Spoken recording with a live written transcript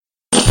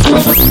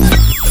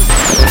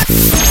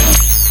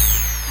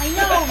I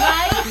know,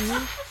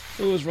 right?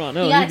 It was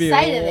Ronell. He got He'd be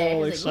excited there.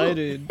 all He was like,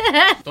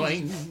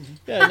 excited.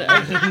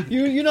 Yeah,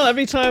 you know,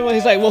 every time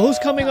he's like, well, who's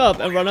coming up?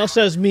 And Ronell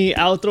says me,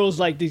 Al throws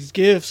like these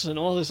gifts and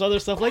all this other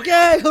stuff like,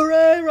 yay,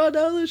 hooray,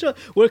 Ronell is show.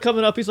 We're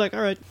coming up. He's like,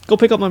 all right, go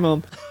pick up my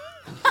mom.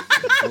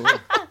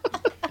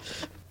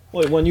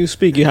 Wait, when you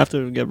speak, you have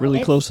to get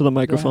really close to the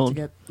microphone.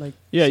 Get, like,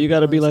 Yeah, you got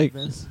to be like,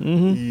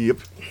 Yep.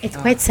 It's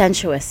quite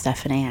sensuous,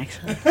 Stephanie,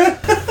 actually.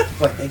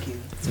 But thank you.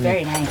 It's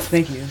very nice.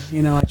 Thank you.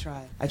 You know, I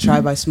try. I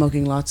try by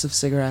smoking lots of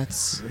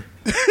cigarettes.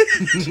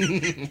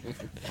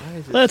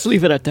 let's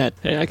leave it at that.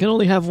 Hey, I can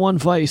only have one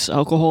vice.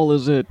 Alcohol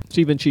is it. It's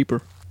even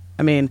cheaper.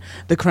 I mean,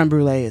 the creme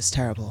brulee is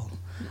terrible.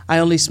 I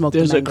only smoke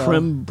There's the a mango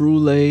creme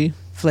brulee.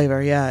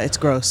 flavor. Yeah, it's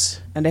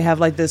gross. And they have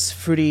like this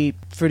fruity.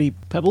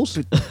 Pebbles?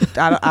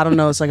 I don't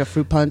know. It's like a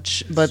fruit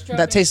punch, but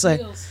that tastes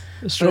like.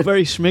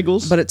 Strawberry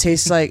schmiggles. But it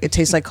tastes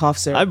like cough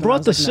syrup. I And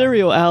brought was the like, no.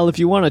 cereal, Al, if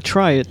you want to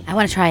try it. I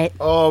want to try it.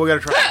 Oh, we gotta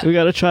try it. We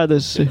got to try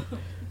this.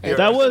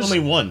 That was only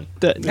one.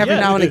 Every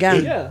now and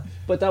again. Yeah,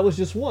 but that was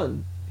just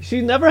one.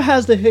 She never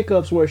has the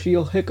hiccups where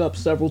she'll hiccup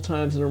several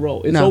times in a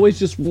row. It's No. always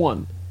just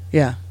one.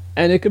 Yeah.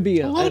 And it could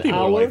be A lot of an people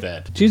are hour. like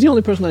that. She's the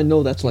only person I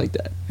know that's like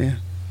that. Yeah.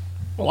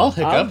 Well, I'll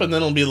hiccup, and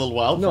then it'll be a little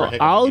while for No, a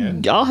hiccup I'll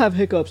again. I'll have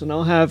hiccups and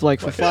I'll have like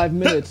for 5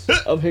 minutes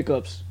of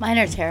hiccups. Mine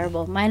are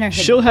terrible. Mine are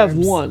hidden She'll have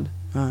germs. one,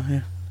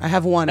 Yeah. I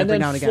have one and every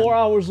then now and again. 4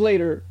 hours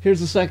later, here's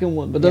the second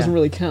one, but doesn't Yeah.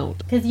 really count.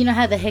 Because you know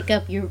how the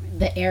hiccup, you're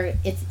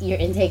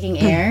intaking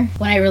air.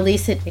 When I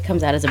release it, it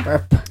comes out as a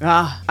burp.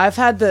 I've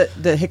had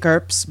the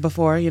hiccups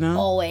before, you know,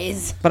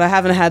 Always. but I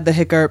haven't had the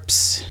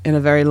hiccups in a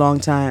very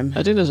long time.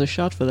 I think there's a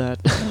shot for that.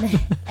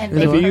 And And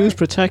they if you hurt. use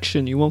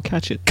protection, you won't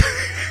catch it.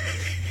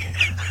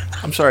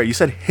 I'm sorry, you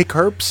said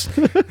hiccups?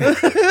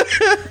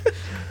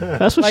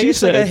 That's what Like she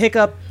it's like a said.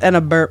 hiccup and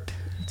a burp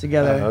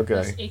together.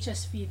 Okay.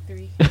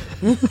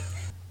 HSV3.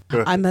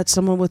 I met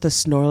someone with a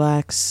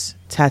Snorlax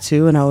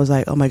tattoo, and I was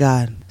like, "Oh my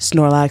god,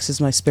 Snorlax is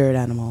my spirit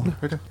animal."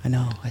 I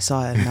know. I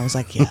saw it, and I was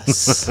like,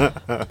 "Yes."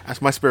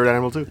 That's my spirit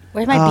animal too.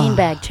 Where's my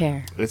beanbag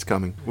chair? It's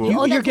coming. Oh,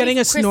 You're that's getting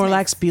a Christmas.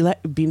 Snorlax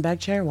beanbag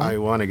chair. Why? I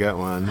want to get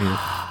one. Yeah.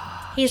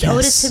 He's Yes.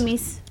 owed it to me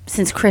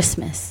since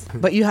Christmas.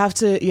 But you have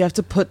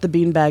to put the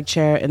beanbag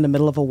chair in the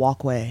middle of a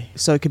walkway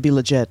so it could be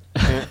legit.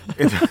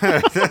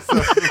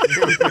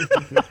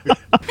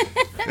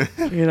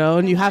 You know,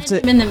 and you have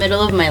I'm to in the middle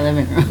of my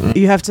living room.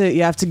 you have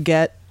to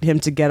get him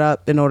to get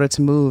up in order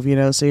to move, you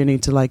know, so you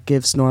need to like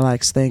give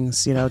Snorlax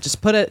things, you know,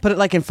 just put it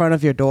like in front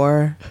of your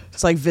door.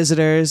 It's like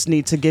visitors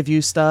need to give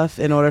you stuff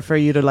in order for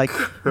you to like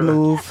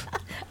move,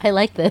 I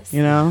like this.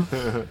 you know.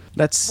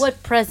 That's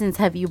What presents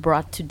have you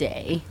brought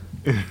today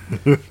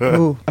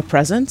ooh, a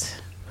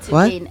present? to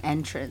What? gain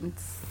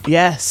entrance?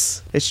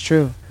 Yes, it's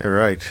true. You're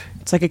right.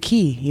 It's like a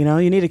key, you know?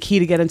 You need a key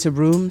to get into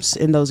rooms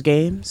in those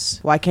games.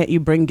 Why can't you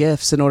bring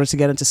gifts in order to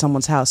get into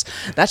someone's house?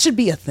 That should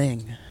be a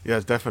thing.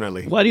 Yes,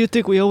 definitely. Why do you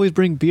think we always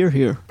bring beer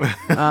here?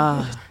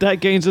 That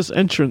gains us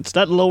entrance.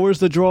 That lowers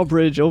the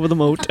drawbridge over the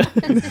moat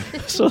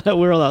so that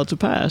we're allowed to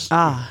pass.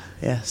 Ah,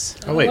 yes.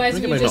 Oh, wait, Otherwise,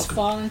 look at we my just milk.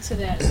 fall into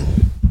that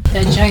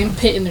giant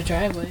pit in the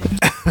driveway.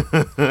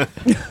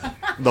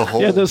 The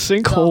whole. Yeah, the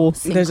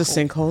sinkhole There's a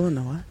sinkhole in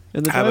the what?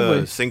 in the I have a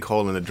driveway.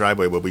 sinkhole in the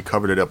driveway, but we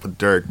covered it up with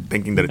dirt,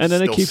 thinking that it's And then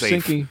still it keeps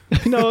safe. sinking.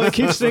 No, it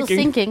keeps Still sinking.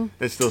 sinking.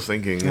 It's still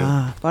sinking. Yeah.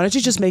 Ah, why don't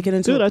you just make it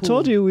into Dude, a I pool?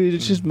 told you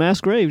it's just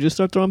mass grave. Just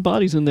start throwing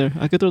bodies in there.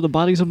 I could throw the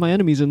bodies of my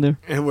enemies in there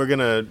And we're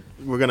gonna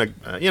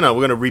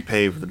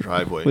repave the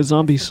driveway with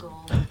zombies.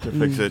 to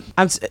fix it.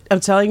 I'm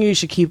telling you, you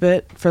should keep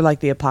it for like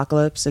the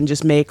apocalypse and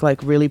just make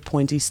like really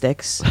pointy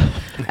sticks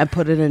and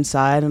put it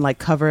inside and like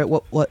cover it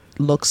what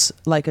looks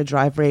like a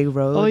driveway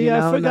road. Oh you yeah,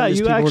 know? I and then forgot. just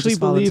You people will actually just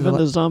fall believe into in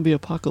the zombie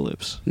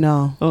apocalypse.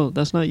 No, Oh,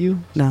 that's not you?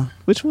 no.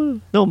 Which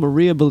one? No,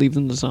 Maria believed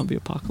in the zombie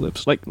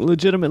apocalypse. Like,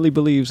 legitimately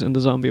believes in the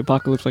zombie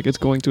apocalypse, like it's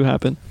going to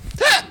happen.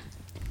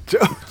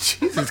 Oh,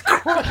 Jesus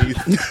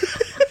Christ!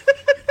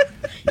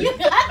 You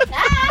got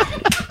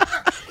that?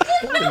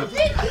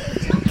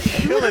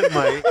 Killing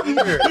my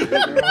ear.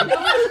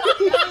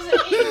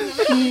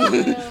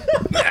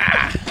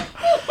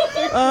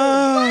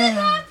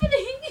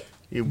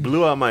 You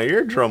blew out my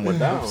eardrum with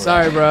that one.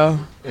 Sorry, bro.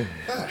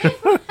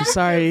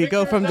 Sorry, you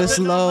go from this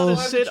low,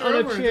 Sit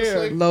on a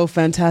chair. low,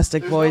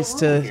 fantastic voice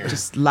to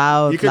just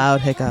loud, You could-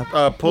 loud hiccup.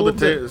 Pull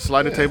the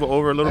slide the table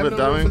over a little bit,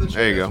 Dami.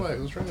 There you go. I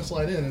was trying to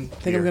slide in. And I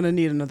think I'm gonna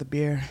need another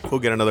beer. We'll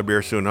get another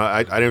beer soon.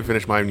 I didn't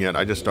finish mine yet.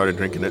 I just started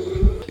drinking it.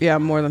 Yeah,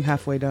 I'm more than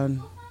halfway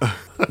done.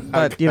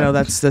 But you know,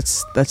 that's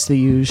the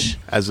usual.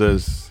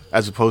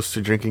 As opposed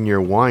to drinking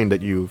your wine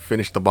that you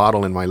finished the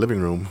bottle in my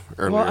living room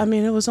earlier. Well, I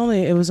mean, it was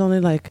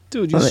only like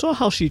Dude, you Like- saw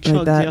how she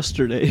chugged that.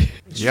 yesterday.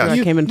 yeah, I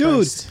came in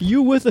Dude, first.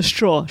 you with a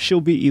straw, she'll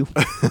beat you.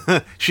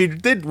 she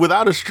did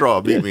without a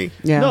straw beat me.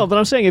 Yeah. No, but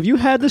I'm saying if you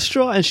had the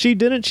straw and she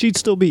didn't, she'd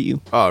still beat you.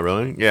 Oh,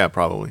 really? Yeah,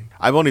 probably.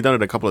 I've only done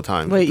it a couple of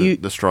times.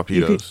 Wait, the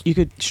strawpedos. You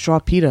could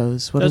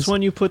strawpedos. What That's is?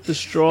 when you put the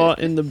straw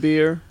in the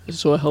beer,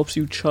 so it helps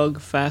you chug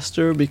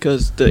faster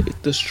because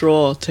the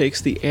straw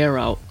takes the air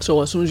out.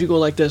 So as soon as you go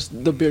like this,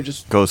 the beer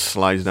just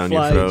slides down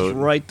flies your throat.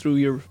 right through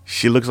your.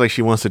 She looks like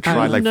she wants to try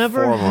I've like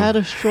never 4 of them. had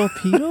a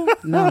strawpedo.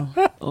 No.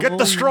 Get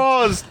the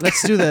straws.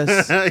 Let's do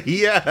this.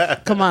 Yeah.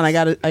 Come on, I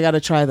gotta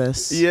try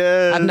this.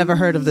 Yeah. I've never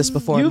heard of this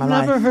before You've in my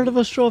never life. heard of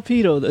a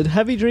strawpedo. The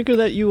heavy drinker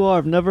that you are,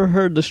 I've never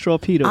heard the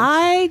strawpedo.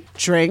 I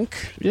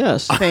drink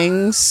Yes,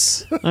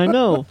 things, I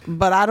know.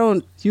 but I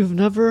don't You've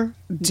never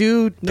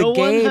do the No one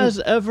game. has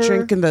ever-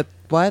 drinking the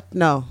what?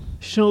 No,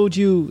 showed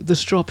you the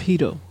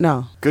strawpedo.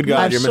 no. Good God,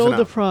 I'm you're so missing out.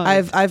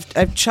 deprived.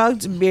 I've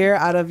chugged beer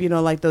out of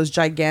like those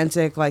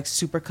gigantic like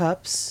super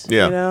cups.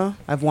 Yeah.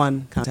 I've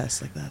won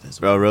contests like that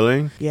as well. Oh,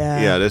 really?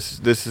 Yeah. Yeah, this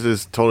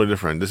is totally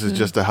different. This is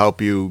just to help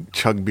you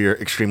chug beer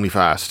extremely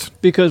fast.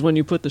 Because when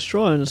you put the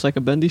straw in, it's like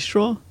a bendy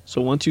straw.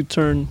 So once you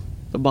turn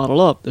the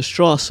bottle up, the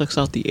straw sucks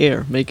out the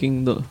air,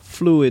 making the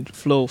fluid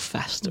flow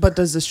faster. But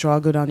does the straw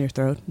go down your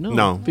throat?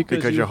 No,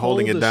 because you you're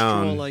holding hold it the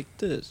straw down. like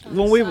this.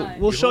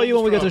 We'll show you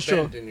when we get the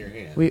straw. In your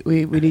hand.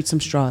 We need some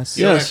straws.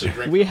 You don't Yes, actually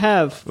drink we from it.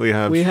 have. We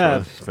have We straws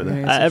have. for that.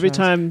 Yeah. Every straws.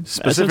 time, since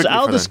Specifically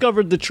Al for that.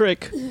 discovered the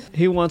trick,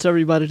 he wants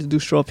everybody to do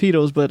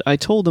strawpedos. But I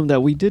told him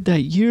that we did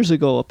that years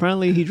ago.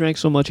 Apparently, he drank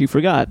so much he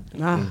forgot.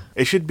 Ah,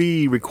 It should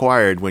be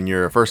required when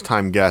you're a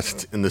first-time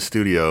guest in the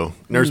studio,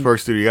 Nurseburg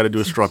studio. You got to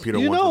do a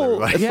strawpedo You once with know,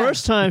 everybody. the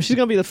first time she's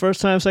gonna be the first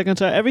time, second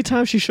time. Every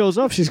time she shows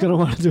up, she's gonna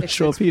want to do a it's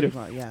strawpedo. pretty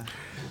much, yeah.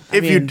 I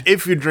If mean,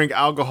 you drink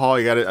alcohol,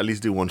 you got to at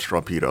least do one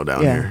strawpedo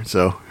down Yeah. here.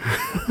 So all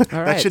that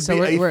right, should so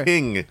be a we're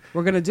thing.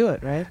 gonna do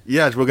it, right?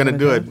 Yes, we're gonna We're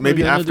do gonna it.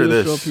 Maybe We're gonna after do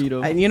a this.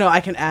 strawpedo. And I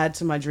can add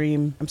to my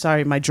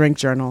drink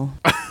journal.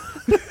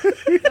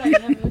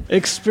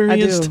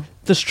 Experienced I do.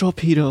 the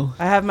strawpedo,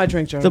 I have my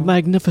drink journal. the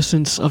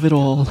magnificence of it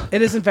all.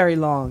 It isn't very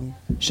long.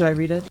 Should I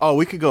read it? Oh,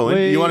 we could go in.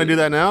 Wait. You want to do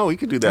that now? We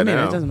could do that I mean,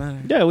 now. it doesn't matter.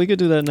 Yeah, we could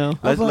do that now.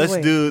 Oh, Let's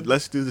wait. do the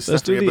Let's do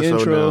Stephanie the episode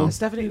intro. now.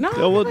 Stephanie, no.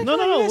 Oh, well, my no,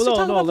 God, you guys are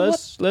talking about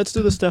the Let's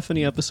do the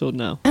Stephanie episode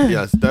now.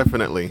 Yes,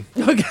 definitely.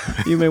 Okay.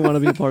 You may want to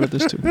be a part of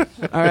this too.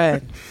 All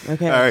right.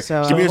 Okay. All right,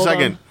 So give me a hold on.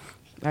 second.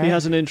 All He right.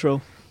 has an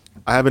intro.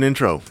 I have an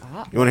intro.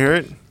 You want to hear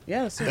it?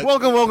 Yeah. Let's do it.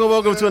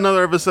 Welcome to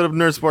another episode of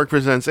Nerd Spark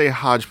Presents, a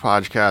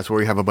hodgepodge where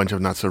we have a bunch of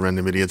not so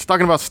random idiots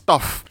talking about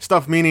stuff.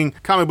 Stuff meaning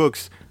comic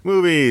books,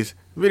 movies,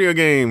 video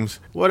games,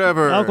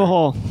 whatever.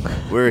 Alcohol.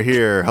 We're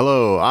here.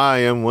 Hello, I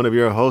am one of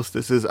your hosts.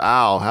 This is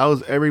Al.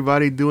 How's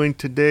everybody doing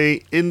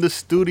today in the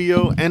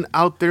studio and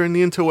out there in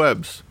the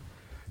interwebs?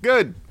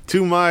 Good.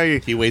 To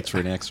my... He waits for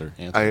an answer.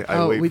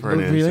 I wait for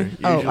an answer. Really?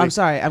 Oh, Usually- I'm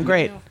sorry. I'm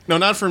great. No,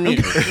 not from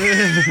you.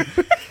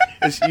 From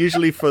It's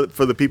usually for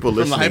the people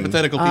the listening.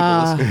 hypothetical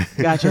people listening.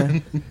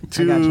 Gotcha.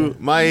 To gotcha.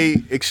 my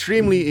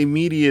extremely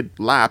immediate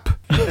lap,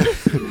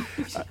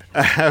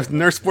 I have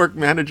Nurse Work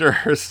Manager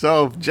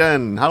herself,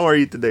 Jen. How are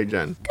you today,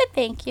 Jen? Good,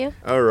 thank you.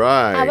 All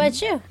right. How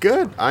about you?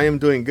 Good. I am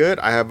doing good.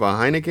 I have a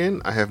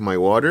Heineken. I have my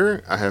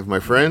water. I have my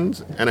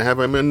friends, and I have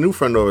a new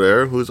friend over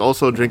there who's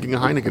also drinking a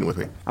Heineken with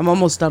me. I'm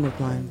almost done with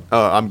mine.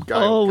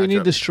 Oh, we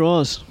need the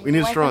straws. We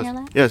need Wipe on straws. your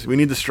lap? Yes, we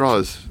need the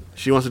straws.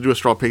 She wants to do a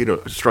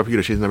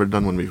strawpedo. She's never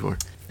done one before.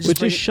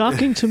 Which is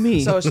shocking to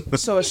me.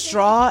 So a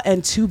straw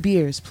and 2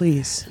 beers,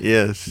 please,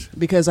 Yes.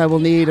 because I will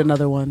need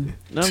another one.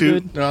 I'm two-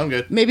 good. No, I'm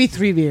good. Maybe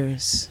 3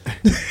 beers.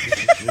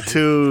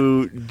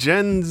 To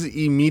Jen's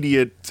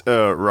immediate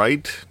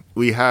right,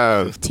 we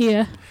have.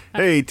 Tia.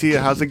 Hey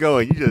Tia, how's it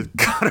going? You just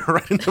got it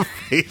right in the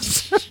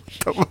face.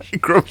 The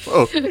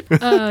microphone.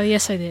 Oh,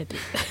 yes, I did.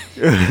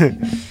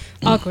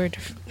 Awkward.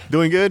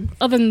 Doing good?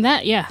 Other than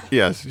that, yeah.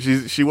 Yes,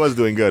 she was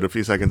doing good a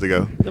few seconds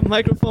ago. The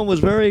microphone was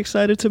very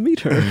excited to meet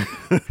her.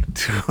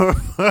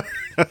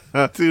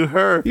 To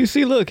her, You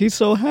see, look, he's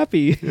so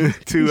happy. He's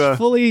to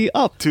fully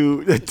up.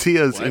 to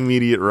Tia's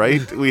immediate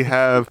right, we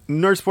have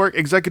Nurse Park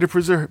executive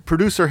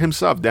producer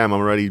himself. Damn, I'm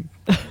already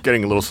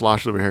getting a little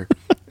sloshed over here.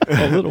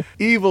 A little.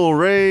 Evil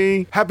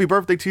Ray, happy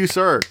birthday to you,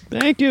 sir.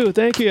 Thank you.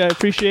 I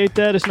appreciate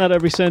that. It's not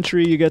every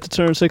century you get to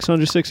turn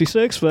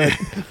 666, but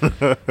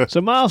it's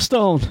a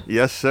milestone.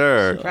 Yes,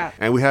 sir. Crap.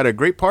 And we had a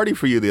great party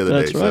for you the other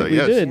That's day. right, so, we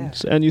yes. did.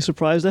 Yeah. And you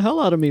surprised the hell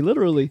out of me,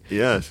 literally.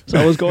 Yes. So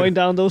I was going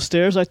down those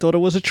stairs. I thought it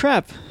was a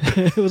trap.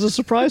 It was a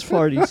surprise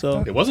party.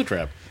 So It was a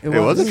trap. It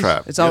was a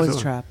trap. It's Yes, always it a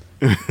was. trap.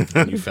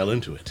 You fell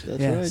into it. that's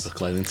Yes. right.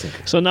 Hook, line, and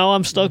sinker. So now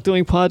I'm stuck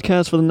doing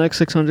podcasts for the next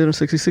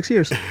 666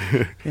 years.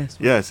 Yes.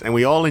 Yes, and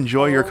we all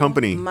enjoy your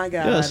company. Oh my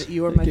God, Yes,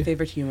 you are thank my you.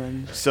 favorite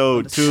human. So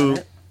What a to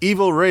set.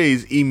 Evil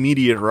Ray's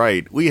immediate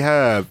right, we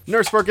have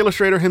Nurse Park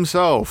Illustrator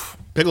himself,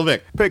 Pickle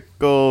Vic.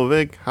 Pickle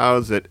Vic.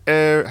 How's it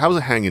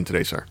hanging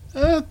today, sir?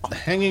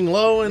 Hanging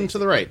low and to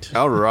the right.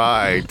 All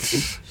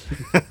right.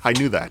 I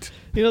knew that.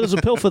 You know, there's a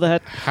pill for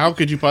that. How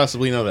could you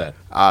possibly know that?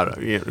 I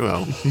don't, yeah,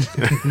 well,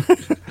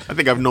 I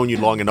think I've known you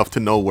long enough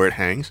to know where it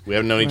hangs. We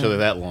haven't known each other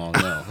that long.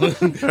 No,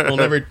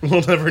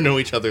 we'll never know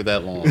each other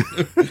that long.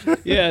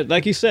 Yeah,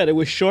 like you said, it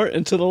was short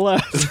and to the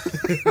left.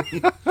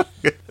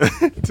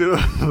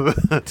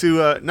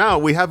 Now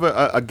we have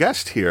a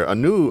guest here, a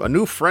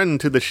new friend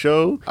to the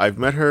show. I've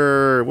met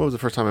her. What was the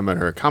first time I met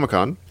her?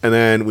 Comic-Con, and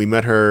then we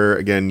met her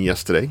again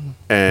yesterday,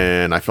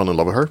 and I fell in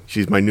love with her.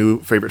 She's my new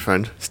favorite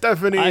friend,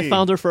 Stephanie. I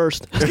found her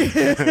first.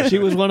 She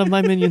was one of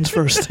my minions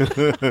first.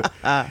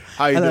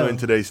 How you Hello. doing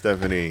today,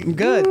 Stephanie?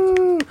 Good.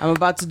 I'm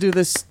about to do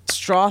this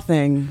straw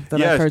thing that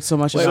Yes. I've heard so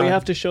much Wait, about. we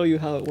have to show you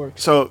how it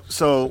works. So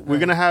we're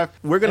gonna I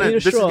need a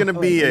this is straw. gonna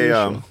be I need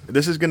a a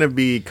this is gonna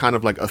be kind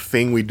of like a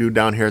thing we do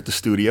down here at the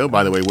studio.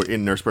 By the way, we're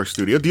in Nurseburg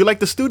Studio. Do you like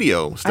the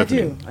studio,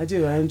 Stephanie? I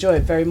do. I enjoy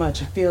it very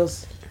much. It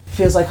feels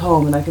like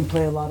home, and I can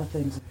play a lot of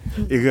things.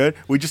 You good?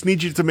 We just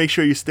need you to make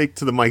sure you stick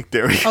to the mic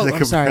there. Oh, I I'm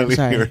can sorry.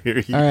 barely hear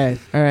you.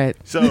 All right.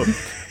 So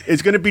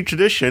it's going to be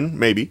tradition,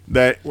 maybe,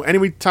 that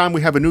any time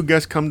we have a new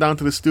guest come down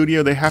to the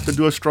studio, they have to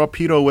do a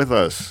strawpedo with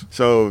us.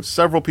 So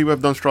several people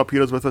have done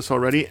strawpedos with us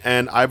already,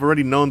 and I've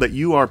already known that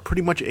you are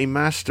pretty much a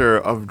master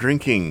of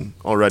drinking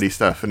already,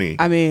 Stephanie.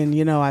 I mean,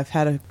 I've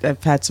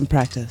had some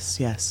practice.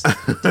 Yes,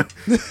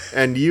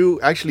 And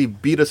you actually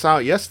beat us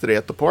out yesterday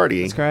at the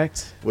party, that's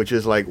correct. which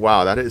is like,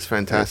 wow, that is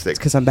fantastic.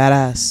 Because I'm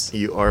badass.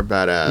 You are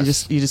badass.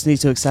 You just need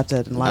to accept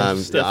it in life.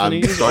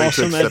 Stephanie is starting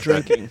to awesome at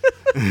accept that.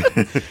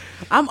 drinking.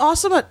 I'm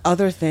awesome at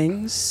other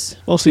things.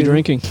 Mostly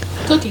drinking.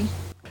 Cooking.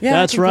 Yeah,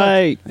 That's I can cook.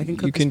 right. I can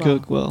cook. You can as well.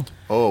 cook well.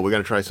 Oh, we're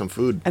going to try some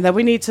food. And then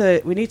you need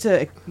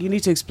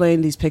to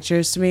explain these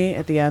pictures to me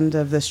at the end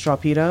of this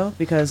strawpedo,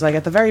 because like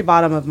at the very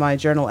bottom of my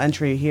journal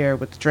entry here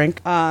with the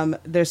drink,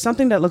 there's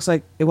something that looks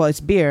like, well, it's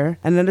beer,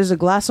 and then there's a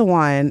glass of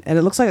wine, and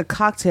it looks like a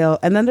cocktail,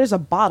 and then there's a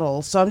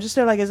bottle. So I'm just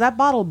there like, is that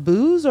bottle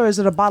booze or is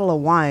it a bottle of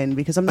wine?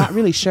 Because I'm not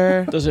really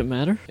sure, Does it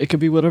matter? It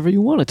could be whatever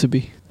you want it to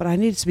be. but I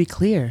need it to be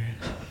clear.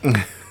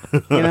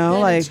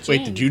 Like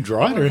Wait, did you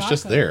draw it or it's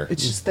just there?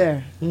 it's just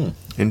there.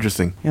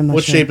 Interesting. I'm not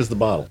What sure. shape is the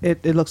bottle?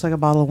 It looks like a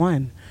bottle of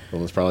wine,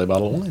 Well, it's probably a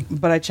bottle of wine.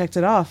 but I checked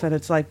it off, and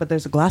it's like, but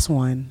there's a glass of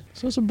wine.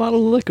 So it's a bottle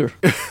of liquor.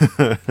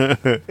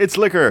 It's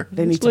liquor.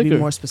 They need It's to be liquor.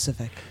 more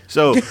specific.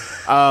 So,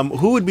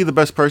 who would be the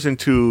best person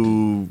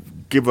to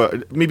give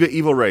maybe an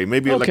evil ray?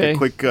 Maybe like Okay. a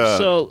quick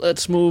So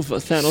let's move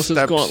Thanos'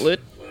 steps- gauntlet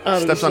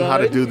out of the steps on how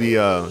to side. do the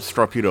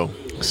strawpedo.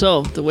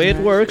 So the way it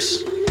works,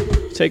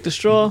 take the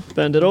straw,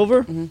 bend it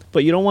over,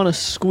 but you don't want to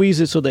squeeze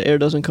it so the air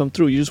doesn't come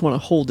through. You just want to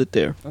hold it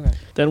there. Okay.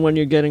 Then when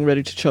you're getting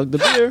ready to chug the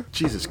beer,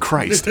 Jesus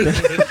Christ.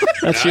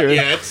 that's your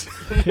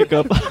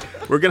hiccup.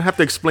 We're going to have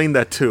to explain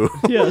that too.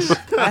 Yes.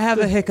 I have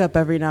a hiccup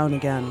every now and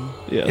again.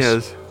 Yes.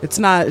 Yes. It's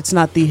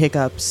not the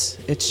hiccups.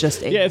 It's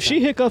just a Yeah, if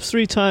she hiccups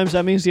 3 times,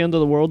 that means the end of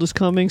the world is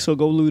coming, so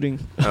go looting.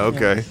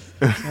 Okay.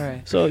 All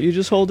right. So you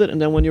just hold it, and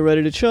then when you're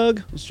ready to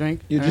chug, Just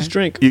drink. you All just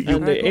right. drink. You-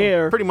 and the Alright, cool.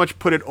 air... Pretty much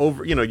put it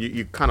over,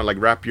 you kind of like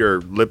wrap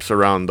your lips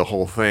around the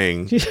whole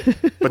thing.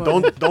 But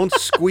don't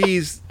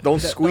squeeze the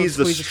squeeze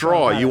the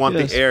straw. straw, You want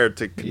Yes. the air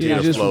to continue You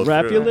to just flow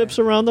wrap through. your lips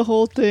around the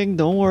whole thing.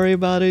 Don't worry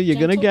about it. You're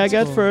going to Gentle gag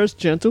at pressure. first.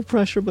 Gentle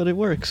pressure, but it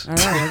works. All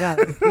right, I got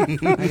it.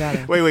 I got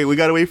it. Wait, we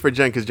got to wait for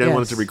Jen because Jen Yes.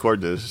 wanted to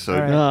record this. So, All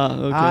right.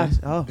 Ah, okay.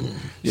 Oh.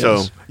 so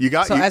Yes. you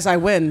got So you, as I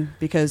win,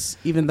 because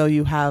even though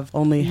you have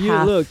only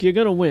half Look, you're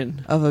going to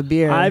win. of a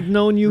beer, I've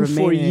known you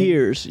for remaining.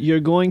 years. You're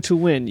going to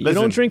win. You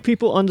Listen. don't drink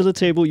people under the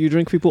table. You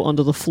drink people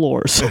under the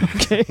floors.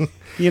 Okay.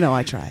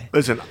 I try.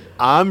 listen.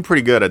 I'm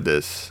pretty good at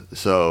this,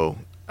 so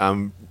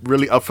I'm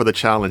really up for the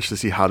challenge to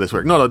see how this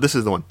works. No, this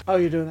is the one. Oh,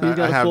 you're doing You that.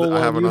 got a full one.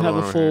 You another have a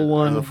over full here.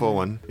 one. I have a full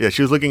one. Yeah,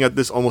 she was looking at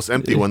this almost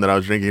empty one that I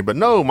was drinking, but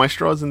no, my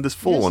straw's in this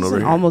full This one over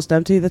isn't here. almost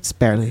empty. That's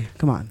barely.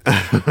 Come on.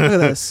 Look at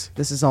this.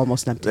 This is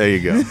almost empty, There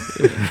you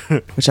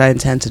go. which I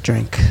intend to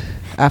drink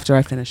after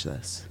I finish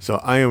this. So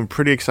I am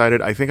pretty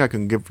excited. I think I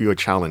can give you a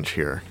challenge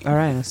here. All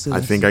right, let's do I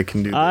this. think I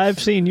can do this. I've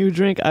seen you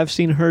drink. I've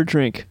seen her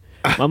drink.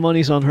 My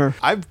money's on her.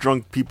 I've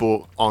drunk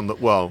people on the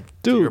to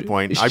Dude, your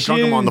point. I've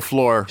drunk them on the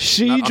floor.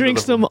 She not under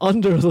drinks the- them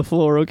under the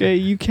floor, okay?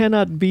 You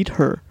cannot beat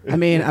her. I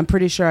mean, I'm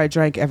pretty sure I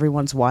drank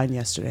everyone's wine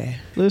yesterday.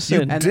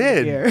 Listen. And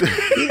did. beer.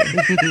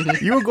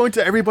 You were going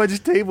to everybody's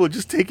table,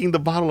 just taking the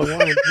bottle of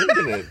wine and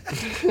drinking it.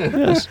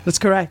 Yes. That's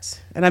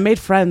correct. And I made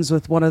friends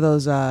with one of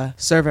those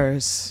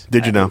servers.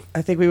 Did you know?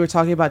 I think we were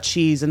talking about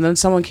cheese, and then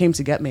someone came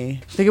to get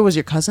me. I think it was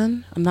your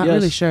cousin. I'm not Yes.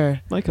 really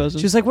sure. My cousin.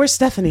 She was like, "Where's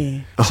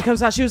Stephanie?" She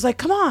comes out. She was like,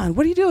 "Come on,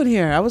 what are you doing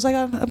here?" I was like,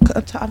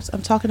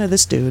 "I'm talking to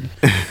this dude."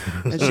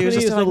 And she was Stephanie is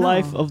just the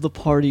like, life "No." of the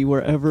party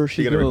wherever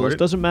she You gonna record goes. it?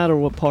 Doesn't matter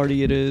what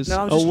party it is.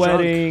 No, I'm a just drunk.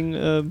 wedding,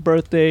 a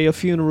birthday, a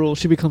funeral.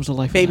 She becomes the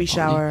life Baby of that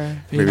party. shower.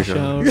 Baby Baby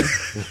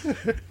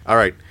shower. All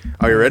right.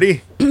 Are you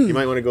ready? You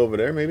might want to go over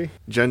there, maybe.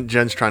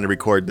 Jen's trying to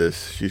record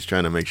this. She's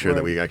trying to make sure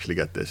that we actually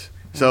get this.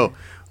 So,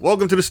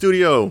 welcome to the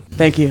studio.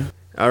 Thank you.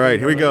 All right,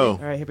 here we go. All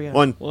right, here we go.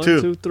 One, One,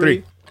 two, two,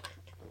 three.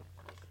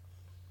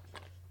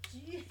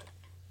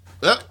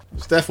 Oh,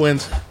 Steph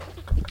wins.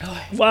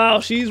 Wow,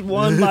 she's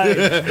won by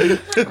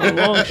a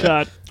long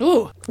shot.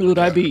 Ooh, dude,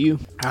 I beat you.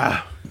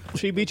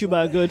 She beat you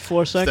by a good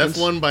 4 seconds.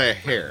 Steph won by a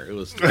hair. It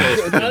was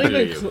close. Not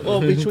even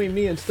well between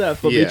me and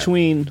Steph, but Yeah.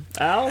 between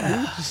Al.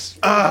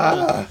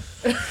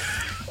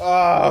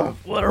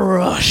 What a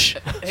rush!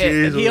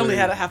 He only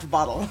had a half a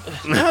bottle.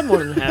 I had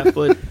more than half,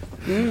 but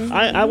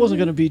I wasn't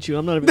gonna beat you.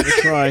 I'm not even gonna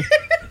try.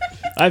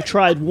 I've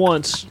tried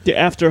once. The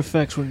after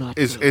effects were not.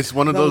 It's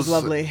one of That those. was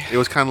lovely. It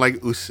was kind of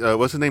like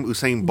what's his name,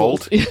 Usain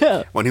Bolt.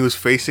 Yeah. When he was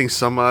facing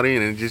somebody,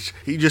 and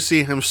you just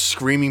see him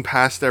screaming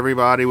past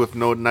everybody with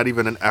not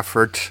even an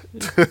effort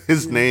to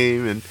his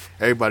name, and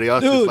everybody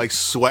else is Dude. like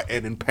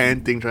sweating and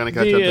panting, trying to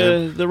catch up to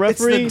him. The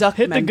referee duck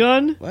hit the men.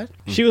 gun. What?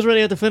 She was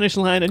ready at the finish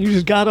line, and you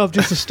just got up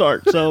just to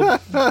start. So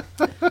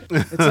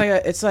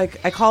It's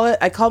like I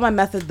call my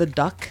method the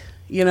duck.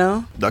 You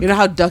know, Duck. you know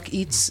how duck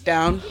eats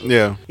down.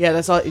 Yeah, Yeah,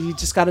 that's all. You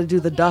just got to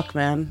do the duck,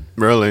 man.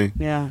 really.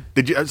 Yeah.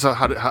 Did you? So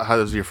how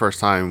was your first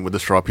time with the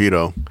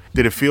Strawpedo?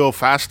 Did it feel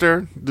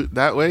faster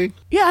that way?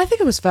 Yeah, I think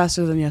it was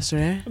faster than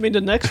yesterday. I mean, the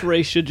next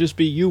race should just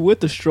be you with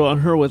the straw and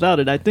her without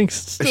it. I think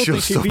still She'll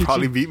think she still beat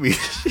probably you. beat me.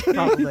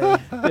 Probably. Yeah,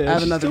 have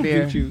she another still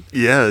beer. beat you.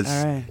 Yes,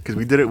 All right. because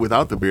we did it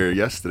without the beer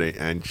yesterday,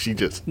 and she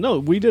just. No,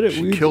 we did it.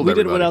 We killed did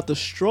it everybody. without the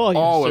straw.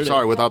 Oh, yesterday.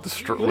 sorry, without the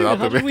What do you mean, without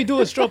how the did beer. we do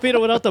a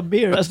strawpedo without the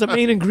beer? That's the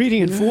main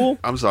ingredient, fool.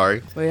 I'm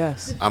sorry. But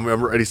yes. I'm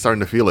already starting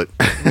to feel it.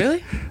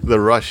 Really? The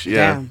rush,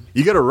 yeah. Damn.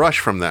 You get a rush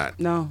from that.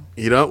 No.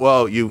 You don't?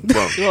 Well, you're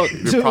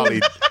dude.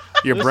 probably.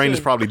 Your brain is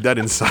Listen. probably dead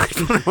inside.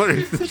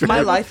 My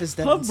life is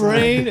dead. Her inside.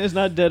 brain is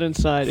not dead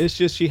inside. It's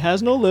just she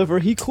has no liver.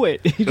 He quit.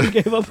 He just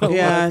gave up on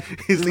Yeah, life.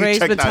 He's like, Ray's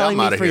 "Check been that, telling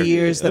I'm me outta for here."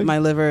 years that my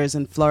liver is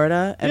in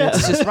Florida, and Yeah.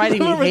 it's just writing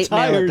me hate mail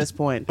at Retired. this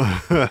point.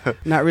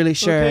 Not really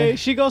sure. Okay,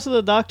 she goes to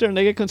the doctor and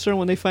they get concerned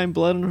when they find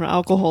blood in her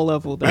alcohol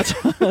level. That's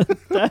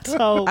that's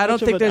how. I don't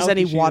much of think an there's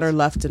any alky she water is.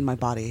 left in my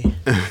body.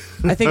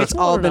 I think it's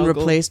all Water been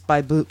alcohol. replaced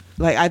by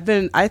like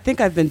I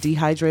think I've been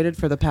dehydrated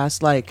for the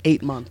past like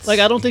 8 months. Like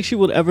I don't think she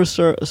would ever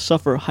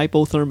suffer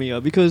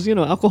hypothermia because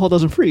alcohol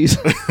doesn't freeze.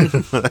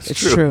 It's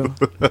true.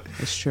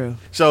 It's true.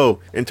 So,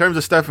 in terms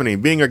of Stephanie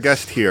being our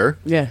guest here,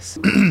 Yes.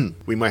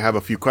 we might have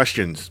a few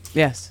questions.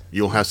 Yes.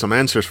 You'll have some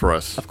answers for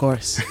us. Of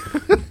course.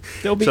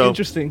 They'll be So-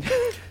 interesting.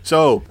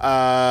 So,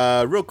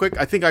 real quick,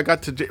 I think I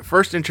got to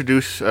first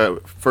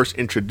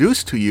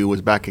introduced to you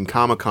was back in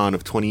Comic-Con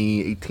of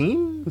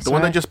 2018, That's the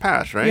one that right. just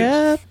passed, right?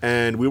 Yep.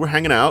 And we were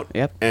hanging out.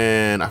 Yep.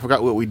 And I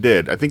forgot what we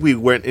did. I think we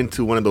went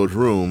into one of those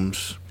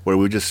rooms where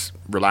we were just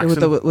relaxing.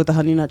 with the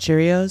Honey Nut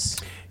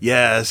Cheerios.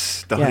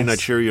 Yes, the Honey Yes. Nut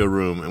Cheerio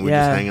room, and we're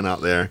Yeah. just hanging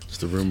out there. It's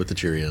the room with the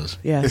Cheerios.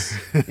 Yes.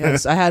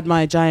 Yes. I had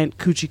my giant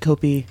Coochie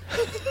Kopi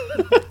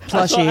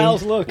That's how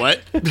Al's plushie. look.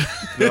 What?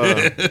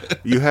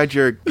 You had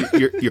your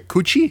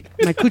coochie?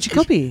 My Coochie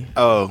Kopi.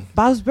 Oh,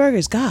 Bob's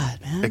Burgers. God,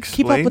 man. Keep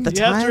up Explain. with the You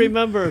time. have to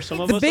remember,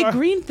 some of The us big are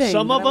green thing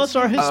Some that of I was us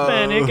are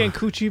Hispanic, and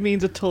coochie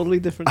means a totally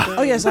different thing.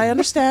 Oh yes, I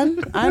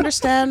understand. I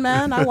understand,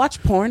 man. I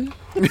watch porn.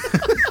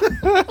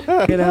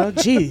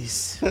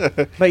 Jeez.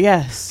 But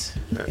yes.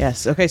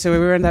 Okay, so we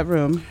were in that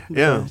room.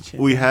 yeah. Gotcha.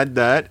 We had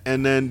that,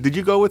 and then did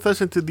you go with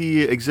us into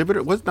the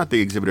exhibitor? What's not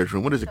the exhibitor's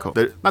room? What is it called?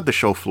 Not the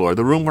show floor.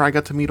 The room where I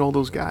got to meet all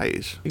those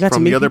guys You got to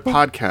from meet the other people?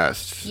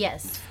 podcasts.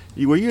 Yes.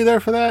 Were you there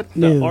for that? The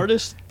No.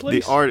 artist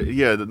place. The art,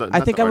 yeah.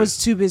 I think I was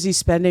too busy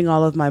spending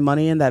all of my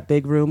money in that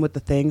big room with the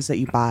things that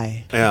you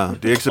buy. Yeah,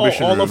 the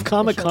exhibition all room. of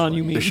Comic Con,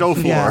 you mean? The show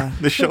floor. Yeah.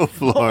 The show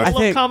floor. All I of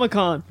think- Comic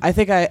Con. I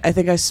think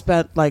I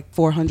spent like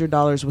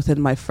 $400 within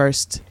my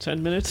first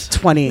 10 minutes.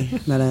 20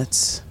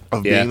 minutes.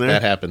 of Yeah, being there.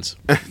 that happens.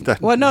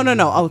 Well, no.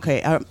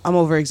 Okay, I'm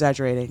over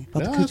exaggerating.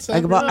 No, it's I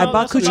not bought No,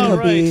 that's Coochie about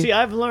right. Kopi. See,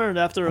 I've learned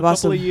after a I bought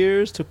couple of some-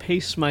 years to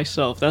pace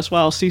myself. That's why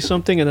I'll see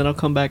something and then I'll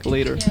come back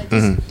later.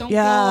 Don't blow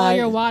Yeah, all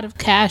your wad of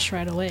cash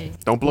right away.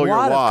 Don't blow your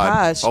Wad of wad.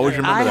 cash. Always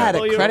remember I had that. a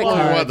Blow your credit wad.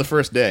 Oh, card. what, the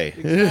first day?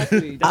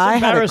 Exactly. That's I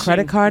had a embarrassing.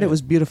 credit card. It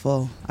was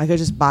beautiful. I could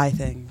just buy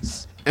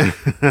things. It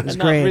was and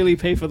not great. really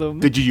pay for them.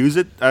 Did you use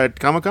it at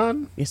Comic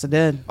Con? Yes, I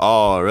did.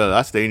 Oh, really?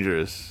 That's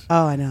dangerous.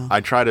 Oh, I know.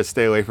 I try to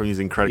stay away from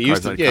using credit It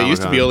used cards to, at yeah, it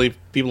used to be Comic-Con. only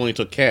people only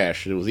took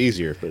cash. It was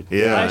easier, but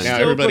Yeah. I Now still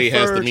everybody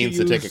has prefer the means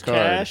to take a use card.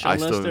 cash I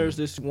unless still- there's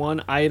this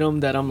one item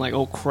that I'm like,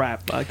 oh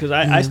crap, because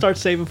I start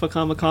saving for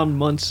Comic Con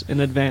months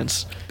in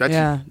advance. That's,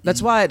 Yeah,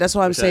 that's why I'm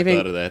Wish I saving.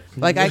 thought of that.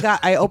 Like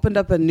I opened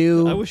up a I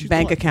new wish you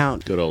bank thought.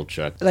 account. Good old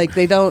Chuck. Like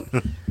they don't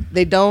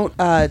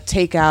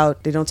take out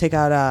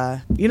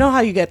you know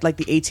how you get like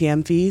the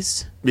ATM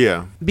fees?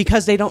 Yeah.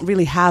 Because they don't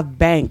really have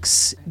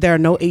banks, there are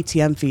no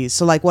ATM fees.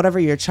 So like whatever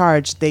you're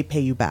charged, they pay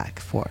you back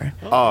for.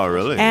 Oh,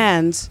 really?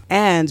 And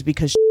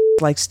because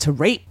likes to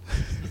rape,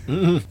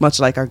 much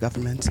like our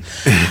government.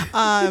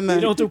 We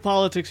don't do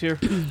politics here.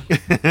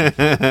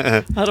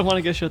 I don't want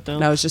to get shut down.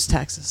 No, it's just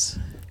taxes.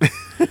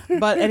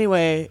 But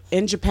anyway,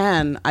 in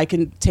Japan, I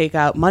can take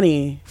out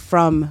money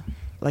from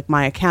like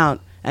my account,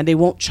 and they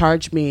won't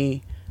charge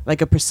me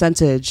like a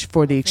percentage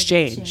for the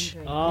exchange.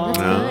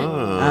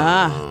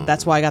 Oh.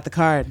 That's why I got the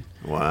card.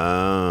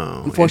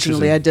 Wow.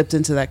 Unfortunately, I dipped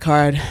into that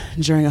card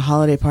during a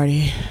holiday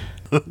party.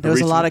 There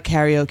was a lot of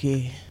karaoke.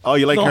 Interesting. Oh,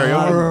 you like The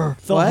karaoke? horror.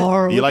 The What?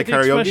 horror. You Look like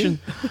at the karaoke? expression.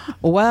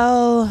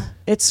 Well,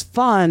 it's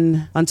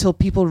fun until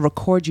people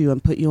record you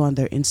and put you on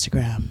their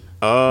Instagram.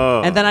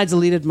 Oh. And then I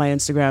deleted my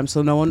Instagram,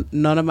 so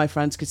none of my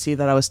friends could see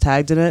that I was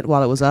tagged in it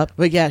while it was up.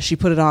 But yeah, she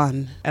put it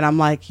on, and I'm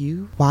like,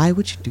 why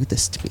would you do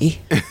this to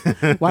me?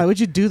 Why would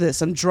you do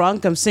this? I'm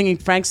drunk. I'm singing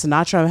Frank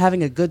Sinatra. I'm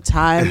having a good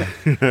time.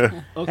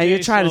 Okay, And you're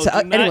trying to so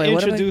say- do not anyway,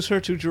 what am I- introduce her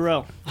to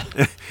Jarrell.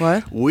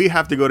 What? We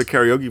have to go to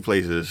karaoke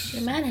places.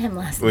 You're mad at him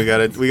last We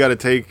night.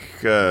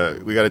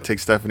 gotta take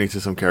Stephanie to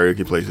some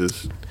karaoke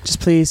places. Just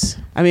please.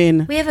 I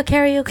mean, We have a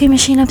karaoke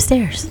machine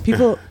upstairs.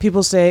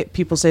 people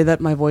say that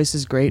my voice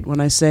is great when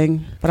I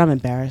sing, but I'm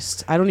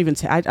embarrassed. I don't even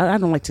I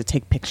don't like to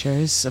take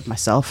pictures of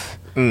myself.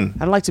 I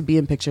don't like to be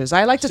in pictures.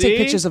 I like to take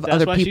See? pictures of That's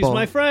other why people. She's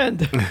my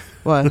friend.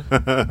 What?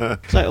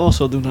 'Cause I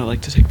also do not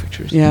like to take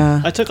pictures.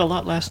 Yeah. I took a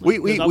lot last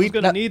night. We- 'cause I we- was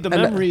gonna that- need the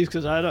and that- memories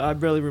because I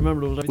barely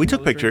remembered what We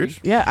took I was drinking. pictures.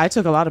 Yeah, I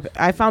took a lot of.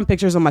 I found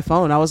pictures on my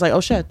phone. I was like,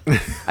 oh shit.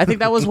 I think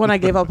that was when I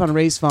gave up on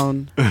Ray's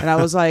phone, and I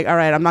was like, all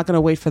right, I'm not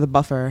gonna wait for the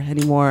buffer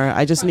anymore.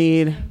 I just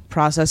need I have an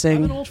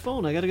processing. old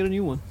phone. I gotta get a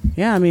new one.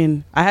 Yeah, I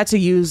mean, I had to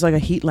use like a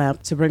heat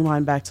lamp to bring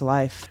mine back to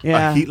life.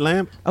 Yeah. A heat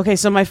lamp? Okay,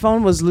 so my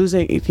phone was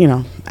losing.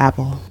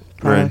 Apple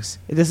products.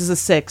 This is a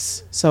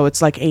 6, so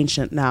it's like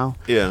ancient now.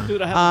 Yeah.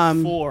 Dude, I have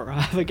a 4. I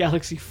have a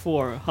Galaxy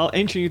 4. How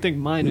ancient you think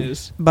mine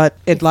is? But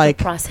it It's like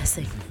the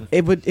processing.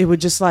 it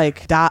would just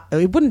like die.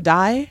 It wouldn't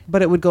die,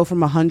 but it would go from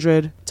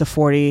 100 to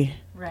 40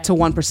 Right. to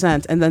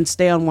 1% and then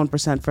stay on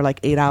 1% for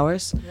like 8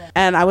 hours.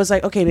 And I was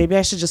like, okay, maybe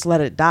I should just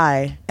let it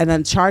die and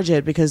then charge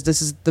it because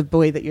this is the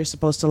way that you're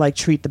supposed to like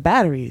treat the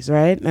batteries,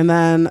 right? And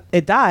then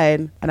it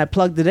died and I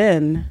plugged it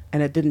in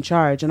and it didn't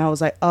charge. And I was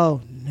like,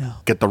 oh no,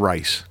 Get the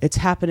rice. it's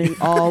happening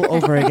all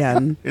over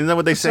again. Isn't that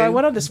what they say? So I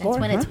went on this That's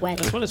forum. when it's wet.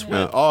 That's when it's Yeah.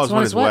 wet. Oh, it's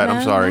when it's wet. I'm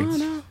man. sorry.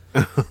 No.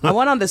 I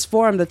went on this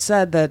forum that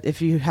said that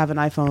if you have an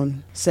iPhone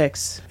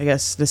 6, I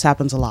guess this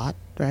happens a lot,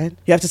 right?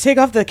 You have to take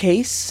off the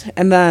case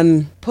and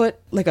then put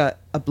like a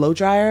blow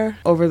dryer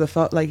over the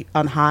phone, like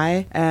on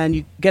high, and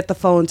you get the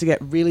phone to get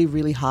really,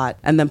 really hot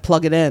and then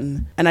plug it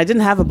in. And I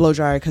didn't have a blow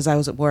dryer because I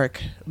was at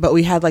work, but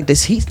we had like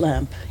this heat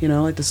lamp,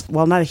 like this,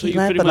 well, not a So heat you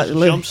lamp, pretty but much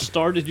like jump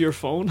started your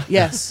phone.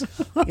 Yes.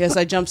 Yes,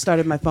 I jump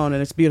started my phone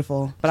and it's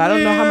beautiful. But I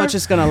don't know how much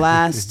it's going to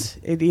last.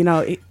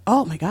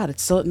 Oh my God,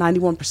 it's still at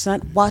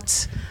 91%.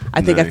 What?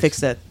 I think I Nice.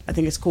 fixed it. I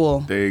think it's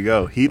cool. There you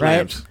go. Heat Right?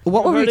 lamps.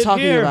 What were You heard we it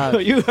talking here.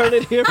 about? You heard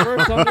it here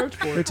first on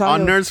Nerdsport. We're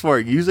talking On Nerds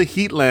Fork, use a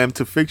heat lamp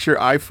to fix your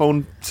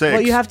iPhone 6.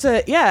 Well, you have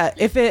to,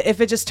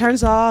 if it just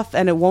turns off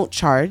and it won't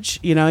charge,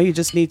 you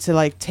just need to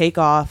like take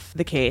off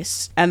the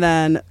case and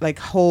then like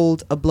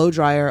hold a blow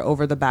dryer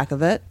over the back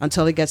of it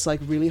until it gets like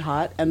really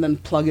hot and then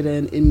plug it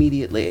in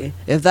immediately.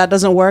 If that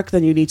doesn't work,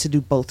 then you need to do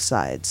both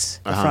sides,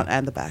 the front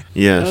and the back.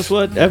 Yes. That's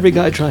what every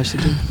guy tries to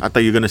do. I thought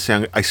you were gonna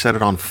say I set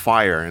it on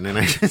fire and then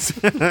I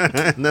just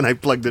and then I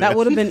plugged it. That in.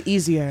 would have been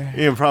easier.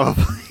 Yeah,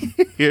 probably.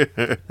 Yeah.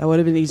 That would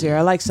have been easier.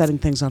 I like setting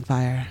things on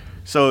fire.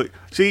 So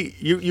see,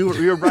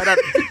 you're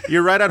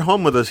right at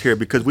home with us here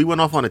because we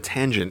went off on a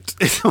tangent.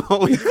 Is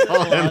what we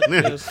call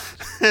it.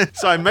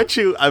 So I met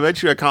you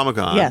at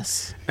Comic-Con.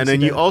 Yes. And Yes,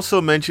 then you you did.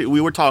 also mentioned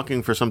we were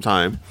talking for some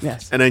time.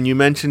 Yes. And then you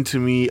mentioned to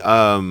me,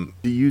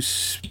 do you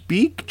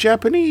speak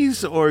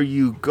Japanese or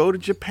you go to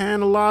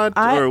Japan a lot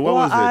or what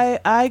was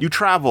it? You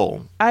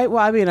travel.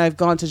 I've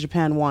gone to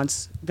Japan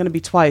once. I'm going to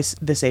be twice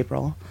this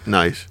April.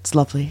 Nice. It's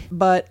lovely.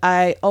 But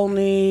I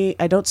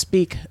don't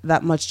speak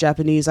that much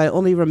Japanese. I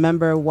only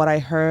remember what I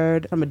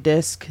heard from a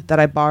disc that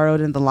I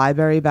borrowed in the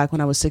library back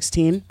when I was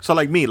 16. So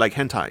like me, like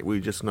hentai, we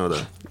just know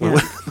the. Yeah.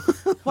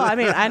 Well, I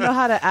mean, I know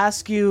how to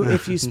ask you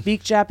if you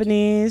speak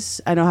Japanese.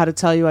 I know how to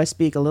tell you I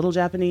speak a little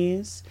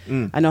Japanese.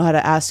 I know how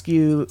to ask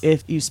you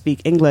if you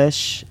speak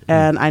English.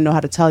 And I know how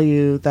to tell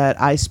you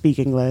that I speak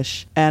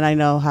English. And I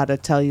know how to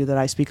tell you that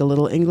I speak a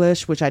little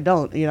English, which I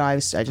don't. I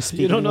just speak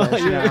You don't know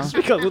English. how you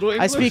speak a little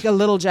English? I speak a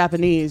little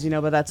Japanese,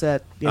 but that's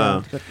it.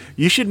 But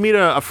You should meet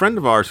a friend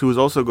of ours who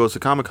also goes to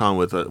Comic-Con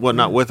with us. Well,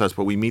 not with us,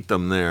 but we meet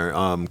them there.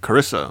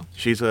 Carissa.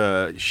 She's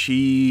a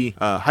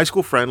high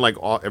school friend. Like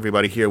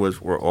everybody here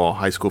we're all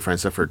high school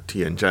friends except for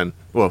Tia and Jen.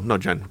 Well, no,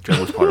 Jen. Jen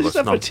was part of us.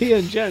 Except No. for Tia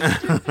and Jen.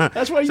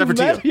 That's why you Except for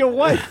met Tia. your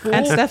wife. Fool.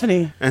 and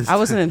Stephanie. And I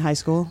wasn't in high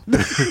school.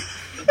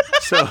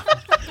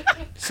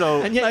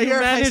 So And yet No, you you're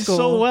in high managed so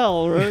school.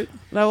 well, right?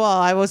 No, well,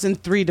 I was in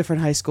 3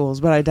 different high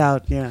schools, but I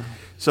doubt,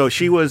 So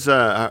she was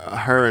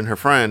her and her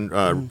friend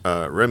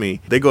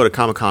Remy. They go to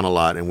Comic-Con a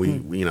lot, and we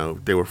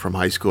they were from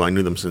high school. I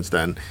knew them since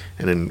then,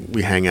 and then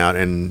we hang out.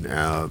 And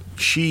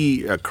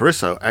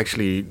Carissa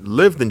actually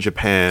lived in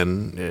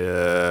Japan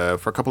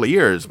for a couple of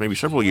years, maybe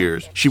several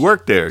years. She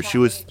worked there. She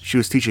was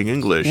teaching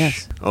English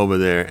Yes. over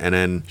there, and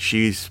then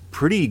she's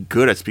pretty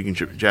good at speaking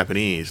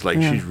Japanese. Like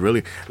Yeah. she's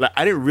really. Like,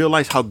 I didn't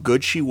realize how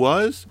good she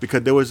was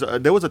because there was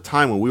a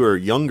time when we were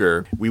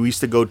younger. We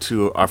used to go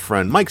to our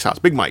friend Mike's house,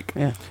 Big Mike,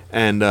 Yeah.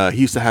 and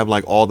he used to have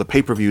like all the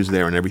pay-per-views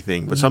there and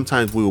everything. But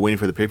sometimes we were waiting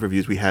for the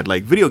pay-per-views. We had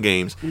like video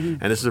games,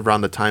 and this is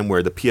around the time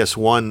where the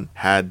PS1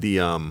 had the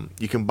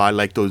you can buy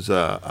like those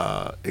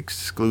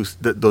exclusive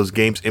those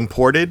games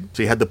imported.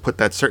 So you had to put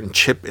that certain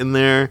chip in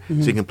there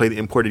so you can play the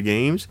imported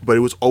games. But it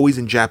was always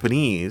in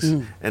Japanese,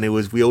 and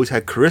we always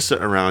had Carissa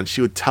around.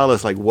 She would tell tell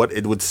us like what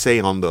it would say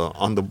on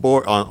the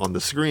board on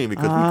the screen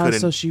because we couldn't.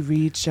 So she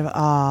reached.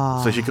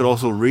 So she could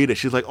also read it.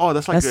 She's like, oh,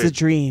 that's like that's the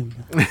dream.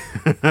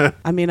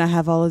 I mean, I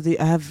have all of the.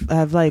 I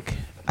have like.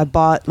 I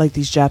bought like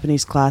these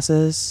Japanese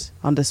classes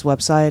on this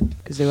website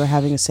because they were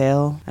having a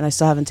sale, and I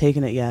still haven't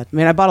taken it yet. I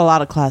mean, I bought a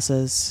lot of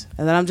classes,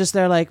 and then I'm just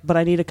there like, but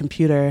I need a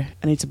computer.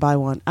 I need to buy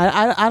one.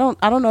 I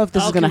don't know if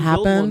this is gonna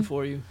Build one happen.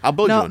 for you. I'll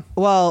build you No, one.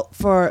 well,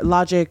 for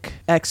Logic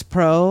X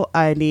Pro,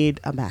 I need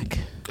a Mac.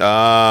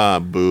 Ah,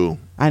 boo.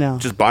 I know.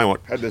 Just buy one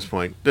at this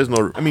point. There's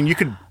no. I mean, you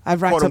could.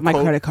 I've racked quote up my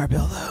unquote- credit card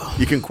bill though.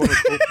 You can quote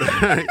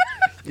unquote.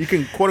 You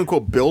can quote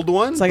unquote build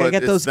one. It's like I but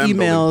get those them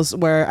building- emails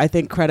where I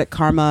think Credit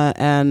Karma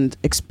and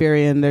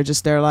Experian,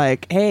 they're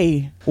like,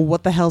 hey,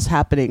 what the hell's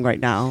happening right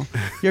now?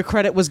 Your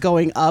credit was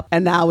going up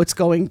and now it's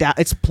going down.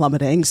 It's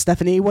plummeting.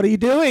 Stephanie, what are you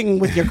doing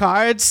with your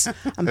cards?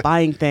 I'm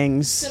buying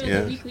things. Instead of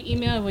Yeah. the weekly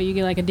email where you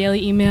get like a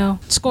daily email,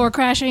 score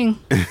crashing.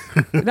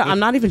 No, I'm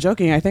not even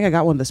joking. I think I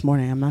got one this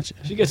morning. I'm not sure.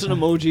 She gets an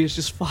emoji. It's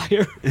just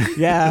fire.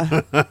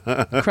 Yeah.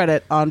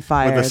 Credit on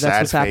fire. with a That's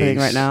what's happening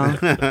right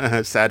face.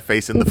 now. Sad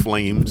face in the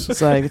flames.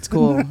 It's like, it's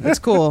cool. It's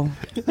cool.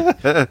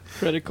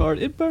 Credit card.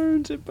 It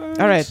burns. It burns.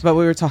 All right. But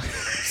we were talking.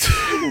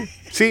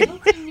 See,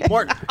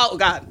 Mark, Oh,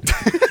 God.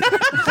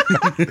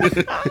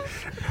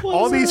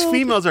 all these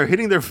females are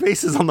hitting their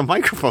faces on the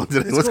microphone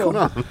today. What's cool.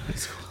 going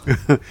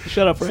on?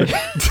 Shut up, Ray.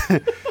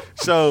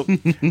 So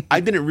I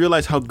didn't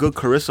realize how good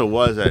Carissa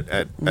was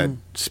at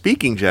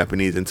speaking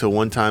Japanese until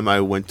one time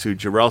I went to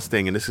Jarrell's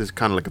thing, and this is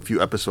kind of like a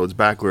few episodes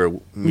back where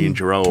me and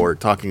Jarrell were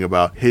talking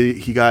about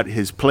he got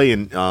his play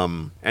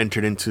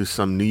entered into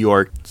some New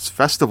York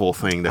festival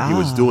thing that he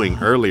was doing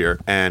earlier,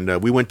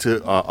 and we went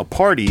to a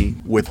party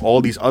with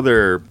all these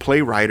other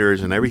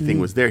playwriters and everything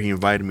was there. He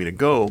invited me to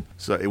go,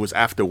 so it was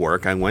after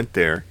work. I went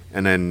there.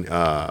 And then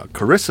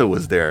Carissa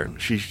was there.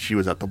 She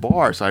was at the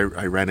bar, so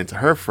I ran into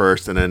her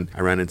first, and then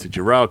I ran into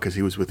Jarrell because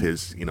he was with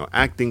his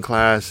acting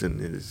class and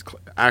his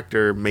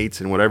actor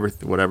mates and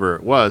whatever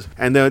it was.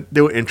 And they were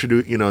they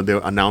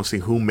were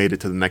announcing who made it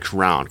to the next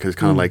round because it's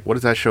kind of like, what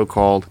is that show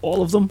called?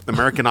 All of them.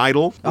 American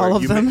Idol. All where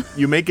of you them?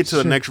 you make it to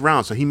the Sure. next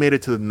round. So he made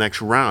it to the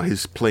next round.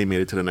 His play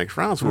made it to the next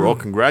round. So we're all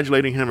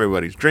congratulating him.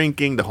 Everybody's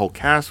drinking. The whole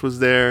cast was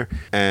there.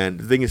 And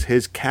the thing is,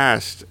 his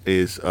cast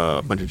is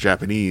a bunch of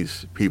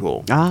Japanese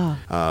people.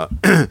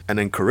 And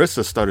then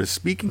Carissa started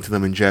speaking to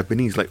them in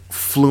Japanese, like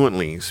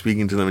fluently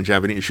speaking to them in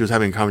Japanese. She was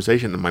having a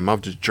conversation and my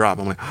mouth just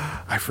dropped. I'm like,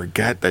 I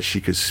forget that she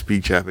could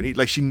speak Japanese.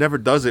 Like, she never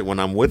does it when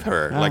I'm with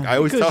her. Like, I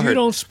always Because tell you her.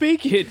 don't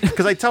speak it.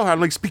 Because I tell her, I'm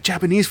like, speak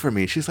Japanese for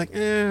me. She's like, I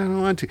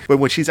don't want to. But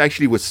when she's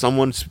actually with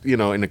someone,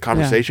 in a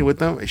conversation with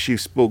them, she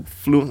spoke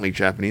fluently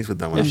Japanese with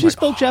them. If I'm she like,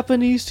 spoke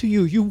Japanese to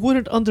you, you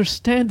wouldn't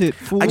understand it.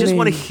 Fool. I just mean-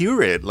 want to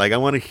hear it. Like, I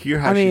want to hear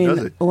how I she does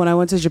mean, it. when I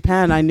went to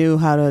Japan, I knew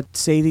how to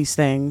say these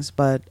things,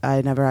 but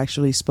I never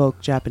actually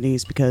spoke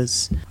Japanese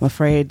because I'm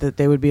afraid that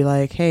they would be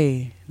like,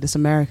 hey, this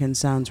American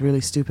sounds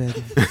really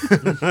stupid.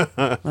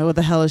 Like, what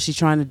the hell is she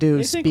trying to do?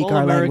 They think Speak all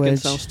our Americans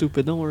language. sound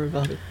stupid. Don't worry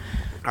about it.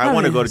 I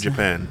want to yeah, go to so-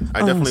 Japan.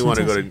 I Oh, definitely that's want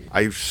to go to.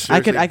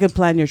 fantastic. I could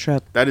plan your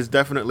trip. That is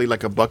definitely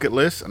like a bucket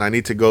list, and I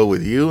need to go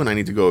with you, and I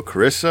need to go with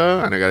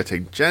Carissa, and I got to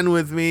take Jen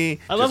with me.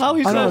 I love how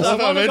he I know. says, I want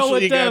to go Eventually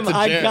with you got them. to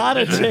I Jen.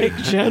 gotta take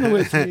Jen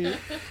with me.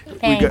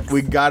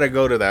 We got to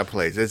go to that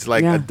place. It's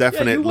like Yeah. a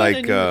definite you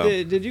went like.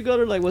 and did you go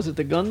to was it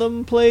the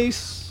Gundam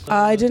place?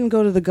 I didn't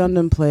go to the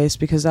Gundam place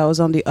because that was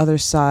on the other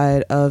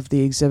side of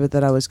the exhibit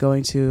that I was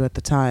going to at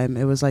the time.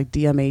 It was like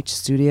DMH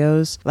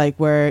Studios, like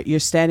where you're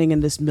standing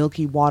in this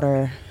milky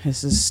water.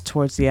 This is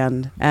towards the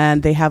end.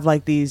 And they have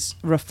like these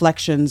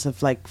reflections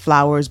of like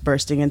flowers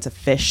bursting into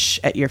fish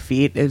at your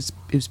feet. It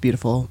was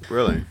beautiful.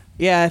 Really?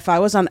 Yeah, if I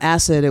was on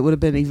acid, it would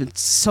have been even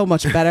so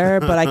much better,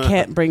 but I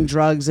can't bring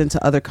drugs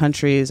into other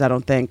countries, I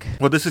don't think.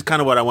 Well, this is kind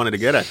of what I wanted to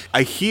get at.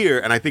 I hear,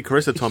 and I think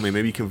Carissa told me,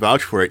 maybe you can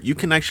vouch for it. You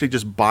can actually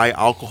just buy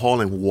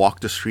alcohol and walk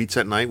the streets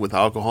at night with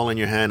alcohol in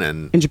your hand,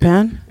 and In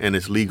Japan?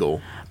 it's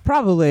legal.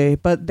 Probably,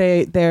 but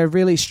they're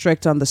really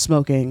strict on the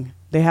smoking.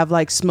 They have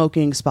like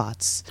smoking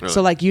spots. Really?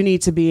 So like you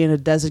need to be in a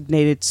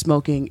designated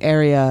smoking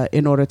area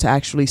in order to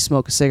actually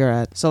smoke a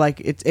cigarette. So like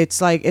it's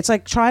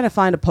like trying to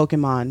find a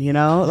Pokemon,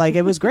 Like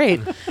it was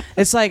great.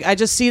 It's like I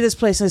just see this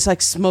place and it's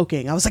like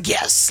smoking. I was like,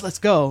 yes, let's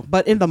go.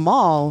 But in the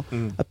mall,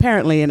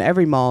 apparently in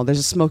every mall, there's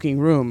a smoking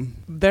room.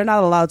 They're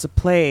not allowed to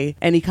play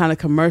any kind of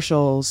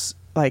commercials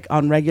like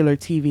on regular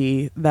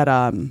TV that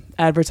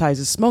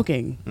advertises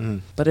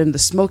smoking. But in the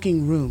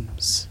smoking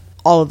rooms,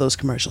 all of those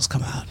commercials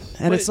come out.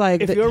 And But it's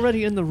like if you're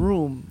already in the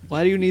room,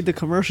 why do you need the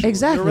commercial?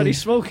 exactly. You're already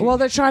smoking. Well,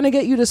 they're trying to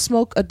get you to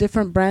smoke a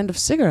different brand of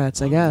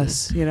cigarettes, I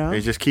guess,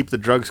 They just keep the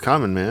drugs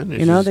coming, man. They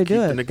You know, just they keep do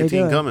the it. They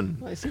nicotine do it. coming.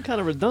 I seem kind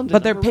of redundant.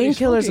 But their I'm already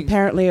painkillers smoking.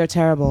 apparently are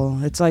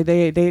terrible. It's like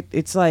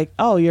it's like,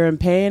 oh, you're in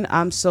pain.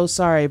 I'm so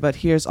sorry, but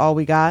here's all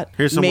we got.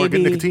 Here's some more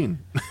good nicotine.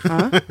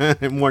 Huh?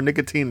 More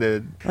nicotine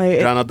to Like,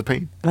 drown out the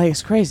pain. Like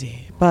it's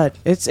crazy. But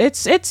it's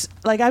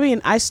like, I mean,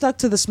 I stuck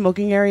to the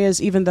smoking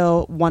areas, even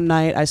though one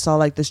night I saw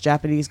like this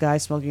Japanese guy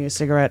smoking a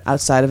cigarette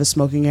outside of a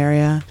smoking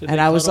area, Did and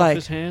they I cut was off like,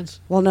 his hands?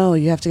 well, no,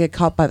 you have to get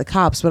caught by the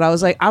cops. But I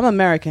was like, I'm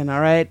American,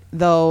 all right?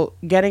 Though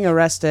getting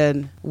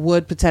arrested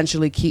would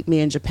potentially keep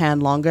me in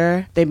Japan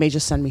longer, they may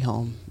just send me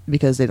home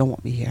because they don't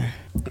want me here.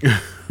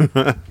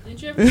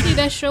 Did you ever see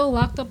that show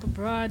Locked Up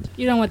Abroad?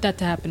 You don't want that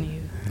to happen to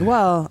you.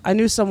 Well, I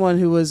knew someone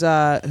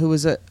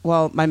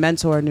my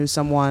mentor knew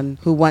someone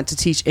who went to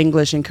teach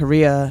English in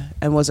Korea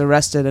and was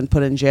arrested and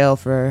put in jail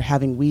for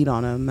having weed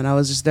on him. And I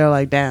was just there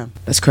like, damn,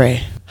 that's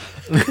crazy.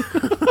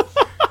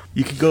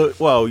 You could go.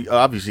 Well,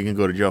 obviously you can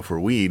go to jail for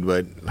weed,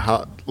 but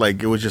how?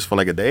 Like it was just for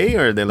like a day,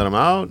 or they let him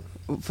out?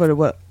 For the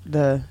what?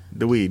 The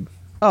weed.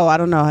 Oh, I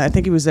don't know. I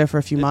think he was there for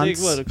a few I months.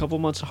 think, what, a couple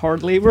months of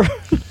hard labor?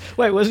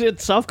 Wait, was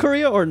it South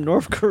Korea or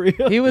North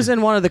Korea? He was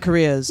in one of the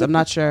Koreas. I'm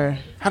not sure.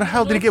 How the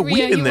hell did he get Korea,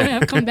 weed in you wouldn't there?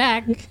 have come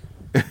back.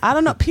 I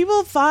don't know.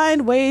 People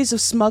find ways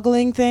of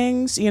smuggling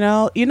things, you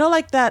know? You know,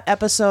 like that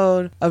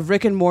episode of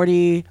Rick and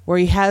Morty where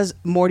he has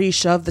Morty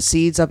shove the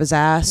seeds up his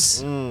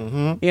ass?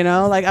 Mm-hmm. You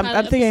know, like I'm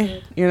thinking,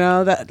 episode. you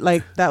know, that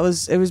like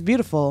it was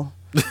beautiful.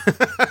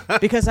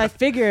 Because I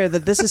figure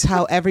that this is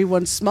how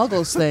everyone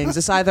smuggles things.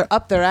 It's either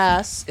up their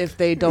ass if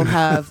they don't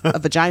have a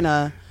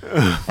vagina,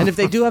 and if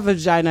they do have a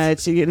vagina,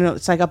 it's, you know,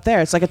 it's like up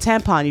there. It's like a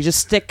tampon. You just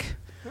stick.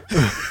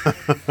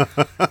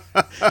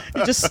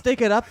 You just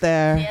stick it up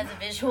there. He has a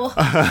visual.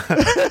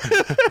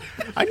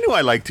 I knew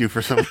I liked you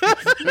for some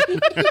reason.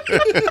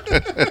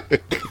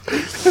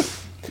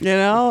 You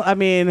know, I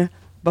mean,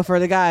 but for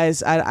the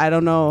guys, I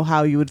don't know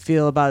how you would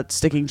feel about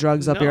sticking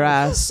drugs up your No.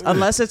 ass,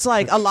 unless it's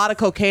like a lot of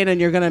cocaine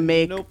and you're gonna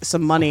make Nope.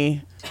 some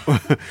money.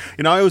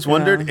 You know, I always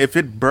wondered Yeah. if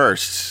it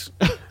bursts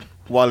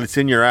while it's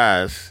in your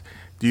ass,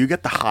 do you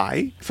get the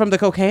high? From the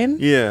cocaine?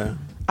 Yeah.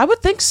 I would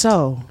think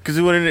so. Because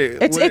when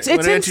It's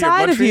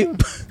inside of you.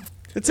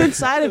 It's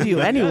inside of you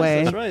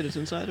anyway. That's right, it's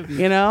inside of you.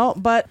 You know,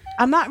 but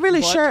I'm not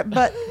really But- sure.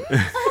 But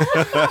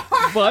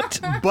But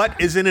Butt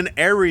is in an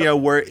area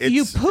where it's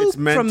you it's poop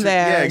meant from to,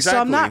 there, Yeah, exactly.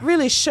 so I'm not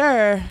really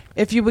sure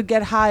if you would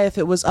get high if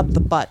it was up the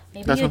butt.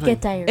 Maybe That's you'd what I'm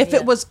get diarrhea. If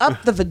it was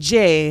up the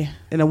vajay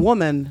in a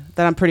woman,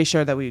 then I'm pretty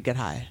sure that we would get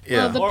high.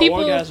 Yeah. Well, the or people-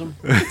 orgasm.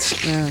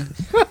 Yeah.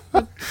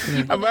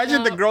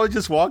 Imagine the girl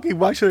just walking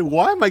by. She's like,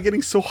 "Why am I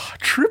getting so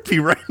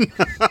trippy right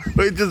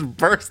now?" It just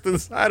burst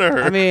inside of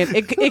her. I mean,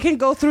 it can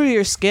go through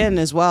your skin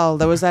as well.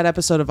 There was that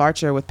episode of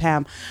Archer with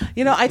Pam.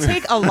 You know, I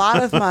take a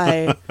lot of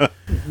my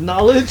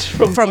Knowledge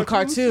from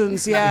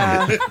cartoons.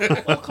 Yeah,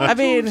 I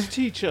mean, Cartoons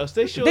teach us.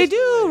 They show they us the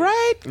do, way.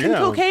 right? Can Yeah.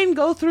 cocaine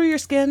go through your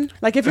skin?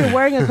 Like if you're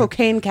wearing a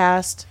cocaine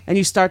cast and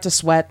you start to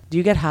sweat, do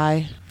you get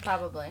high?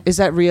 Probably. Is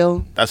that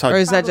real? That's how- Or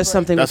is that just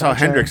Probably. something? That's with how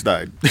Archer? Hendrix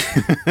died.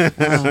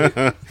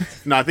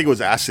 No, I think it was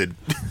acid.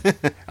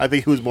 I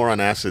think he was more on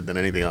acid than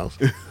anything else.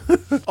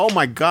 Oh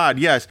my God,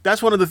 yes.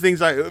 That's one of the things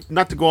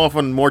not to go off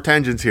on more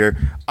tangents here.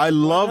 I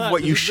love not?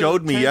 what you This is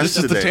showed the me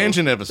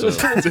tangent. This is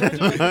yesterday. the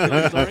tangent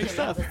episode. Sorry,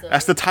 stuff.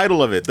 That's the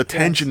title of it, the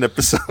tangent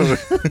episode.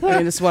 I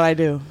mean, it's what I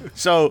do.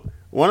 So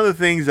one of the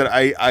things that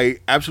I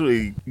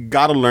absolutely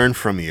got to learn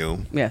from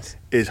you Yes.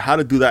 is how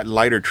to do that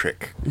lighter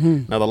trick.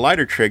 Now, the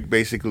lighter trick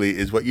basically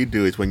is what you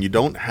do is when you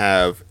don't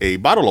have a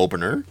bottle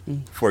opener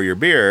for your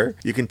beer,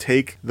 you can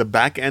take the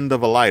back end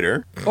of a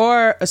lighter.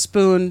 Or a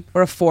spoon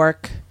or a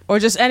fork or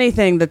just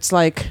anything that's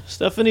like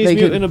Stephanie's They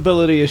mutant could-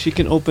 ability is she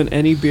can open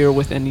any beer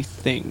with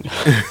anything.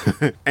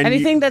 And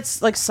anything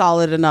that's like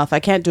solid enough. I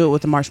can't do it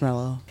with a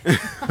marshmallow.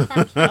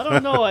 I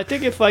don't know. I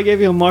think if I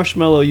gave you a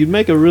marshmallow, you'd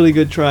make a really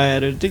good try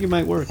at it. I think it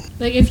might work.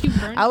 Like if you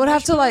burn I would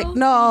have to like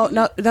marshmallow,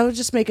 no, that would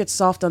just make it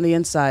soft on the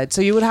inside.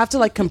 So you would have to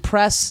like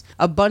compress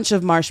a bunch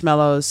of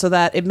marshmallows so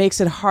that it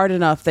makes it hard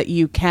enough that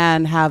you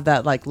can have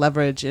that like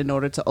leverage in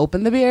order to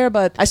open the beer.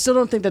 But I still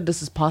don't think that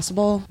this is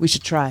possible. We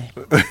should try.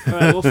 All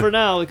right. Well, for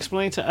now,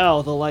 explain to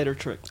Al the lighter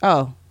trick.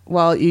 Oh,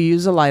 well, you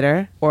use a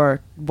lighter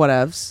or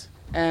whatevs,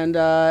 and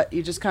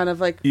you just kind of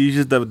like you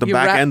use the You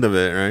back wrap- end of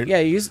it, right? yeah,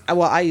 you use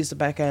well, I use the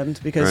back end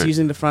because Right.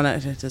 using the front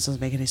end it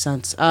doesn't make any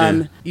sense.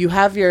 Yeah. You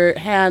have your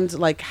hand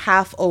like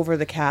half over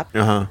the cap.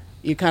 Uh-huh.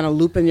 You kind of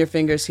loop in your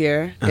fingers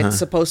here. It's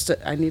supposed to.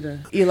 I need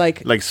a. You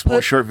like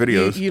Small short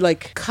videos. You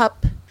like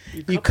cup.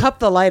 You cup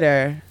the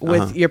lighter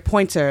with your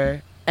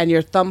pointer, and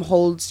your thumb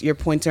holds your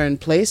pointer in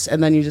place,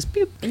 and then you just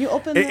beep, and you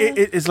open.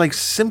 It's like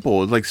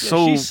simple. It's like Yeah,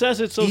 so she says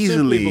it so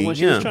easily. simply, but when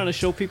she yeah. was trying to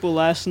show people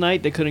last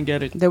night, they couldn't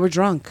get it. They were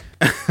drunk.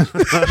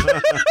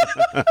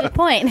 Good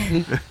point.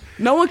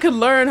 No one could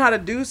learn how to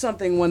do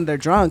something when they're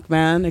drunk,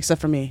 man, except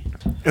for me.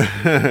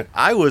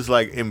 I was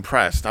like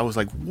impressed. I was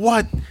like,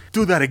 "What?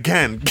 Do that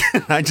again!"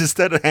 I just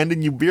started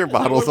handing you beer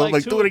bottles. There I'm were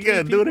like, two "Do or it three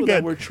again! Do it people that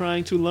again!" were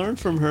trying to learn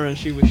from her, and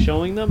she was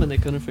showing them, and they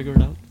couldn't figure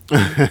it out.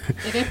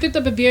 Like I picked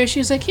up a beer, she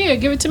was like, "Here,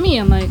 give it to me."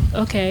 I'm like,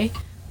 "Okay."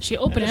 She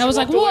opened it. she I was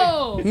like,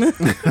 walked away.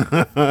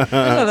 "Whoa!"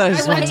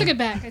 I took it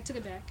back. I took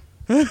it back.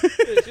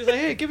 She's like,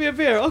 "Hey, give me a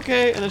beer,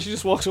 okay," and then she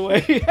just walks away.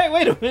 Hey,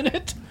 wait a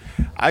minute.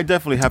 I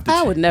definitely have to.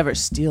 I would never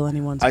steal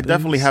anyone's. I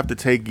definitely booze. have to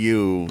take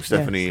you,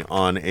 Stephanie,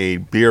 on a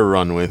beer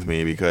run with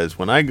me because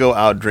when I go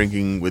out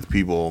drinking with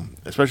people,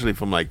 especially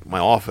from like my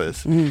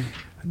office,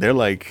 they're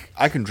like,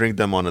 I can drink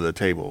them under the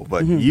table,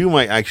 but Mm-hmm. you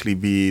might actually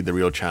be the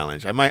real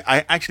challenge.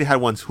 I actually had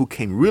ones who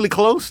came really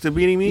close to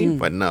beating me, Mm.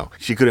 but no,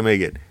 she couldn't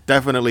make it.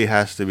 Definitely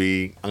has to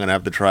be. I'm gonna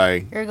have to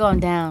try. You're going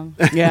down.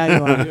 Yeah,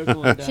 you are. You're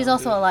going down, She's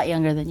also a lot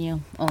younger than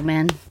you. Oh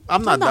man.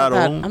 I'm not that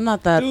old. I'm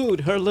not that.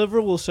 dude. Her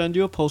liver will send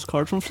you a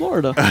postcard from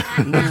Florida.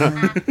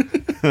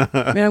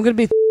 I mean, I'm gonna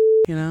be,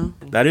 you know.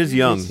 That is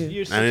young.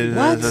 You're That is,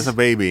 What? that's a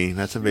baby.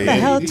 That's a baby. What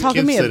the hell, These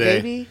talking kids me a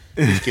today. baby?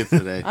 These kids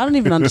today. I don't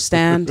even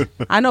understand.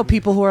 I know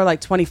people who are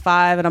like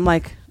 25, and I'm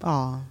like,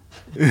 oh,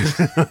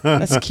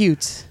 that's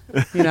cute.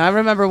 You know, I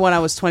remember when I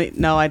was 20.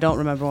 No, I don't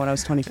remember when I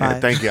was 25. Yeah,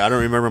 thank you. I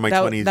don't remember my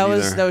that, 20s that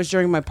either. was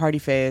during my party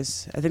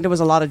phase. I think there was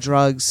a lot of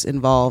drugs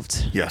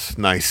involved. Yes,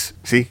 nice.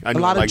 See, I A knew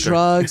I lot of liked her.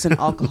 drugs and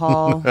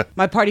alcohol.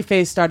 My party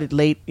phase started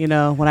late, you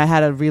know, when I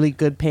had a really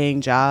good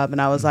paying job,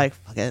 and I was like,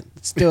 fuck it,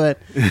 let's do it.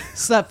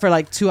 Slept for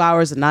like 2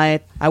 hours a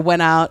night. I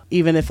went out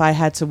even if I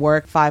had to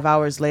work 5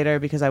 hours later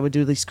because I would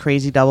do these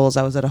crazy doubles.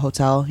 I was at a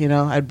hotel, you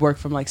know, I'd work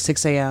from like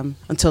 6 a.m.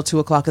 until 2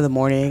 o'clock in the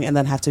morning and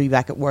then have to be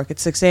back at work at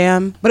 6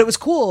 a.m. But it was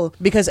cool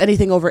because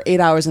anything over 8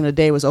 hours in a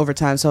day was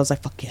overtime. So I was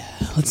like, fuck yeah,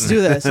 let's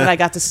do this. And I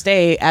got to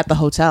stay at the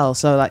hotel.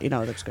 So, that, you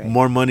know, that was great.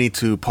 More money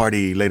to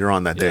party later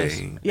on that Yes.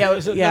 day. Yeah,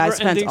 It's a yeah, I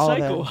spent never-ending all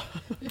cycle.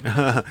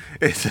 of it.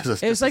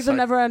 It's It was like the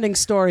never-ending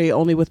story,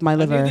 only with my I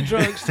liver. need the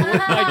drugs to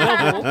work my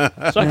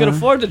double, so I could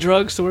afford the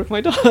drugs to work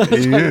my double.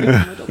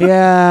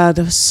 Yeah,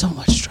 there was so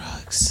much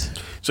drugs.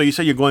 So you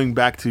said you're going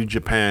back to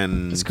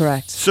Japan. That's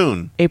correct.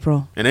 Soon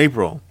April, in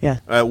April. yeah,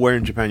 Where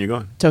in Japan you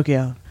going?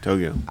 Tokyo.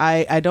 Tokyo.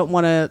 I don't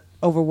want to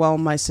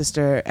overwhelm my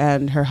sister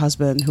and her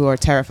husband who are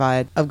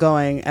terrified of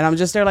going. And I'm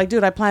just there like,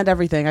 dude, I planned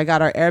everything. I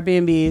got our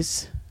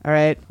Airbnbs. All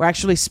right. We're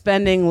actually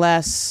spending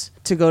less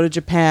to go to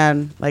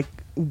Japan, like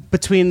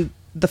between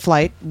the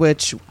flight,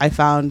 which I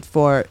found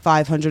for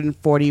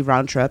 $540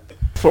 round trip.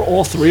 For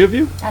all three of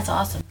you? That's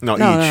awesome. No,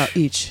 No, each.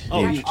 each.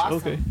 Oh, That's each. awesome.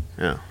 Okay.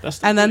 Yeah. That's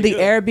still And then the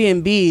pretty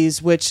good.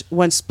 Airbnbs, which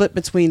when split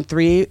between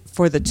three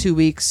for the 2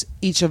 weeks,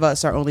 each of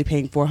us are only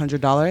paying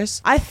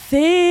 $400. I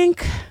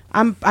think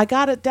I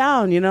got it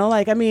down, you know?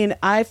 Like, I mean,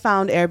 I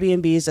found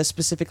Airbnbs that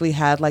specifically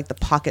had like the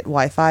pocket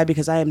Wi-Fi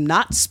because I am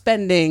not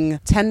spending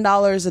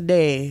 $10 a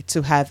day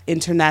to have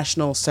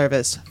international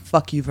service.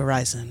 Fuck you,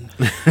 Verizon.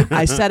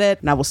 I said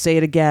it and I will say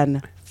it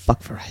again.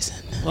 Fuck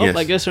Verizon. Well, Yes.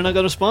 I guess they're not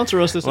going to sponsor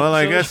us this Well,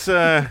 I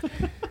episode.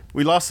 guess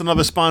we lost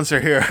another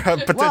sponsor here, a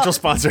potential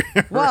sponsor.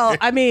 Well,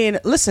 I mean,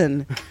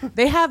 listen,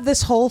 they have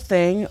this whole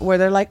thing where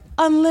they're like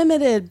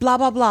unlimited, blah,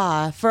 blah,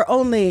 blah, for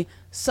only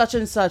such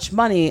and such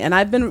money. And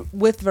I've been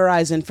with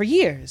Verizon for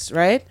years,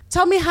 right?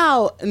 Tell me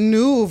how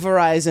new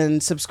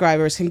Verizon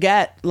subscribers can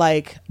get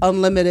like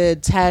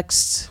unlimited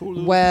text,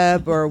 Hulu.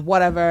 web, or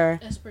whatever.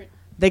 Desperate.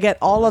 They get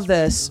all of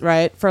this,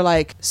 right, for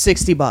like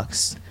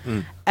 $60.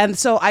 And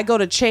so I go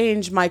to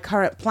change my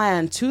current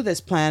plan to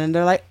this plan, and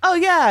they're like, oh,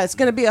 yeah, it's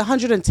going to be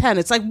 110.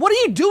 It's like, what are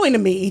you doing to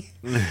me?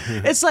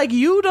 It's like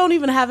you don't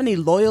even have any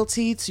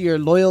loyalty to your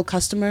loyal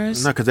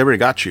customers. No, because they already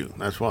got you.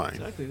 That's why.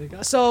 Exactly, they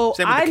got So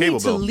Same with the I cable need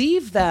to bill.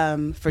 leave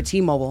them for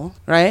T-Mobile,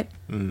 right?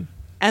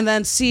 And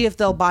then see if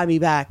they'll buy me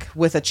back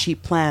with a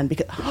cheap plan.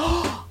 Because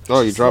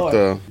Oh, you dropped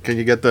the. Can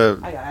you get the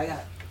I got it.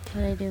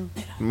 What do I do?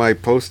 my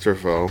poster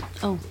fo?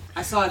 Oh,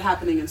 I saw it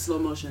happening in slow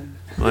motion.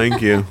 Thank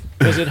you.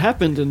 because it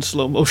happened in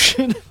slow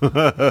motion.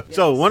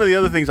 So one of the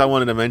other things I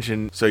wanted to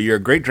mention. So you're a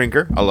great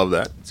drinker. I love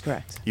that. That's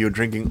correct. You were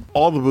drinking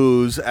all the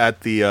booze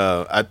at the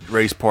at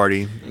race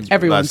party.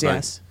 Everyone's, last night.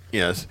 yes.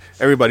 Yes,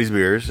 everybody's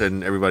beers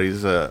and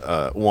everybody's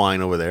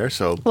wine over there.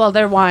 So Well,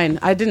 their wine.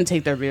 I didn't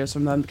take their beers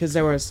from them because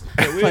there was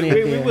plenty of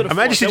beer. would've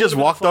imagine fought. she That just would've been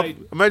a walked up. fight.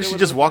 Imagine That she would've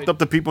just been a walked fight. up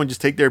to people and just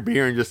take their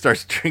beer and just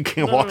starts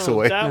drinking and No, walks no,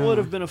 away. That would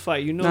have been a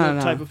fight. You know No, the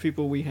no. type of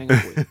people we hang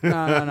out with.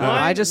 No, no, no.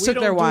 I just We took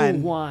their don't do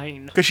wine.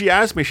 wine. Because she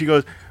asked me, she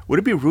goes, "Would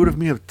it be rude of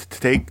me to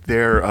take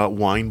their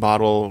wine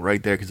bottle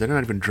right there? Because they're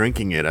not even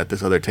drinking it at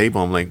this other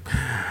table." I'm like,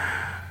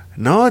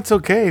 "No, it's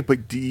okay,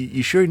 but do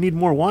you sure you need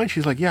more wine?"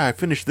 She's like, "Yeah, I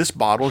finished this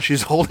bottle."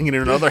 She's holding it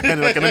in another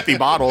hand like an empty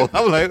bottle.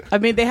 I'm like, I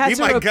mean, they had "Be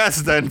to my re-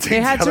 guest then." They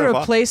had to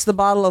replace the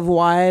bottle of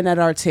wine at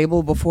our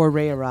table before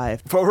Ray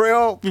arrived. for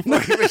real before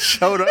he even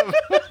showed up.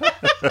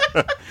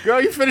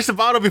 Girl, you finished the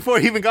bottle before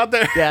he even got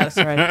there. Yeah, that's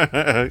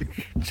right.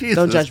 Jesus.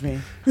 Don't judge me.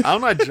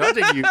 I'm not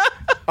judging you.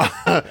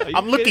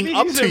 I'm looking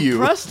up He's to you.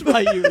 impressed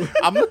by you.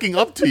 I'm looking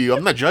up to you.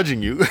 I'm not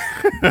judging you.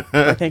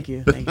 Thank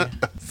you. Thank you.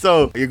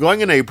 So you're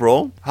going in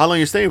April. How long are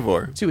you staying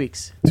for? 2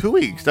 weeks. 2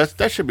 weeks.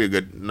 That should be a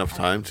good enough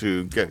time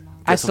to get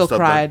I some still stuff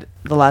cried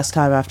the last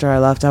time after I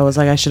left. I was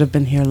like, I should have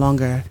been here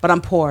longer. But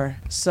I'm poor.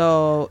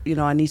 So, you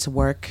know, I need to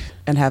work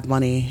and have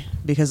money.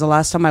 Because the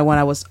last time I went,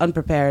 I was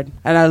unprepared.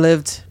 And I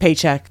lived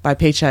paycheck by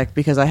paycheck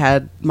because I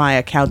had my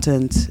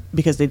accountant,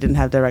 because they didn't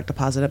have direct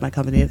deposit at my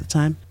company at the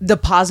time,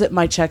 deposit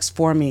my checks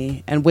for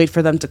me and wait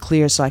for them to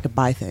clear so I could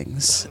buy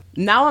things.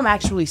 Now I'm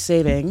actually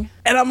saving.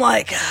 And I'm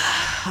like,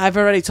 I've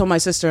already told my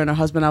sister and her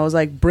husband, I was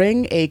like,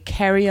 bring a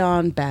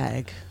carry-on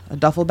bag. A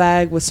duffel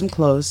bag with some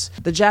clothes.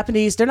 The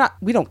Japanese,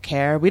 we don't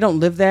care. We don't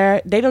live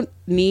there. They don't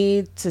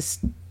need to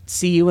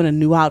see you in a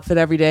new outfit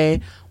every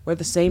day. wear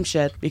the same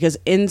shit because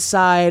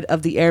inside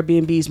of the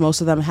Airbnbs,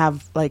 most of them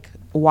have like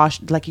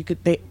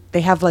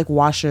they have like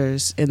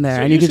washers in there,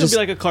 So and you you could should just be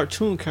like a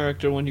cartoon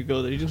character when you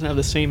go there. You just have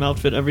the same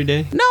outfit every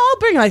day. no, I'll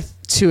bring like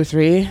 2 or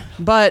 3,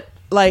 but.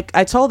 Like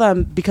I told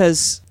them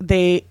because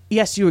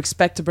yes, you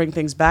expect to bring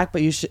things back,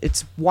 but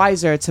it's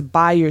wiser to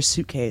buy your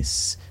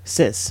suitcase,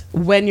 sis,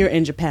 when you're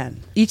in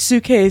Japan. Each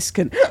suitcase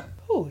can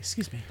oh,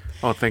 excuse me.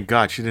 Oh, thank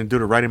God she didn't do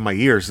it right in my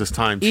ears this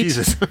time. Each-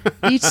 Jesus.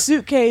 Each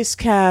suitcase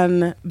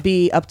can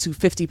be up to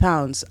 50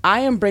 pounds. I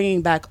am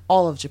bringing back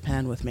all of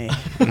Japan with me.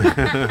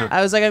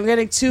 I was like, I'm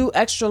getting 2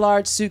 extra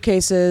large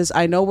suitcases.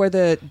 I know where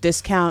the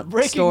discount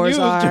Breaking stores news: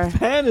 are.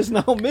 Japan is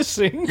now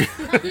missing.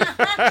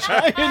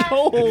 Giant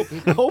hole.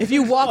 If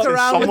you walk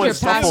around with your Someone's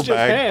duffel passport,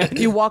 bag. if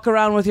you walk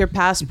around with your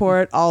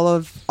passport, all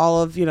of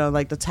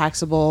like the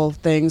taxable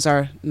things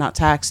are not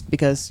taxed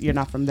because you're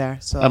not from there.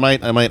 So I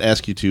might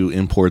ask you to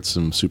import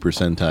some Super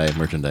Sentai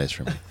merchandise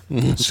from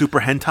me. Super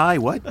hentai?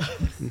 What?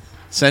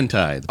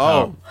 Sentai,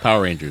 the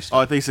Power Rangers. Oh,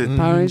 I think you said.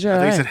 Power Ranger, I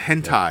think you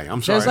alright. said hentai.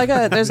 I'm sorry.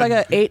 There's like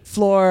a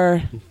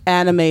 8-floor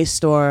anime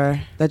store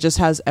that just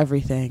has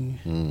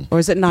everything, or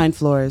is it 9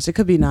 floors? It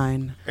could be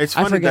 9. It's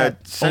I funny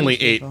forget. that Only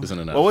 8 isn't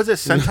enough. What was it?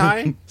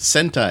 Sentai.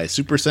 Sentai,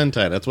 Super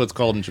Sentai. That's what it's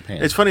called in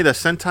Japan. It's funny that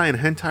sentai and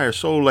hentai are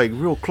so like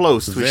real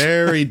close. to each-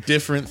 very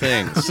different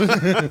things.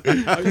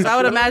 'Cause I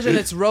would imagine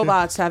it's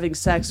robots having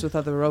sex with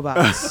other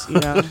robots. You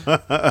know,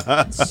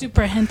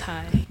 Super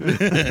hentai.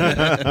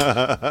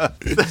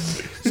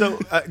 So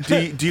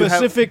do you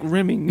have Pacific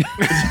rimming.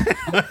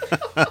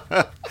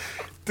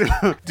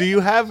 do you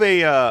have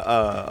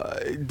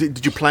a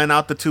did you plan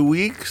out the 2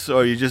 weeks,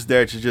 or are you just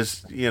there to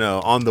just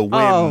on the whim?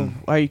 oh,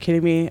 are you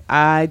kidding me?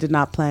 I did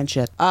not plan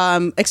shit.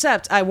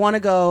 Except I want to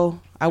go.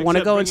 I want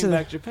to Except go bringing into the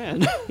back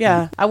Japan.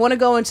 yeah. I want to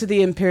go into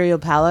the Imperial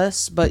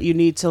Palace, but you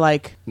need to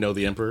like Know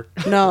the Emperor?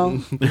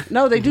 no,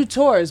 they do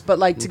tours, but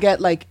like to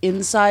get like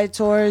inside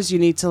tours, you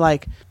need to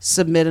like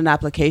submit an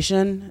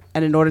application,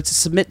 and in order to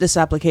submit this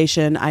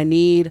application, I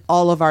need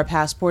all of our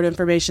passport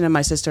information, and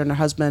my sister and her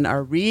husband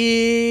are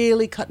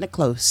really cutting it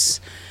close.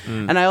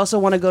 And I also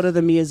want to go to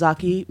the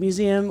Miyazaki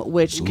Museum,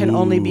 which can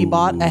only be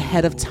bought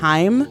ahead of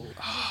time.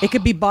 It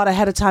could be bought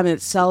ahead of time, and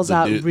it sells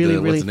out really,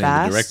 what's really the name?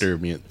 fast. The director,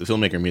 the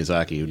filmmaker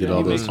Miyazaki, who did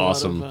all he those makes a lot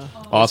awesome,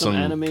 of, awesome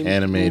anime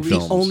animated movies.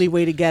 films. The only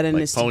way to get in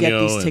Like is to get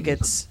Ponyo these and-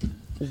 tickets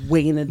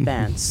way in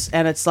advance.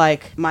 And it's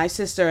like my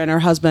sister and her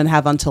husband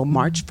have until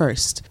March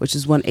 1st, which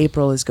is when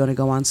April is going to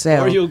go on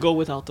sale. Or you'll go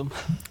without them.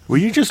 Were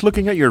you just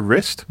looking at your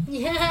wrist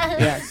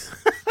Yes.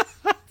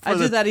 I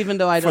do that even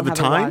though I for don't the have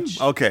time? a watch.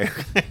 Okay,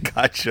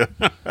 gotcha.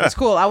 It's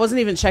cool. I wasn't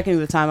even checking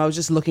the time. I was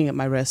just looking at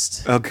my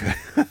wrist, Okay.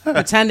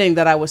 pretending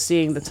that I was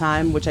seeing the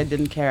time, which I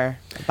didn't care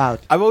about.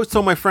 I've always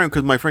told my friend,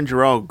 because my friend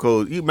Jarrell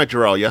goes. You met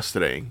Jarrell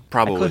yesterday,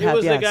 probably. could He have-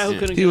 was yes. the guy who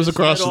couldn't He get was his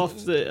across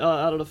head the- off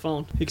out of the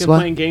phone. He kept What?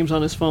 playing games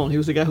on his phone. He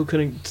was the guy who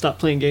couldn't stop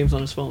playing games on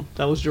his phone.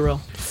 That was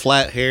Jarrell.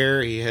 Flat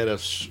hair. He had a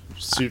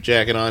suit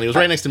jacket on. He was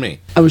right next to me.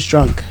 I was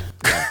drunk.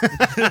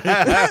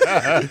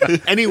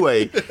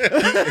 Anyway,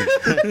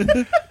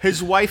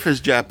 his wife is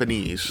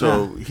Japanese,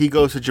 so he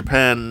goes to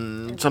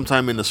Japan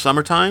sometime in the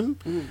summertime,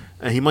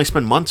 and he might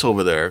spend months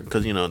over there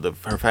because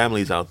her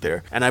family's out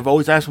there. And I've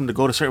always asked him to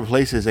go to certain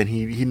places, and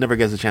he never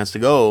gets a chance to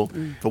go.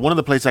 But one of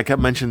the places I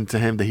kept mentioning to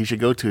him that he should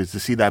go to is to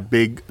see that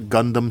big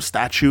Gundam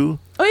statue.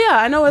 Oh yeah,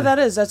 I know where that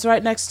is. That's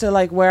right next to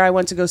like where I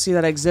went to go see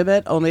that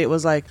exhibit. Only it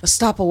was like a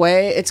stop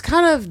away. It's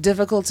kind of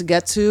difficult to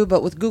get to,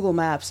 but with Google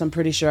Maps, I'm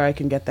pretty sure I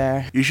can get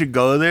there. You should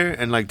go there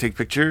and like take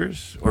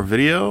pictures or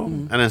video,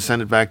 and then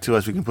send it back to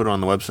us. We can put it on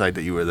the website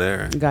that you were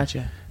there.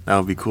 Gotcha. That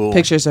would be cool.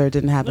 Pictures or it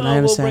didn't happen. No, I we'll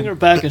understand. bring her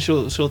back and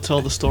she'll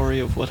tell the story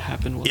of what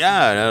happened. With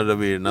Yeah, that'll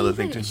be another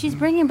thing too. She's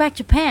bringing back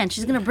Japan.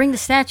 She's gonna bring the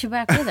statue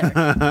back with her.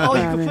 Oh,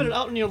 you I can mean- put it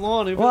out in your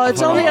lawn. Well,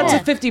 it's only up to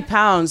Yeah. 50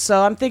 pounds,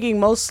 so I'm thinking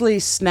mostly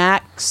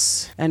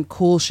snacks and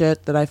cool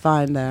shit that I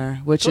find there,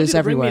 which is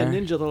everywhere. Bring me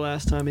a ninja the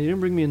last time, and you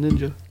didn't bring me a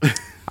ninja.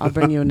 I'll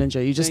bring you a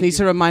ninja. You just Thank need you.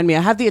 to remind me. I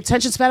have the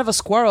attention span of a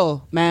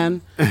squirrel,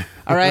 man.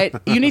 All right?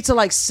 You need to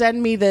like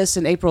send me this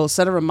in April.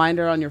 Set a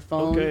reminder on your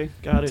phone. Okay,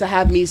 got it. To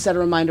have me set a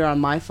reminder on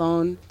my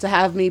phone. To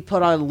have me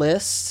put on a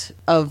list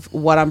of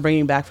what I'm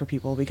bringing back for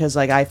people because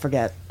like I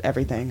forget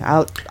everything.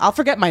 I'll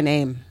forget my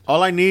name.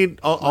 All I need,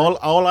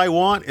 all I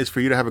want is for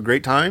you to have a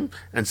great time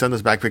and send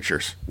us back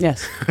pictures.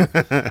 Yes.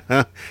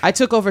 I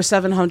took over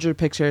 700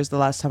 pictures the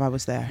last time I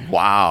was there.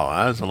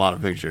 Wow, that's a lot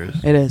of pictures.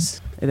 It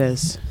is. It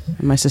is.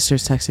 And my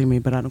sister's texting me,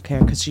 but I don't care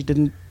because she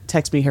didn't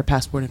text me her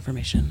passport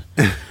information.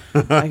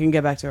 I can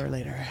get back to her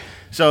later.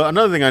 So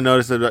another thing I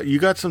noticed that you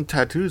got some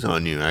tattoos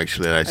on you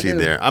actually that I see do.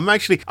 there. I'm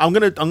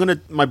gonna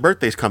my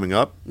birthday's coming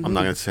up. I'm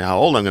not gonna say how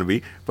old I'm gonna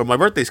be, but my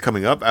birthday's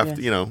coming up after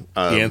Yeah.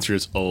 The answer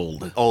is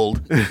old. old,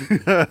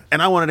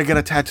 and I wanted to get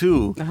a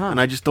tattoo, and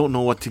I just don't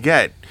know what to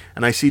get.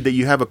 And I see that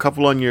you have a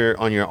couple on your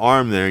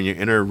arm there, in your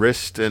inner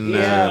wrist and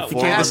Yeah, You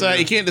forearm. can't decide.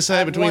 You can't I decide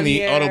have between one the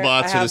here.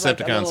 Autobots I or the have, like,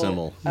 a Decepticon little-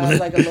 symbol. I have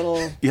like a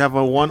little. You have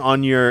a one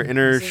on your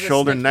inner This is a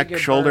shoulder, stick neck, figure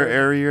shoulder bird.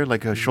 area,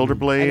 like a shoulder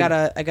blade.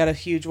 I got a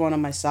huge one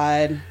on my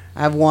side.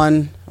 I have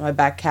one on my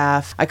back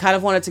calf. I kind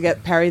of wanted to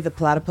get Perry the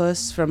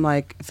platypus from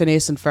like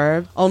Phineas and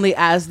Ferb, only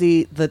as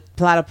the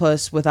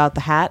platypus without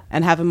the hat,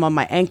 and have him on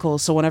my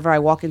ankles. So whenever I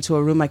walk into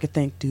a room, I could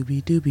think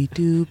doobie doobie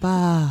doo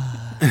ba.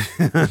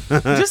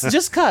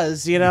 just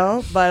cause, you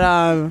know. But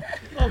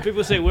Oh,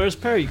 people say, "Where's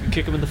Perry?" You can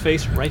kick him in the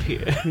face right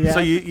here. yeah. So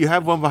you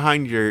have one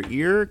behind your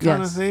ear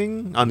kind of Yes.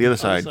 thing on the other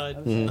side. Side.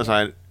 Other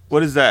side.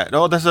 What is that?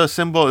 Oh, that's a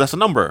symbol. That's a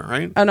number,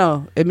 right? Oh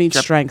no, it means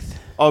Jap- strength.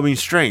 Oh, it means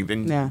strength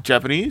in Yeah.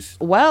 Japanese.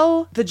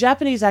 Well, the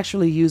Japanese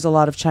actually use a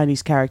lot of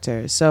Chinese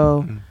characters,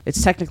 so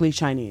it's technically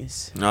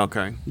Chinese,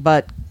 Okay.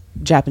 but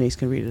Japanese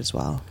can read it as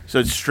well. So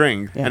it's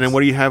strength. And then Yes. what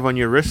do you have on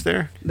your wrist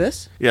there?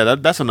 This? Yeah,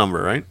 that's a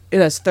number, right? It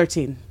is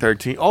 13.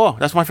 13. Oh,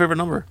 that's my favorite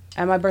number.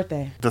 And my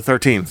birthday. The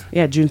 13th.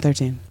 Yeah, June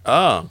 13.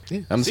 Oh,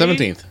 I'm the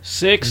 17th.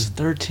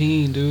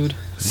 6/13, dude.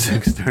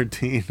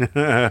 6/13.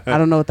 I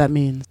don't know what that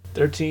means.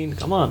 13.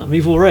 Come on, I'm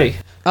Evil Ray.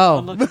 Oh,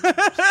 Unlucky.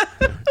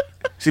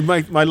 See,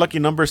 my lucky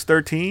number is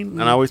 13,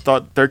 and I always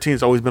thought 13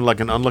 has always been like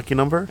an unlucky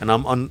number, and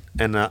I'm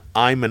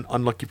an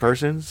unlucky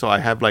person, so I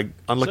have like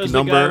unlucky Says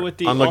the guy number, with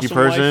the unlucky awesome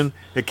person. wife.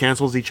 It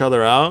cancels each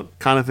other out,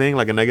 kind of thing.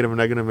 Like a negative and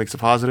negative makes a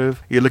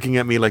positive. You're looking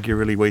at me like you're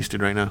really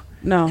wasted right now.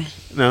 no.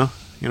 No,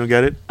 you don't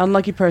get it.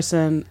 Unlucky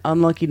person,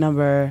 unlucky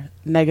number,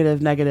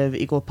 negative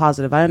equal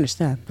positive. I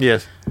understand.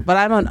 Yes. But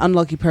I'm an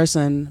unlucky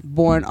person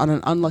born on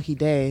an unlucky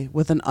day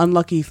with an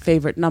unlucky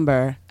favorite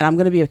number, and I'm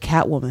going to be a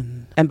cat woman.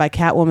 And by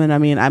cat woman, I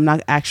mean I'm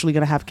not actually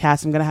going to have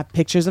cats. I'm going to have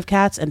pictures of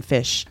cats and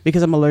fish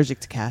because I'm allergic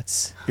to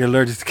cats. You're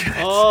allergic to cats.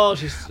 Oh,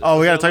 she's. Oh,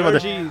 we gotta talk about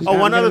that. allergies. Oh,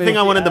 one Yeah, other I'm thing I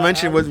gonna wanted to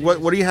mention was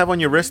what do you have on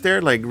your wrist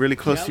there? Like really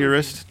close to your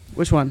wrist?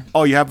 Which one?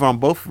 Oh, you have it on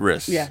both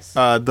wrists. Yes.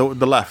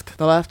 The left.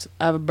 The left,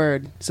 I have a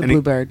bird. It's a Any-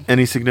 bluebird.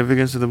 Any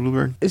significance to the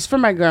bluebird? It's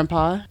from my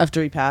grandpa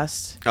after he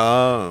passed. Oh.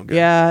 Okay.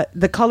 Yeah,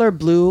 the color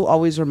blue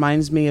always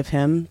reminds me of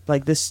him,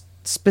 like this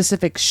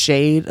specific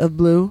shade of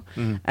blue.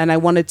 And I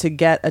wanted to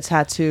get a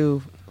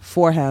tattoo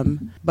for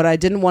him, but I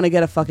didn't want to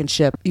get a fucking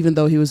ship, even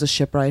though he was a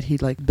shipwright. He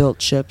like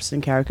built ships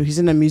and characters. He's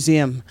in a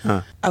museum.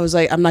 Huh. I was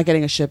like, I'm not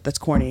getting a ship. That's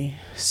corny.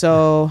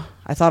 So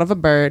I thought of a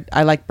bird.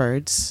 I like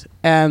birds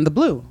and the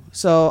blue.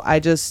 So I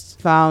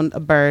just found a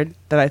bird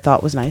that I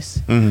thought was nice,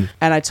 Mhm.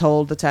 and I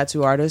told the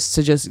tattoo artist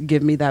to just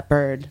give me that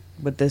bird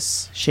with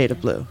this shade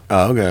of blue.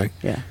 Oh, okay.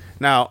 Yeah.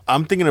 Now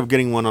I'm thinking of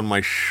getting one on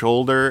my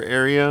shoulder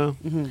area.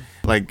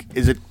 Like,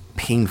 is it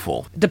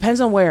painful? Depends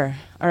on where.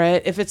 All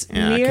right. If it's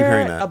Yeah, I keep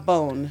hearing near that. a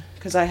bone,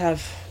 because I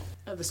have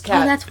this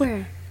cat. Oh, that's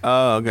where.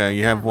 Oh, okay.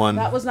 You have one.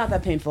 That was not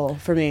that painful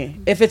for me.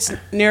 If it's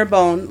near a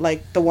bone,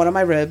 like the one on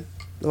my rib,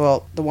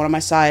 well, the one on my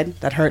side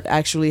that hurt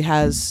actually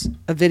has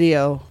a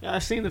video Yeah,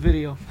 I've seen the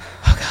video.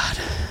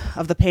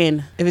 of the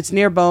pain. If it's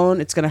near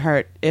bone, it's gonna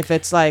hurt. If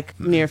it's like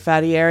near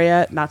fatty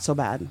area, not so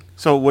bad.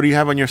 So what do you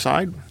have on your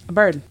side? A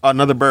bird,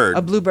 Another bird.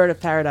 a blue bird of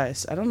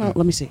paradise. I don't know.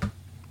 Let me see.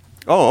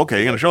 Oh, okay.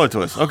 You're gonna show it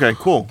to us. Okay,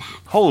 cool.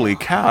 Holy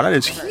cow, that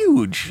is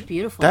huge.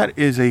 Beautiful. That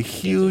is a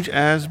huge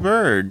ass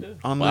bird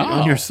on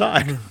on your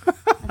side.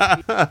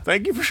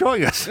 Thank you for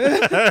showing us.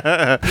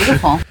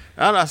 Beautiful.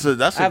 Oh,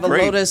 that's I have a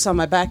great. lotus on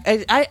my back.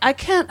 I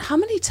can't. How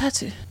many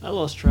tattoos? I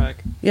lost track.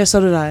 Yeah, so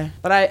did I.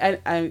 But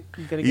I'm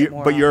gonna get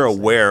more. But you're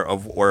honestly. aware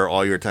of where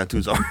all your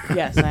tattoos are.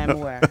 Yes, I am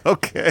aware.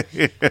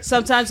 Okay.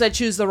 Sometimes I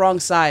choose the wrong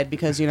side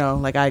because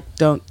like I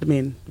don't. I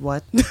mean,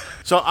 what?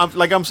 So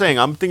I'm saying,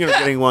 I'm thinking of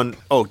getting one.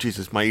 Oh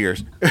Jesus, my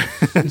ears.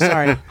 I'm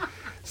sorry.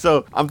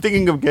 So I'm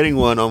thinking of getting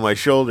one on my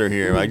shoulder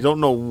here. I don't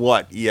know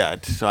what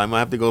yet, so I might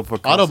have to go for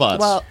Autobots.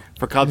 Well,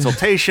 for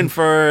consultation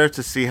first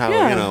to see how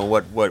Yeah.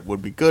 what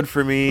would be good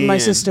for me. my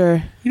and-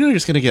 sister. you know you're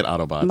just gonna get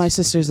Autobots. My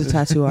sister's a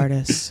tattoo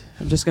artist.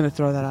 I'm just gonna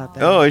throw that out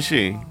there. Oh, is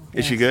she?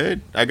 Is she Yes.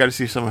 good? I got to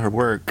see some of her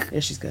work Yeah,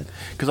 she's good.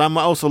 because I'm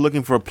also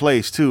looking for a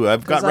place too.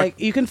 I've got Because like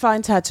you can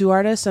find tattoo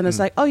artists, and it's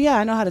like, oh yeah,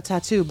 I know how to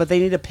tattoo, but they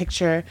need a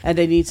picture, and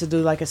they need to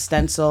do like a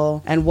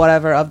stencil and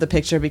whatever of the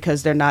picture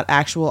because they're not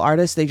actual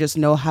artists. They just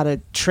know how to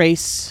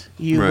trace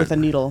you Right. with a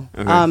needle.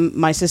 Okay.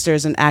 My sister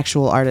is an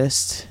actual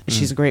artist.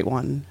 She's a great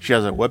one. she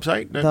has a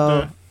website. That,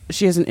 Though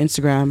she has an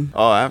Instagram.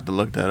 oh, I have to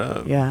look that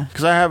up. Yeah.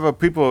 Because I have a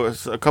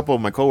couple of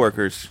my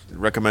coworkers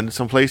recommended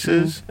some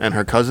places, and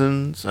her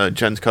cousins,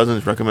 Jen's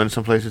cousins, recommended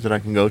some places that I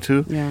can go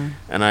to. Yeah.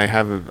 And I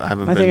haven't My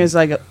been. thing is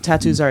like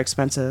tattoos are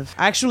expensive.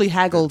 I actually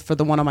haggled for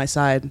the one on my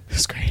side.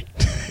 It's great.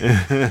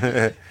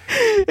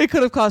 It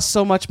could have cost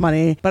so much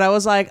money, but I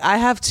was like, I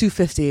have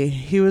 $250.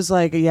 He was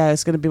like, yeah,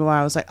 it's gonna be more.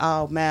 I was like,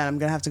 oh man, I'm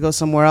gonna have to go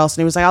somewhere else.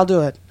 And he was like, I'll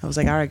do it. I was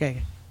like, all right,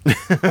 okay.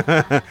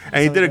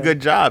 and he did a good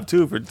job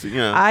too for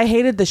I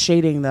hated the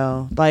shading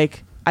though.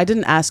 Like I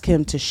didn't ask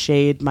him to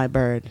shade my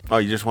bird. Oh,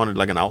 you just wanted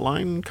like an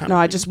outline kind No,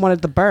 of. I just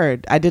wanted the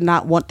bird. I did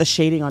not want the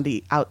shading on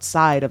the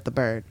outside of the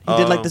bird. He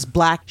did like Oh. this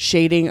black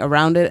shading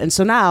around it. And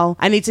so now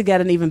I need to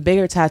get an even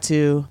bigger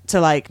tattoo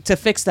to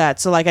fix that.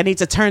 So like I need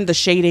to turn the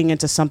shading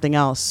into something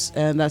else.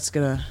 And that's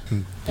gonna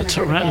The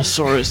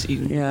Tyrannosaurus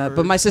eating. yeah,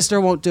 but my sister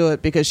won't do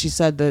it because she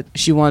said that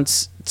she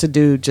wants to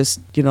do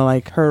just,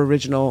 like her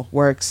original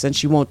works and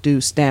she won't do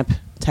stamp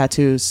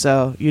tattoos,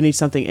 so you need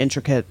something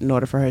intricate in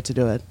order for her to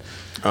do it.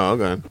 Oh,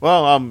 okay.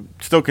 Well, I'm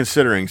still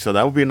considering, so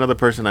that would be another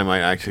person I might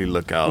actually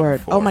look out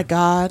Word. for. Oh my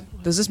god.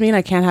 Does this mean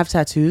I can't have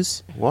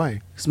tattoos?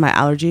 Why? Because my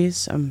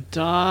allergies?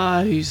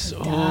 Dyes.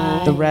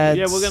 Oh. The reds,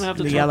 Yeah, we're gonna have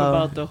to the talk yellow.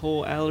 about the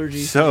whole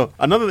allergy. So,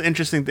 another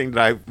interesting thing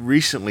that I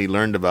recently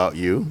learned about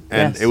you,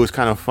 and Yes. it was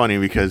kind of funny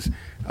because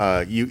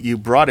you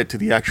brought it to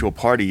the actual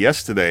party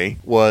yesterday,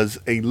 was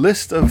a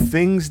list of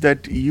things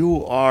that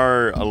you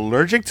are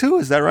allergic to.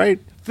 Is that right?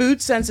 Food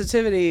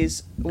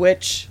sensitivities,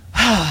 which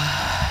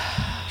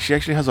She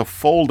actually has a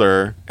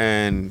folder,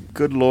 and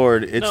good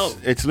lord, No.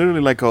 it's literally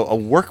like a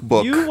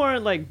workbook. You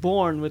weren't like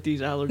born with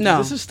these allergies. No.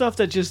 This is stuff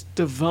that just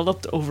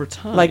developed over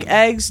time. like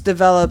eggs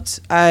developed,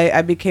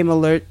 I became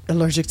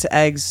allergic to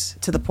eggs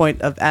to the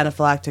point of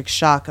anaphylactic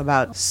shock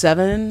about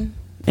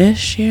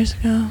 7-ish years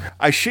ago.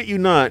 I shit you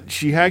not.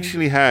 She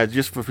actually has,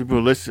 just for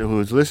people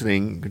who's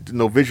listening,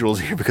 no visuals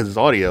here because it's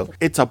audio.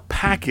 It's a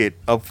packet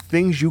of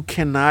things you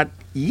cannot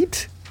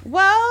eat.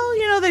 Well,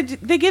 you know,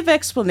 they give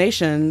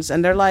explanations,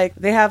 and they're like,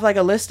 they have like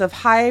a list of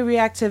high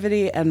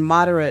reactivity and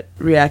moderate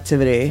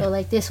reactivity. So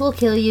like this will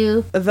kill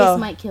you. The- This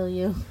might kill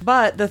you.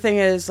 But the thing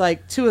is,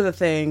 like, two of the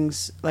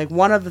things, like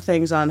one of the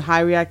things on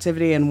high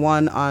reactivity and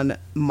one on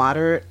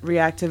moderate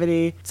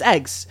reactivity, it's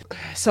eggs.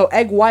 So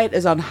egg white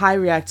is on high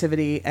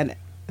reactivity and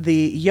the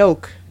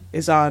yolk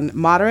is on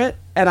moderate,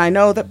 and I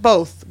know that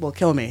both will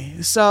kill me.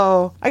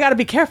 So I gotta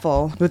be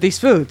careful with these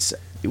foods.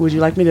 Would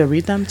you like me to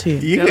read them to you?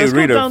 You Yeah, can let's go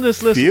read down a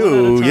this list few. one at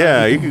a time.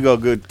 Yeah, you could go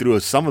good through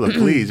some of them,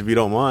 please, if you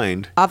don't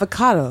mind.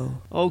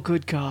 Avocado, oh,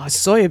 good God.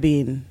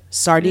 soybean,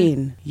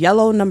 sardine,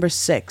 yellow number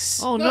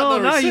 6, Oh, Not no,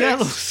 number not six.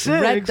 yellow 6.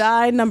 red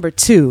dye number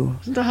 2.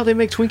 Isn't that how they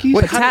make Twinkies?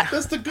 Wait,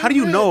 That's the good how do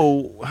you red.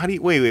 know?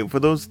 Wait, for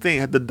those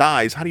things, the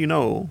dyes, how do you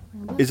know?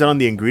 Is it on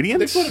the They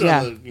ingredients? put it Yeah.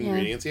 on the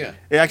ingredients, yeah.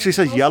 It actually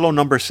says yellow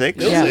number 6.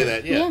 They'll Yeah. say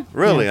that, yeah.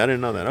 Really? I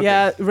didn't know that. Okay.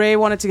 Yeah, Ray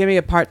wanted to give me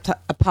a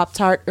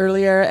Pop-Tart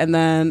earlier, and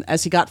then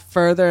as he got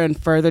further and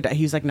further,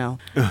 he was like, no.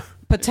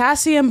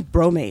 Potassium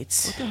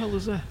bromates. What the hell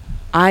is that?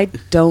 I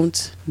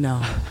don't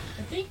know.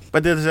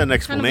 But there's an Kind of a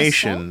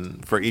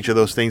explanation for each of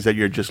those things that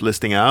you're just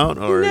listing out,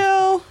 or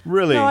No.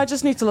 Really? No, I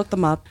just need to look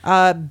them up.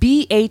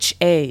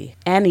 BHA,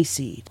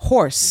 aniseed,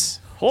 horse.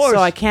 Horse.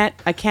 So I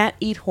can't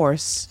eat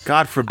horse.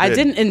 God forbid. I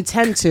didn't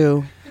intend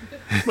to.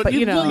 But,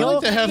 you know- you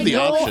like to have the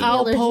No option.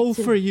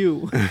 Alpo for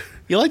you.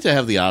 You like to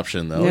have the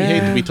option, though. You hate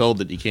to Yeah. be told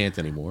that you can't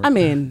anymore. I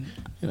mean,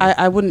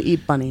 I wouldn't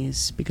eat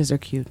bunnies because they're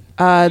cute.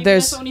 Maybe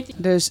There's that's the only thing-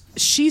 there's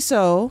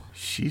shiso.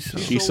 She's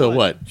She's so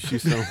what?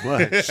 She's so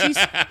what?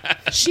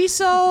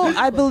 Shiso,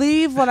 I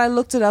believe when I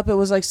looked it up, it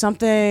was like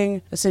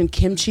something that's in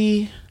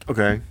kimchi.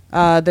 Okay.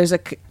 There's a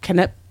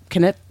knip.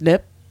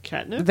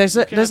 Catnip? There's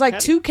You can't like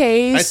have two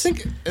K's. I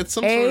think it's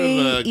some sort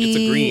of it's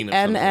a green. of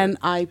some sort.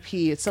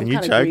 AENNIP. It's some Can you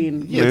kind check? of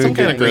green. Yeah, it's some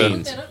Maybe kind of get the-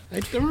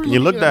 greens. Can you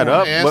look that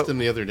up? I asked What- him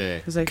the other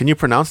day. It's like Can you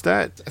pronounce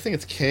that? I think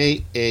it's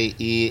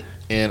KAENI.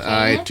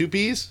 2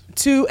 P's?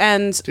 two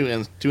N's, 2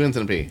 N's and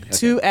a P.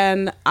 two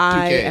N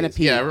I and a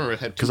P. Yeah, I remember it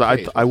had 2 Because I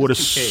Ks. would have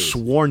It's 2 Ks.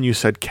 sworn you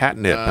said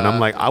catnip, and I'm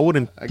like, I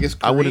wouldn't. I guess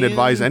I wouldn't Korean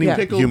advise any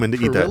pickled human to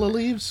eat that. perilla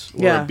leaves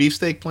or Yeah. a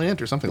beefsteak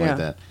plant or something Yeah. like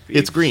that.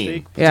 It's green.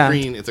 Beefsteak. It's Yeah.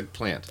 green. It's a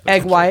plant.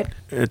 Egg white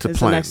It's a is the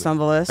plant. next on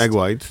the list. Egg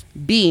whites.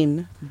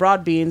 Bean,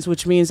 broad beans,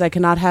 which means I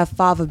cannot have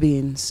fava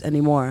beans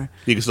anymore.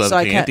 You can still have So a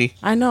I can't. Chianti.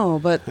 I know,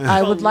 but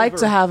I would like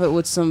to liver. have it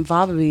with some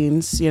fava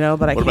beans, you know.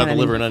 But I What can't. about the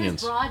liver anymore. and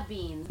onions? Broad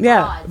beans.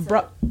 Yeah,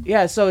 broad, so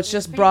yeah. So it's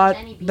just pretty broad.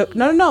 much any The,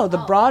 bean. no. The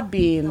Oh, broad the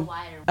bean.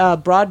 wider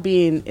Broad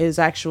bean is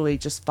actually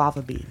just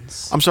fava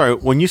beans. I'm sorry.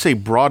 When you say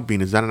broad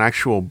bean, is that an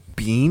actual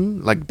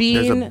bean? Like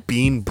there's a Bean,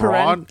 bean broad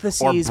or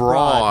parentheses,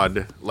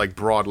 broad? Like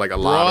a lot.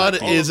 Broad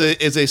Of is a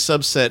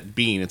subset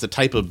bean. It's a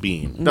type of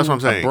bean. That's what I'm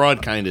A saying.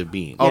 broad kind of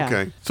bean. Yeah.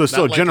 Okay, so it's Not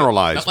still like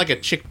generalized. not like a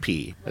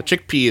chickpea. A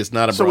chickpea is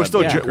not a so broad we're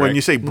still bean, when correct?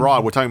 you say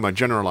broad, we're talking about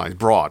generalized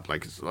broad,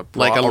 like it's a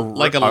broad,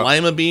 like a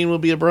lima bean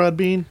would be a broad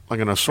bean. like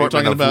an Are you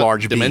assortment talking of about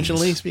large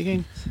dimensionally beans.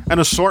 speaking? An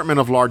assortment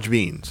of large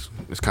beans,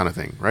 this kind of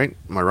thing, right?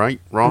 Am I right?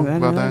 Wrong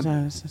about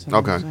that?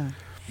 Okay.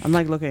 I'm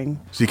like looking.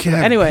 So you can't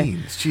have Anyway.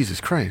 beans. Jesus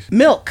Christ.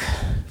 Milk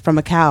from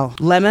a cow.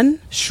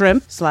 Lemon,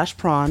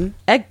 shrimp/prawn,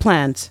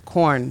 eggplant,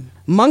 corn,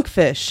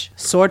 monkfish,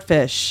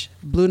 swordfish,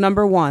 blue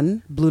number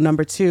 1, blue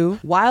number 2,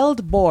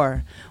 wild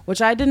boar,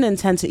 which I didn't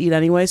intend to eat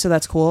anyway, so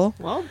that's cool.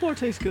 Wild boar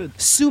tastes good.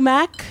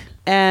 Sumac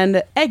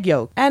and egg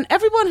yolk. And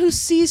everyone who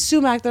sees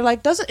sumac, they're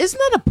like, isn't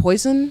that a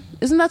poison?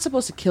 Isn't that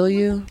supposed to kill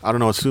you? I don't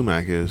know what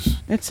sumac is.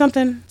 It's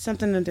something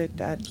to do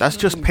that. That's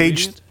just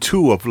page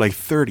 2 of like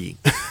 30.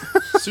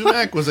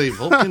 Sumac was a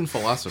Vulcan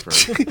philosopher.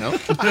 No?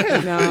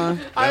 No.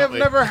 I have wait.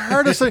 never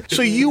heard of such.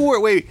 So you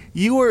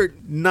were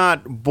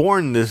not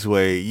born this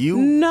way.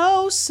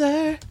 No,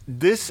 sir.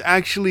 This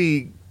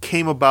actually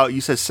came about,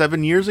 you said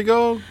 7 years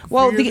ago?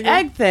 Well, 3 years the ago?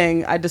 egg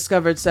thing I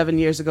discovered 7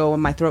 years ago when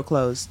my throat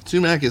closed.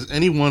 Sumac is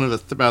any one of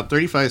about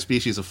 35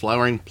 species of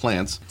flowering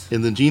plants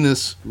in the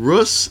genus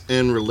Rus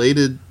and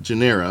related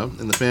genera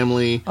in the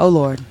family Oh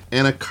Lord,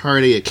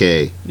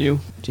 Anacardiaceae. You.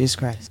 Jesus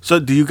Christ. So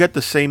do you get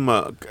the same...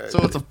 So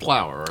it's a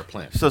flower or a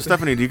plant. So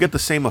Stephanie, do you get the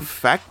same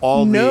effect?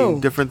 All No.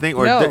 the different things?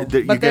 No, you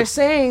but they're get,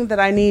 saying that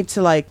I need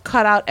to like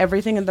cut out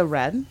everything in the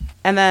red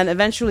and then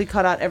eventually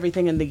cut out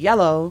everything in the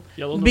yellow.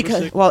 Yellow number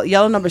because 6. well,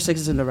 yellow number 6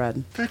 is in the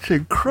red. that's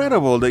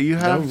incredible that you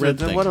have...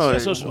 red what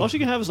things. are- So all she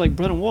can have is like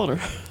bread and water.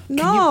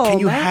 No, can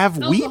you man. have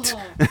wheat?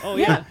 Oh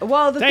yeah.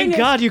 Well, the Thank thing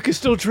God you can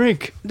still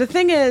drink.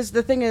 is,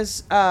 the thing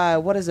is,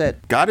 what is it?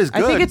 God is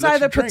good. I think it's Let you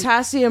either drink.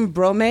 potassium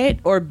bromate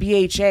or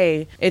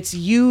BHA. It's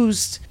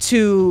used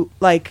to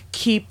like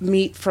keep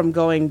meat from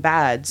going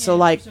bad. So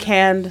like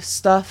canned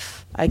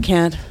stuff, I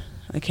can't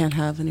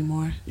have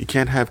anymore. You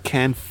can't have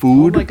canned Oh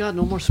food? my God,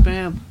 no more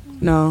spam.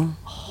 No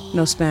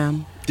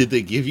spam. Did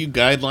they give you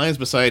guidelines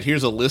beside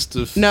here's a list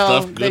of No,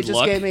 stuff? they Good just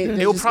luck. gave me.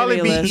 they It'll just probably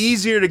gave me be a list.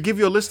 easier to give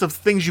you a list of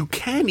things you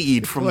can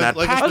eat from Like- that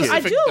like a package. I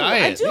specific do.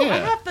 diet, I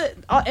yeah. have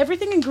the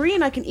everything in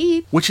green I can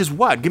eat. Which is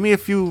what? Give me a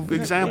few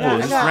examples. I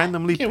Just got-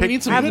 randomly Yeah, we pick.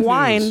 need some I have good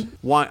wine. news.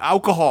 Wine,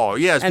 alcohol.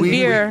 Yes, And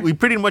beer. we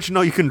pretty much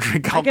know you can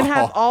drink I alcohol. can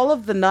have all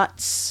of the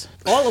nuts.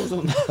 All of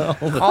them.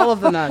 All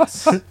of the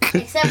nuts.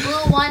 Except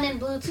blue 1 and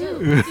blue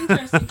 2.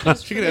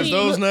 She can have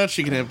those nuts.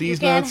 She can have You these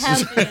can't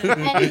nuts. have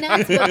any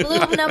nuts, but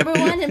blue number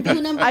 1 and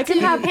blue number 2. I can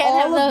have you can't all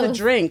have of the those.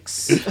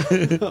 drinks.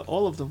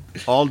 All of them.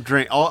 all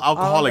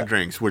alcoholic the-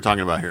 drinks we're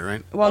talking about here,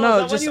 right? Well, Oh, is no, that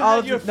when just you all had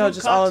of your the, no, fruit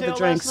just all of the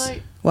cocktail last drinks.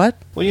 night? What?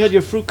 When you had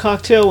your fruit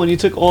cocktail, when you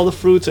took all the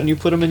fruits and you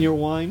put them in your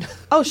wine.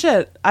 Oh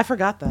shit! I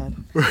forgot that.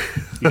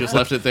 You just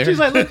left it there. She's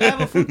like, look, I have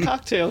a fruit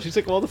cocktail. She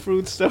took all the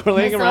fruits that were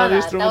laying I saw around and that.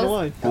 just threw That in the was-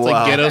 wine. It's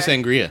like ghetto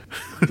sangria.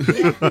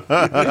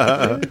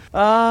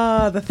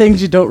 The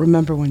things you don't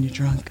remember when you're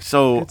drunk.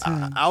 So Good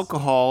times.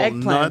 alcohol,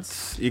 Eggplants.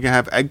 nuts. You can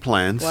have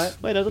eggplants. What?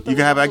 Wait, I thought You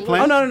can have was-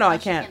 eggplant? Oh no, I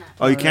can't.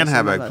 Oh, you No, can that's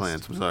have on my eggplants.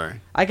 list. I'm sorry.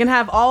 I can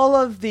have all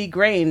of the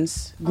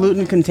grains,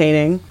 gluten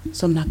containing,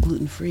 so I'm not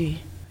gluten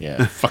free.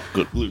 Yeah, fuck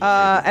good gluten.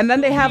 And then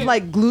they have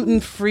like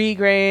gluten free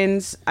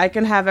grains. I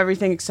can have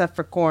everything except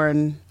for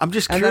corn. I'm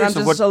just And then I'm curious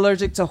of just what.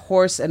 allergic to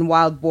horse and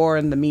wild boar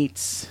and the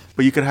meats.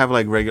 But you could have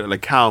like regular,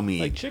 like cow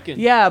meat. like chicken.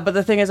 Yeah, but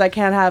the thing is, I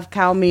can't have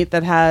cow meat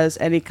that has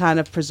any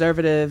kind of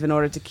preservative in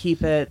order to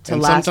keep it to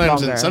and last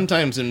sometimes, longer.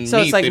 sometimes in So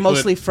meat, it's like they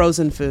mostly Put,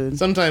 frozen food.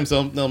 sometimes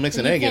they'll mix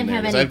an You egg in can't there.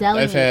 have 'cause any I've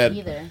deli had meat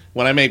either.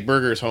 when I make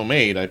burgers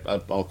homemade,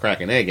 I'll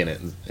crack an egg in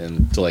it,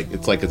 and to like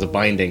it's like it's a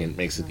binding and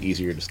makes it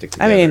easier to stick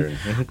I together.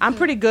 mean, I'm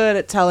pretty good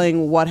at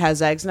telling what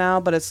has eggs now,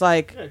 but it's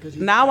like 'cause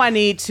you- now I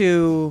need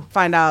to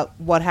find out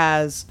what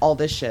has all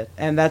this shit,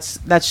 and that's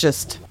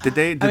just Did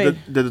they? Did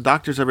the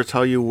doctors ever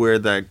tell you where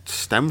that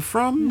stemmed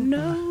from?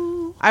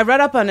 no. I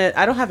read up on it.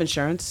 I don't have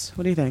insurance.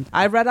 What do you think?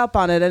 I read up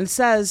on it, and it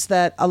says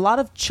that a lot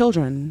of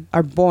children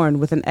are born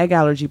with an egg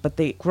allergy, but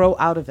they grow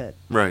out of it.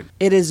 Right.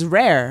 It is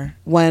rare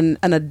when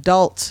an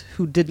adult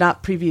who did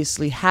not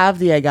previously have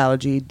the egg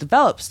allergy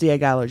develops the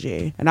egg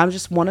allergy. And I'm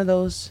just one of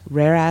those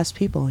rare ass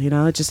people, you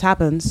know, it just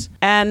happens.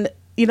 And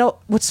you know,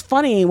 what's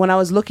funny, when I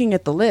was looking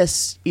at the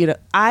list, you know,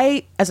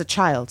 I, as a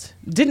child,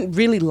 didn't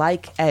really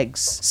like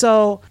eggs.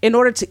 So, in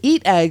order to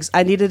eat eggs,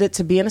 I needed it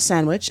to be in a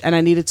sandwich and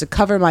I needed to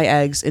cover my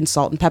eggs in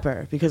salt and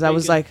pepper because I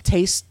was Bacon. like,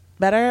 taste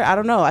better. I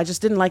don't know. I just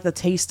didn't like the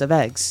taste of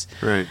eggs.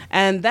 Right.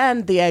 And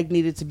then the egg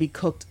needed to be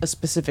cooked a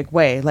specific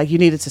way. Like you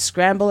needed to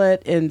scramble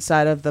it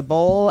inside of the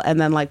bowl and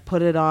then like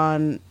put it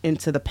on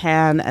into the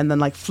pan and then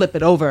like flip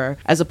it over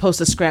as opposed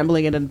to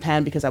scrambling it in the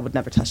pan because I would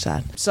never touch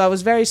that. So I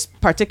was very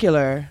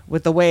particular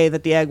with the way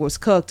that the egg was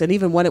cooked. And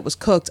even when it was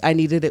cooked, I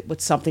needed it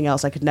with something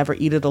else. I could never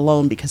eat it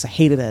alone because I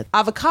hated it.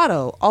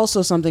 Avocado,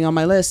 also something on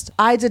my list.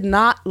 I did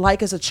not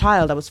like as a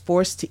child. I was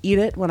forced to eat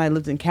it when I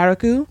lived in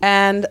Caracu.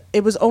 And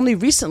it was only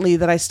recently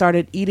that I started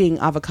eating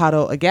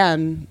avocado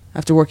again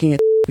after working at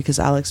because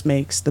Alex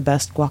makes the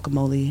best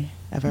guacamole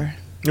ever.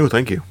 Oh,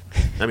 thank you.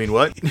 I mean,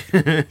 what?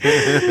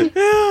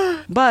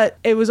 But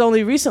it was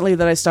only recently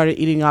that I started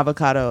eating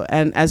avocado,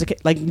 and as a kid,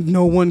 like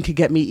no one could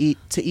get me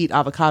to eat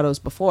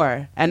avocados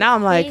before, and now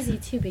I'm like, Crazy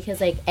too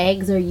because like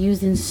eggs are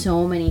used in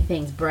so many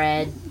things: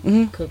 bread,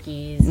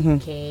 cookies,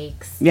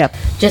 cakes. yep,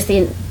 Just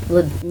in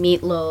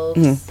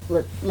meatloaves,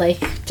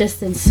 like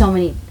just in so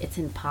many. It's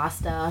in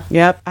pasta.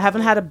 yep. I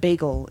haven't had a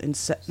bagel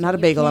not a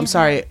You bagel. I'm can't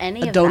sorry, have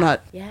any a of donut.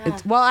 that. Yeah.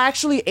 Well, I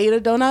actually ate a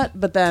donut,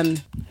 but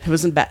then it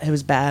wasn't bad. It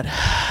was bad.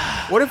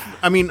 What if?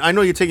 I mean, I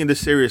know you're taking this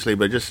seriously,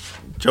 but just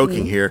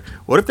joking here.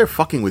 What if they're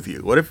fucking with you?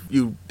 What if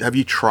have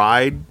you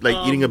tried like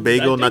eating a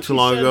bagel not too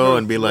long ago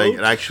and be like,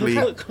 actually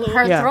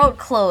Her Yeah. throat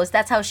closed.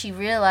 That's how she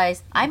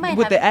realized I might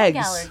With have the an egg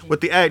eggs. allergy.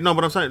 with the egg? No,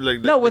 but I'm saying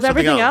like No, with something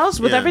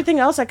everything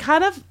else, Yeah.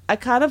 I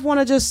kind of want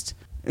to just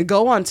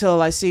Go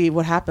until I see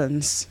what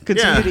happens.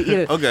 Continue Yeah, to eat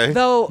it. okay.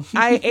 Though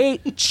I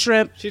ate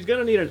shrimp. She's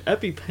gonna need an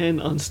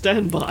EpiPen on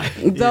standby.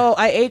 Though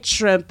I ate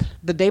shrimp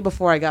the day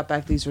before I got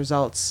back these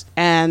results,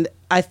 and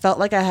I felt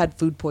like I had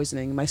food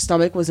poisoning. My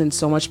stomach was in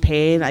so much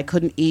pain. I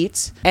couldn't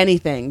eat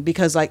anything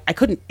because like I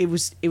couldn't. It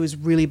was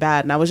really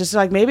bad, and I was just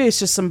like, maybe it's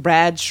just some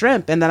bad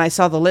shrimp. And then I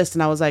saw the list,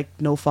 and I was like,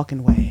 no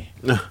fucking way.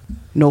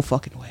 No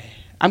fucking way.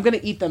 I'm gonna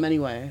eat them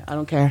anyway. I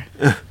don't care.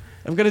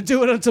 I'm gonna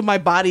do it until my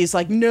body's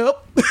like,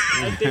 nope.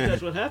 I think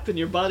that's what happened.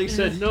 Your body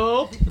said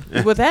no.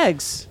 With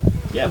eggs.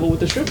 Yeah, but with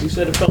the shrimp, you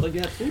said it felt like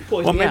you had food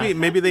poisoning. Well, Yeah.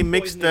 maybe they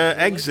mixed the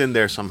eggs in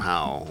there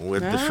somehow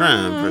with the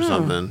shrimp or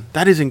something.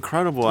 That is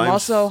incredible. I'm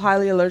also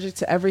highly allergic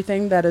to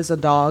everything that is a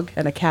dog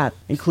and a cat,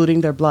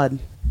 including their blood.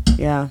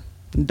 Yeah.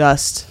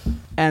 Dust.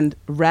 And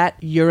rat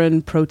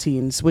urine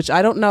proteins, which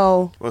I don't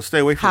know. Well, stay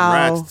away from How-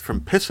 rats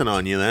from pissing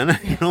on you then.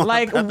 You know?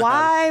 Like,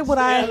 why would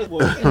I?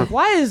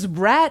 Why is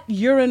rat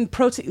urine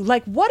protein?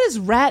 Like, what is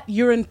rat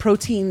urine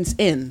proteins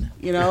in?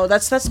 You know,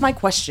 that's my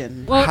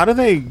question. Well, How do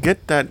they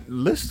get that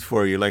list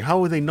for you? Like, how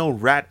would they know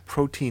rat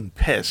protein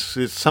piss?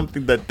 It's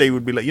something that they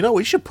would be like,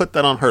 we should put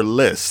that on her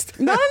list.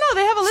 No.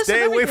 They have a list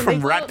Stay of away everything.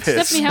 from rat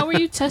piss. Stephanie, how were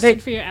you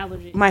tested for your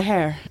allergy? My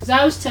hair. 'Cause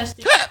I was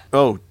tested.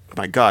 Oh,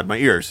 my God, my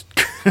ears.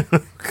 When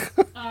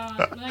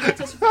I got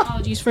tested for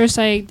allergies, first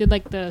I did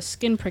like the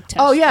skin prick test.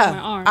 Oh on my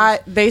yeah, arms.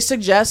 they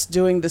suggest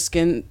doing the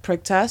skin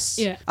prick test.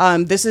 Yeah.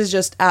 This is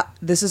just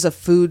this is a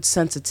food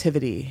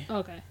sensitivity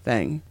Okay.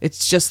 thing.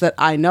 It's just that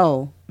I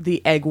know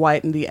the egg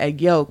white and the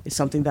egg yolk is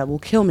something that will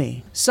kill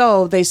me.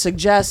 So they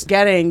suggest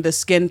getting the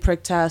skin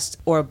prick test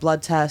or a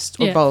blood test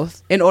or Yeah.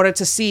 both in order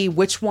to see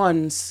which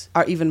ones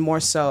are even more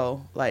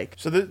so like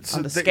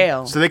on the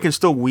scale. So they can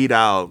still weed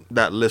out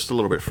that list a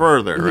little bit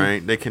further,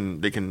 right? They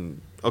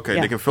can okay,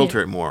 Yeah. they can filter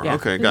Yeah. it more. Yeah.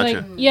 Okay, 'Cause, gotcha.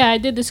 Like, yeah, I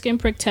did the skin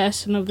prick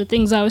test, and of the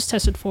things I was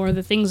tested for,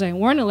 the things I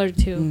weren't allergic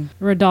to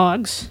were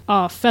dogs,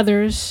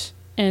 feathers,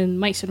 and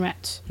mice and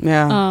rats.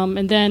 Yeah.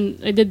 And then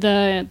I did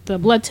the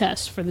blood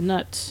test for the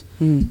nuts,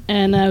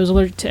 and I was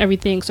allergic to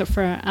everything except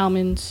for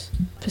almonds,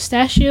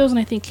 pistachios, and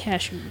I think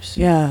cashews.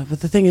 Yeah,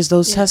 but the thing is,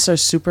 those Yeah. tests are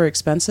super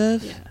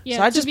expensive. Yeah. So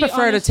Yeah, I to just be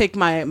prefer honest- to take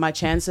my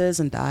chances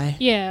and die.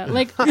 Yeah,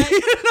 like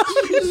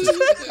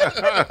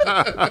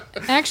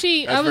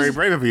actually, That's I very was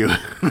brave of you.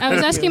 I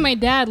was asking my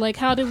dad like,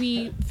 how did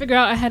we figure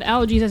out I had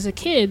allergies as a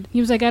kid? He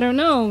was like, I don't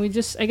know. I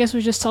guess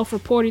we just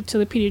self-reported to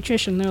the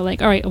pediatrician. They're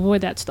like, all right,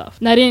 avoid that stuff.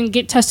 And I didn't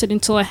get tested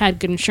until I had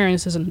good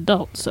insurance as an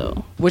adult.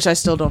 So Which I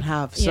still don't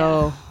have.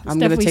 So it's I'm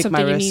gonna definitely take my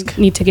something risk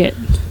you need to get.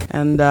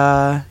 and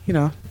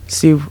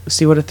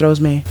see what it throws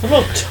me. What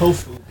about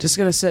tofu? Just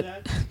gonna sit.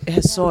 It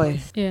has soy.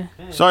 Yeah.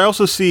 So I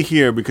also see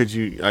here because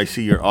I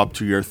see you're up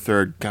to your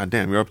third.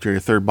 Goddamn, you're up to your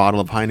third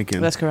bottle of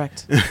Heineken. That's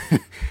correct.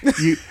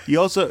 you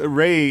also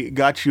Ray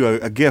got you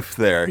a gift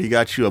there. He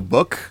got you a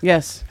book,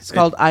 Yes, it's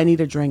called I Need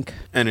a Drink.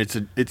 and it's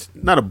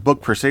not a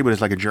book per se, but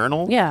it's like a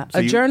journal. Yeah, So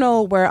a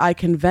journal where I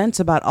can vent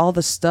about all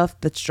the stuff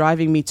that's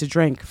driving me to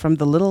drink, from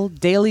the little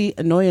daily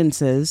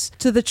annoyances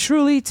to the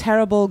truly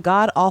terrible,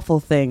 god-awful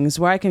things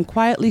where I can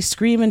quietly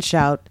scream and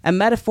shout and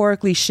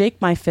metaphorically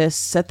shake my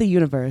fists at the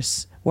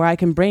universe, where I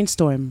can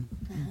brainstorm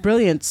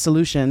brilliant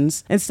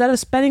solutions instead of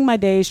spending my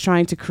days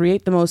trying to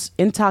create the most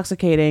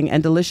intoxicating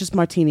and delicious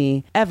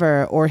martini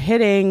ever, or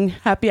hitting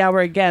happy hour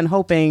again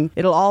hoping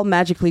it'll all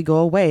magically go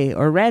away,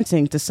 or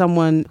ranting to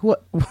someone who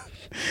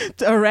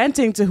or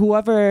ranting to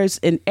whoever's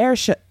in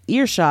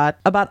earshot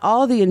about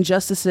all the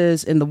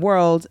injustices in the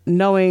world,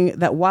 knowing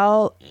that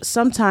while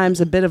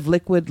sometimes a bit of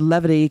liquid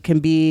levity can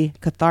be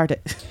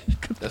cathartic,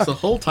 That's the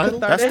whole title.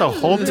 That's the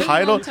whole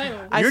title. title.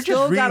 I You're still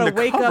just reading gotta the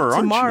wake cover, up aren't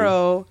you?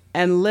 tomorrow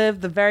and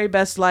live the very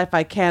best life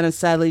I can, and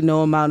sadly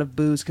no amount of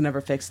booze can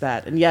ever fix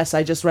that. And yes,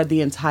 I just read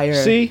the entire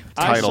See,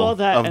 I Title saw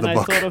that of and the I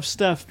book. thought of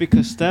Steph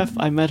because Steph,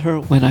 I met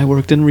her when I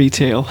worked in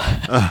retail.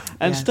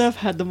 And Yes. Steph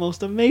had the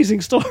most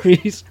amazing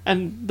stories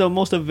and the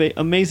most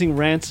amazing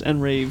rants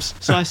and raves.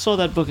 So I saw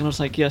that book and I was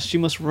like, yes, she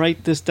must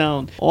write this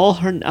down. All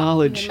her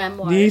knowledge The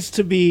memoirs. needs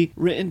to be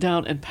written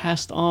down and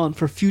passed on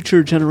for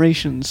future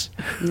generations.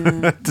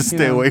 Yeah, To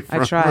stay away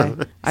from I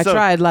tried. I So-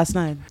 tried last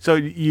night. So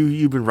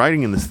you've been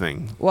writing in this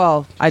thing.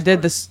 Well, I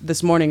did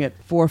this morning at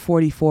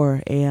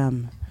 4:44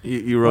 a.m.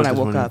 You wrote when I this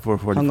woke one up, at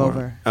 4:44.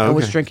 hungover. Oh, I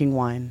was okay. drinking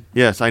wine.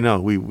 Yes, I know.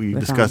 We The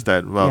discussed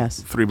that. Well, Yes.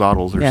 3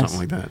 bottles or Yes. something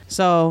like that.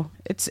 So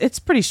it's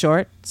pretty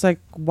short. It's like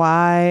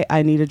why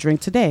I need a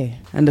drink today,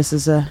 and this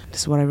is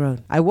what I wrote.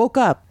 I woke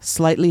up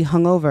slightly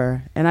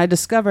hungover, and I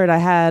discovered I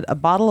had a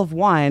bottle of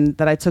wine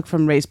that I took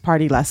from Ray's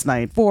party last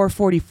night.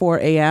 4:44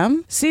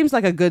 a.m. Seems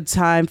like a good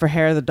time for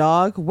hair of the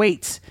dog.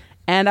 Wait,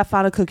 and I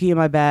found a cookie in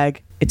my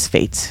bag. It's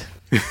fate.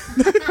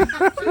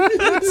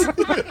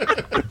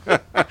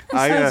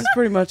 That's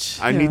pretty much.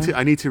 I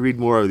need to read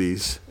more of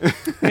these.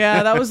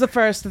 Yeah, that was the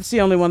first. That's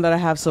the only one that I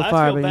have so I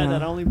far. feel but, bad you know.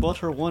 that I only bought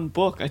her one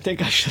book. I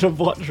think I should have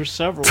bought her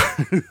several.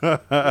 There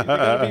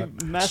gotta be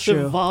true.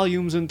 massive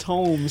volumes and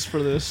tomes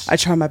for this. I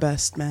try my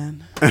best,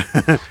 man.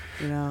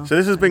 You know. So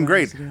this has been I don't know what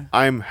great. else to do.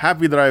 I'm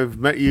happy that I've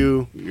met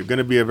you. You're going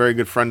to be a very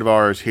good friend of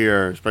ours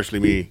here, especially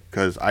me,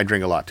 because I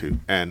drink a lot too.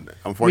 And We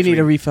unfortunately, need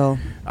a refill.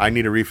 I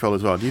need a refill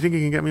as well. Do you think you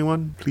can get me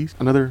one, please?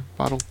 Another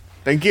bottle?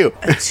 Thank you.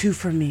 2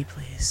 for me,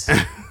 please.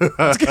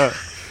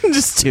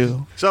 Just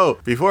 2. So,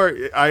 before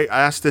I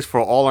ask this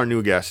for all our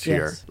new guests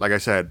here, Yes. like I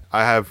said,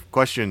 I have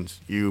questions.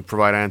 You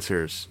provide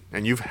answers,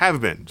 and you have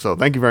been. So,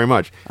 thank you very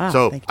much.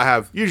 So, thank you. I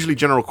have usually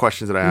general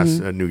questions that I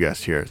ask new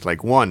guests here. It's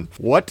like, one,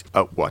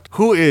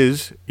 who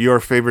is your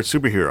favorite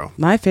superhero?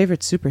 My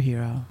favorite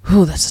superhero.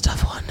 Ooh, that's a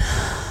tough one.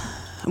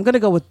 I'm gonna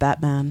go with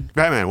Batman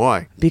Batman.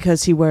 Why?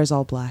 because he wears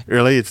all black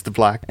Really? It's the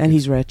black, and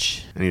he's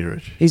rich. and he's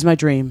rich. He's my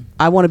dream.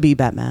 I want to be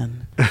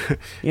Batman.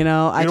 You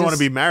know, You don't want to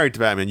be married to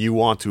Batman. You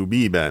want to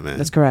be Batman.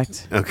 That's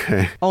correct.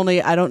 Okay.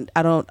 Only I don't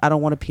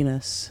want a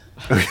penis.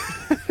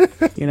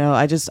 You know,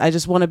 I just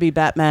want to be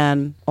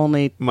Batman.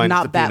 Only Minus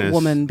not the penis.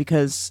 Batwoman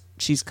because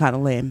she's kind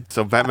of lame.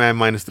 So Batman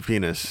minus the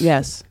penis.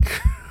 Yes,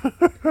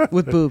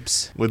 with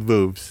boobs. With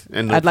boobs.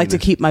 And no I'd like to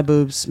penis. keep my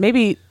boobs.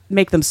 Maybe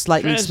make them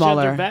slightly Transgender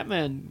smaller.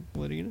 Batman.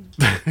 What do you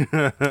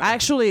know?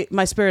 Actually,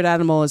 my spirit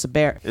animal is a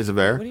bear. Is a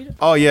bear? What are you doing?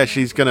 Oh yeah,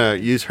 she's gonna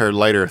use her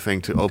lighter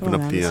thing to open Come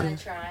up on, the. Madison.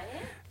 Try it.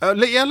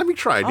 Yeah, let me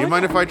try. Do you Oh,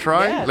 mind yeah. if I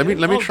try? Yeah, let me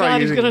Oh try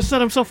God, he's using. gonna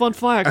set himself on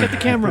fire. Get the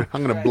camera.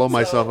 I'm gonna blow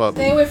myself up.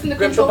 Stay away from the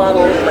Grip the control.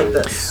 bottle like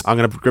this. I'm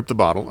gonna grip the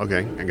bottle.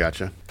 Okay, I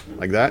gotcha.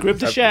 Like that. Grip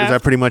the Is that- shaft. Is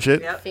that pretty much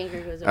it? Yep. Finger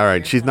goes All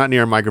right. She's not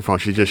near a microphone.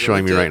 She's just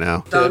showing me right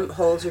now. Thumb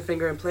holds your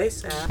finger in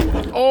place.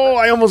 Oh,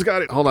 I almost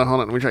got it. Hold on.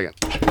 Let me try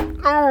again.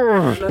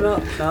 Oh.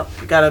 No.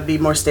 You gotta be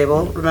more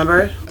stable.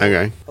 Remember?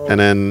 Okay. And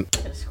then.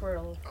 a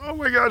squirrel. Oh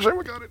my gosh! I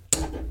got it.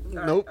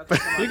 Nope.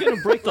 You're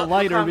gonna break the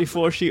lighter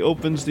before she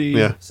opens the.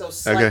 Yeah. So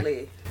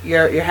slightly.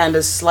 Your hand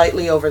is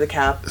slightly over the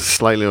cap.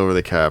 Slightly over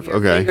the cap.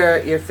 Okay.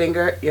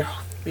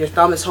 Your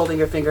thumb is holding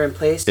your finger in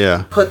place.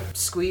 Yeah.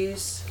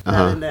 Squeeze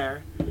Uh-huh. that in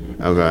there.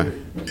 Okay.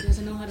 He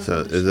doesn't know how to So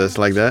hold is this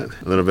like that?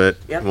 A little bit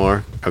Yep.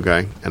 more.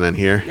 Okay. And then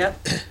here.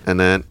 Yep. And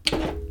then.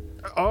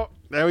 Oh,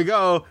 there we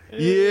go.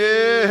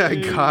 Yeah, I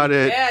got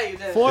it. you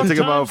did. Fourth It took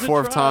about time's the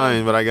fourth charm.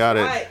 time, but I got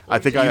it. Right. I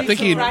think You I. need think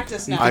some he-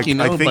 practice now. think he I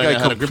knows think by I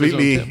how to grip his own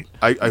completely.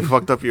 I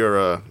fucked up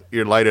your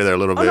lighter there a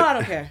little Oh bit. no, I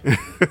don't care.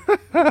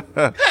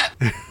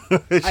 She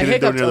didn't do it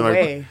hiccuped near the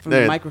away from the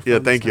There, microphone Yeah,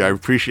 this thank you. I time.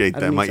 appreciate I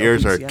that. didn't My mean to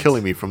ears open are this, yes.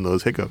 killing me from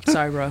those hiccups.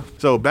 Sorry, bro.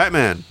 So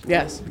Batman,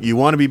 Yes. you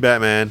want to be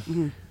Batman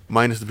Mm-hmm.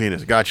 minus the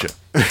penis. Gotcha.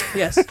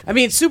 Yes. I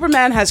mean,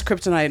 Superman has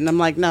kryptonite, and I'm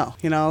like, no.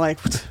 You know, like,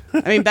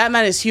 I mean,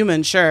 Batman is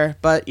human, sure,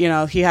 but you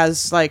know, he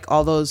has like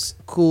all those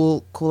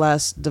cool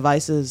ass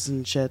devices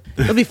and shit.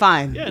 He'll be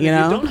fine. Yeah, and you if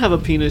know. you don't have a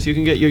penis, you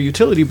can get your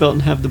utility belt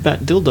and have the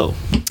bat dildo.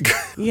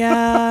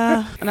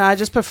 Yeah. No, I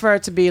just prefer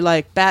to be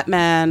like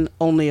Batman,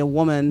 only a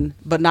woman,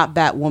 but not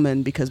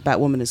Batwoman because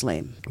Batwoman is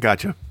lame.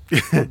 Gotcha.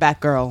 Or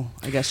Batgirl,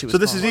 I guess she was. So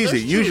this is called. easy.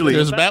 that's true. Usually,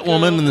 There's a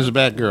Batwoman and there's a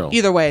Batgirl.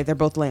 Either way, they're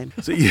both lame.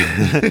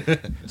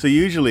 so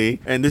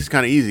usually, and this is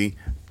kind of easy.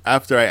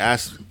 After I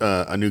ask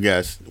a new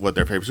guest what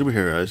their favorite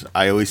superhero is,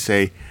 I always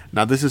say,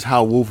 "Now this is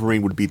how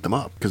Wolverine would beat them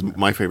up," because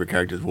my favorite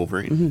character is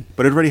Wolverine. Mm-hmm.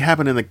 But it already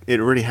happened on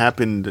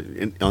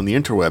the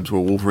interwebs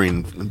where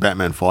Wolverine and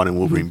Batman fought, and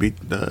Wolverine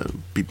Mm-hmm.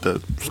 beat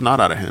the snot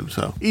out of him.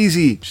 So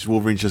easy.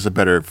 Wolverine's just a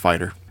better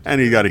fighter,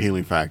 and he got a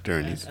healing factor,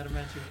 and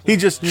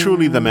he's just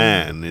truly the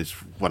man. Is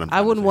what I'm.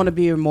 I wouldn't want to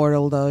be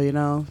immortal though, you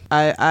know.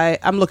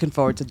 I'm looking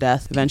forward to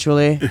death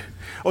eventually.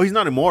 Oh, he's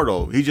not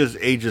immortal. He just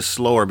ages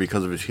slower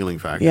because of his healing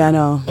factor. Yeah, I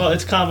know. Well,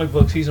 it's comic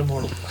books. He's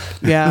immortal.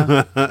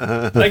 Yeah.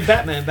 Like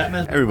Batman.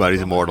 Batman.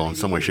 Everybody's immortal in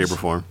some way, shape, or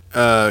form.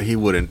 He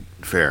wouldn't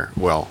fare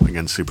well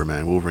against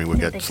Superman. Wolverine would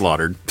get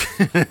slaughtered.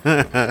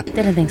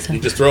 Didn't think so. You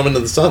just throw him into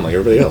the sun like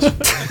everybody else.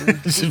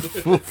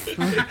 That's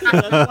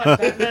why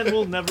Batman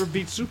will never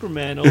beat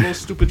Superman. All those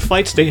stupid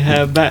fights they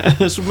have,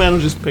 Superman will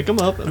just pick him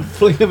up and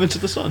fling him into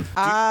the sun.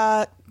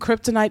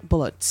 Kryptonite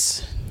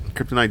bullets.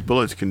 Kryptonite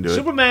bullets can do it.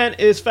 Superman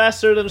is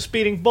faster than a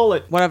speeding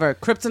bullet. Whatever.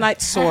 Kryptonite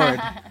sword.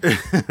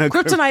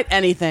 Kryptonite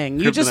anything.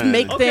 You just Kryptonite.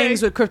 make Okay.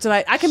 things with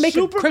kryptonite. I can make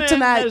Superman a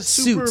kryptonite has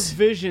suit. super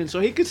vision, so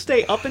he could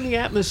stay up in the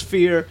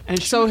atmosphere and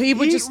So shoot he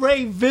would heat just-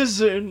 ray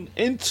vision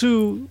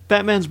into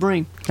Batman's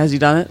brain. Has he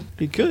done it?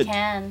 He could.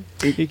 Can.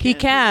 He if wants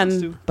can,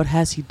 to. but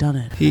has he done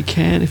it? He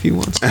can if he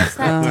wants to. It's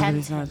not But ten.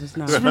 he's not. He's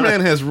not.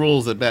 Superman has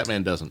rules that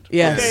Batman doesn't.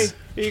 Yes. Okay,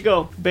 here you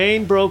go.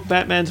 Bane broke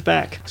Batman's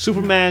back.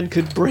 Superman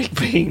could break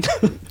Bane.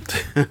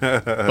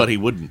 But he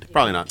wouldn't.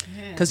 Probably not.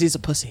 Because he's a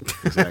pussy.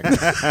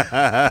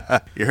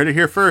 You heard it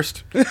here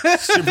first.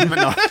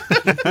 Superman.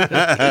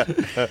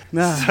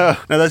 Nah.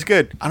 No, that's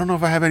good. I don't know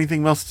if I have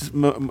anything else,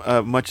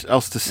 much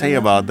else to say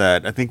about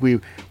that. I think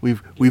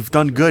we've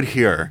done good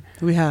here.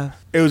 We have.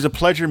 It was a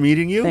pleasure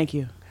meeting you. Thank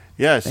you.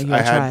 Yes, Thank you, I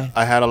I'll had try.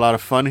 I had a lot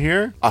of fun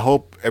here. I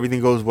hope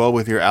everything goes well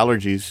with your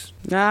allergies.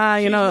 Nah,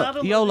 you She's know, not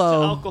allergic to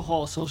YOLO.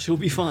 alcohol, so she'll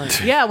be fine.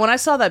 Yeah, when I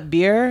saw that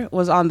beer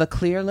was on the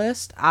clear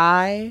list,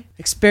 I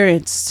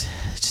experienced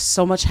just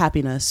so much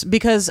happiness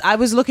because I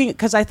was looking,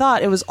 because I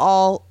thought it was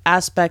all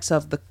aspects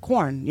of the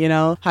corn, you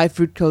know, high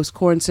fructose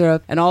corn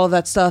syrup and all of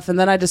that stuff. And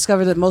then I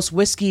discovered that most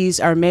whiskeys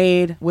are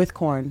made with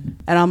corn.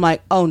 And I'm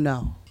like, oh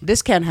no.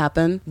 this can't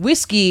happen.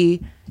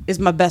 Whiskey is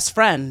my best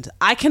friend.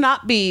 I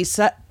cannot be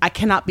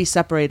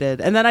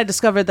separated. And then I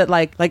discovered that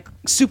like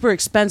super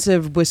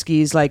expensive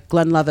whiskeys like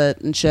Glenlivet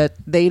and shit,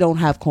 they don't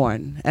have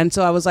corn. And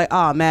so I was like,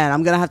 oh man,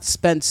 I'm gonna have to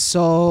spend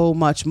so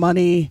much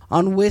money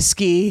on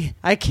whiskey.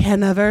 I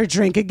can never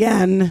drink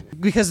again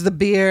because of the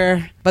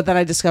beer. But then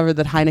I discovered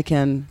that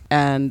Heineken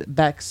and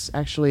Beck's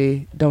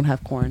actually don't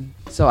have corn,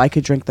 so I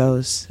could drink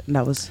those, and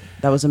that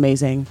was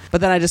amazing. But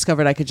then I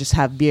discovered I could just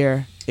have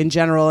beer in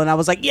general, and I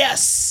was like,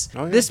 yes,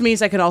 Oh, yeah. this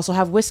means I can also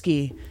have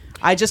whiskey.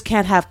 I just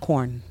can't have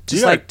corn.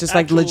 Just You like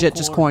got legit, actual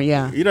just corn. corn.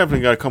 Yeah. You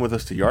definitely got to come with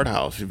us to Yard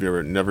House. If you've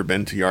ever never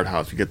been to Yard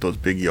House, you get those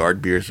big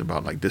yard beers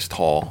about like this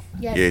tall.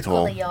 Yes, yay it's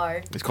tall. called a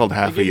yard. It's called They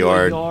half a give you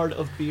yard. A yard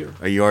of beer.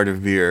 A yard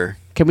of beer.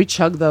 Can we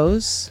chug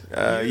those?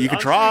 You can I'm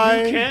try.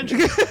 Sure you can.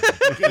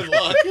 Good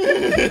luck.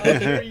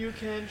 I'm sure you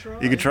can try.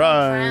 You can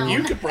try.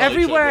 You could probably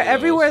Everywhere, chug one of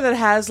everywhere those. that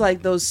has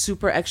like those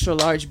super extra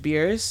large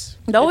beers,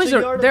 they always a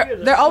are. yard of They're beer,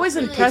 they're that's always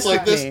really- impressed It's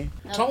like with this. me.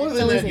 Taller It's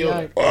than always that a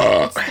yard.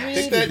 Yoda. It's three-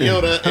 Take that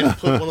Yoda and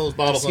put one of those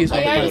bottles on Excuse top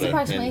me. A of yard Yoda. is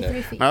approximately and,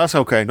 3 feet. No, that's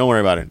okay. Don't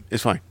worry about it.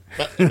 It's fine.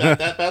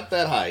 about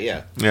that high,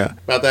 yeah. Yeah.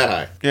 About that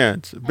high. Yeah.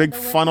 It's a big the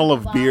width funnel of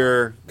of the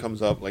beer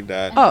comes up like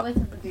that. And Oh. the width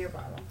of the beer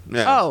bottle.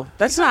 Yeah. Oh,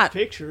 that's not.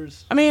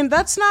 Pictures. I mean,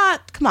 that's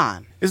not. Come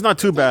on. It's not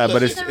too bad,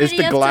 but She's it's already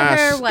the up to glass.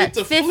 her, what, It's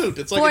a fifth, flute.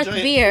 It's like fourth a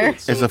giant beer.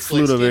 flute. So It's a like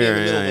flute of skinny beer, in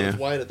the middle, yeah, but yeah. It's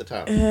wide at the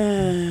top.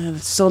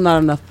 It's still not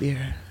enough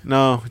beer.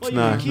 No, it's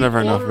not. It's never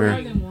enough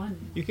beer.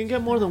 You can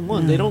get more than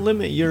one. They don't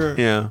limit your.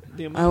 Yeah.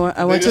 The I amount. went.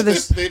 I went to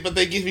this. But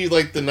they give you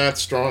like the not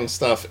strong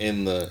stuff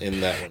in that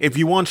one. If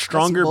you want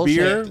stronger bullshit.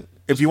 beer,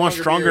 if you want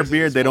Stronger stronger beer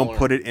beer, is they don't smaller.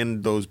 put it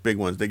in those big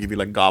ones. They give you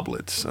like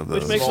goblets of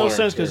Which those. makes no Smaller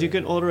sense because you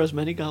beer. can order as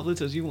many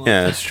goblets as you want.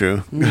 Yeah, that's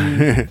true.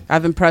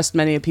 I've impressed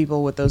many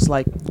people with those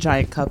like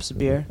giant cups of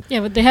beer. Yeah,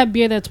 but they have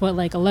beer that's what,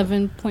 like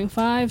 11.5,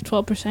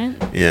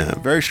 12%. Yeah,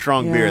 very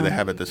strong beer Yeah. they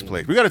have at this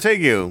place. We got to take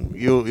you.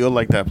 You'll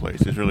like that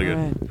place. It's really good.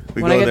 Right.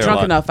 We When go I get there a drunk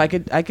lot. enough, I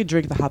could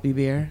drink the hoppy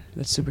beer.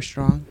 That's super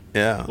strong.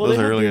 Yeah, Well, those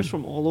they are have really beers good.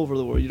 from all over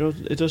the world. You don't.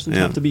 It doesn't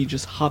Yeah. have to be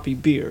just hoppy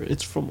beer.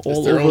 It's from It's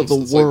all their over own- the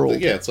it's like-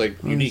 world. yeah, it's like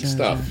unique yeah,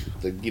 stuff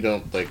that you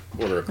don't like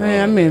order across.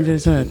 I mean,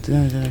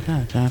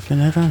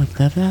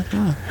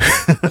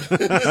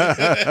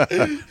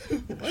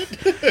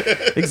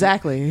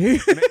 exactly.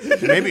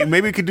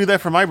 maybe we could do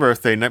that for my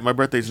birthday. My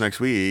birthday's next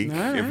week.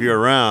 If you're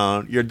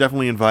around, you're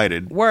definitely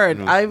invited. Word.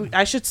 You know,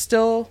 I should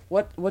still.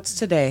 What's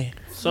today?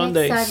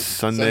 Sunday, Next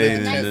Sunday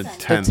Sunday. the Next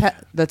tenth.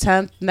 The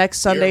 10th. Next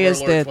Sunday is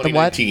the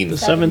what? the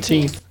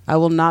 17th. I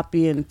will not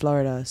be in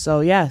Florida. So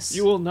yes.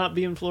 You will not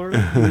be in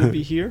Florida. You will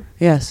be here.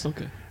 Yes.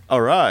 Okay.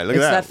 All right, look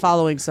It's at that that.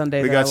 following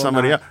Sunday. We that I got will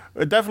somebody not.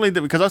 else. Definitely,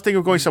 because I was thinking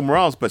of going somewhere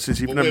else, but since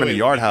you've never been to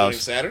Yard House,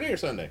 Saturday or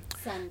Sunday?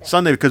 Sunday.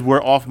 Sunday, because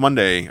we're off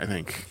Monday, I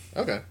think.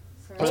 Okay.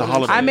 It's a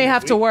holiday. I may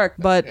have to work,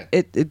 but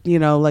Yeah. it you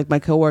know, like my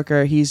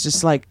coworker, he's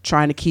just like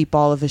trying to keep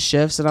all of his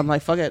shifts, and I'm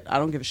like, fuck it, I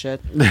don't give a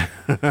shit.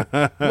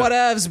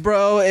 Whatevs,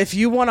 bro. If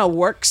you want to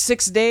work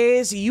 6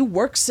 days, you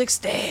work 6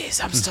 days.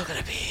 I'm still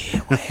gonna be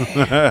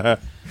away.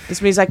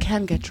 This means I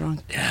can get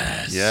drunk.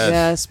 Yes.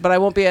 Yes, but I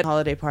won't be at a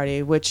holiday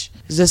party, which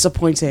is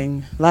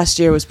disappointing. Last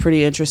year was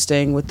pretty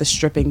interesting with the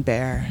stripping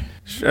bear.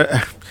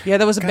 Yeah,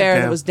 there was a bear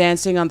Goddamn. that was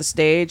dancing on the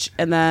stage,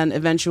 and then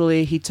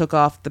eventually he took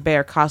off the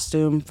bear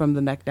costume from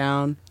the neck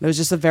down. It was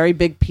just a very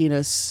big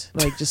penis,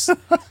 like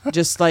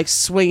just like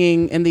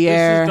swinging in the This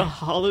air. is the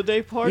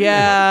holiday party.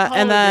 Yeah, What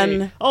and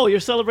holiday? then- you're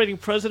celebrating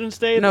President's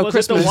Day. No, was it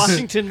Christmas. the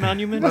Washington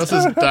Monument? This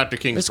is Dr. It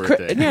King's was,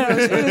 birthday.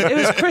 it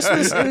was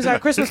Christmas. It was our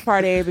Christmas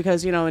party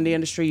because you know in the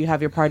industry you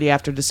have your party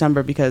after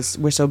December because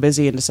we're so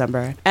busy in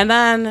December. And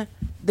then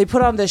they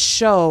put on this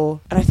show,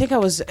 and I think I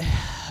was.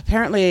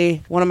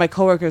 Apparently, one of my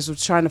coworkers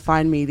was trying to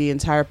find me the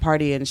entire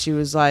party, and she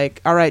was like,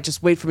 "All right,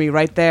 just wait for me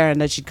right there,"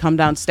 and then she'd come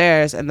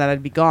downstairs, and then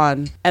I'd be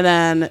gone. And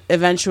then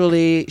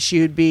eventually, she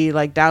would be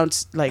like down,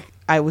 like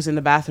I was in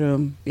the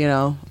bathroom, you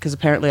know, because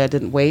apparently I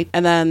didn't wait.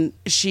 And then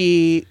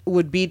she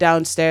would be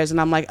downstairs, and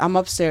I'm like, "I'm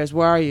upstairs.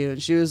 Where are you?"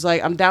 And she was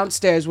like, "I'm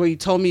downstairs where you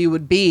told me you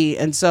would be."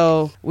 And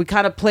so we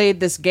kind of played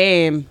this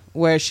game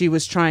where she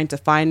was trying to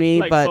find me,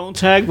 Like but phone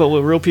tag, but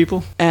with real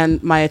people.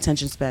 and my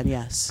attention span,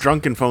 yes.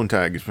 Drunken phone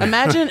tags.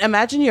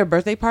 Imagine your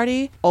birthday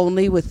party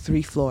only with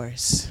 3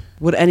 floors.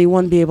 Would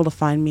anyone be able to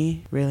find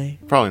me? Really?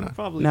 Probably not.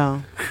 Probably.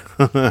 No.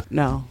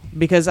 No.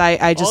 Because I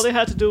All just they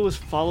had to do was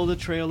follow the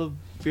trail of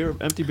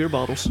empty beer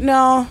bottles.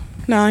 no,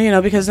 you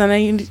know, because then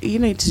you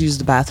need to use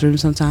the bathroom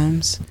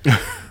sometimes.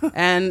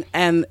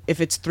 and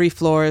if it's 3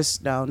 floors,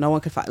 no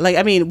one could find. Like,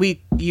 I mean,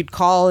 you'd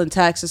call and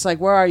text. It's like,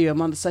 where are you?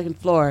 I'm on the 2nd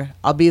floor.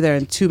 I'll be there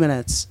in 2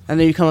 minutes. And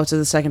then you come up to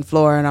the 2nd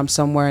floor, and I'm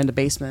somewhere in the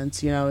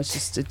basement. You know, it's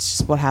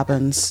just what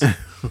happens.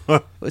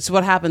 It's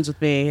what happens with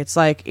me. It's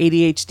like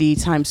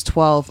ADHD times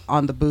 12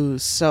 on the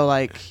booze. So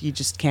like, you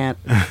just can't.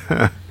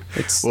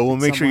 It's Well, we'll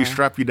it's make sure you somewhere.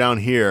 strap you down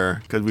here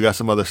because we got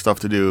some other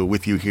stuff to do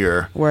with you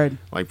here, Word.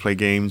 like play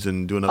games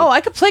and do another. Oh, I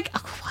could play.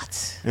 Oh,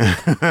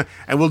 what?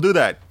 And we'll do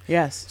that.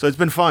 Yes. So it's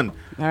been fun.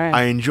 All right.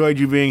 I enjoyed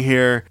you being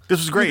here. This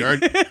was great.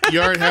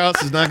 Yard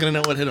House is not going to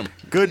know what hit him.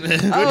 Good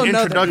Oh,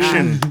 no,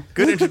 introduction.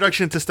 Good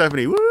introduction to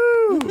Stephanie.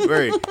 Woo!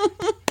 Very.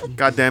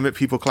 God damn it,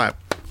 people clap.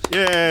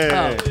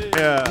 Yay!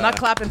 Yeah. I'm not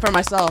clapping for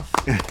myself.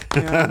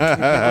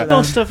 I've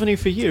known Stephanie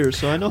for years,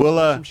 so I know Well,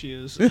 how awesome she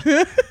is.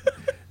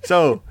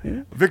 So,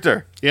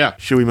 Victor, Yeah.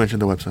 should we mention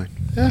the website?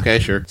 Okay,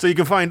 sure. So you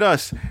can find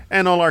us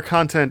and all our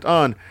content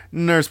on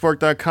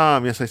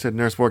nerdsport.com. Yes, I said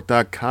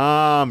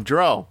nerdsport.com.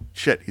 Jarrell,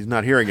 shit, he's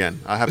not here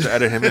again. I have to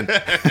edit him in.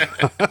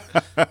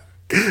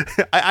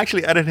 I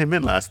actually edited him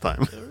in last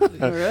time.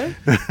 Alright.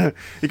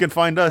 You can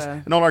find us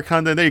and all our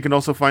content there. You can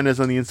also find us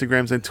on the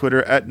Instagrams and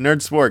Twitter at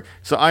Nerdsport.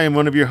 So I am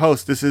one of your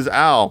hosts. This is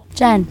Al.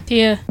 Jen.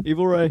 Tia.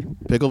 Evil Ray.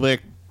 Pickle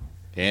Vic.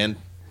 And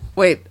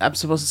Wait, I'm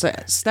supposed to say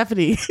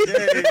Stephanie.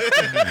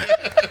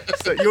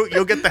 So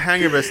you'll get the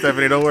hang of it,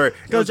 Stephanie. Don't worry.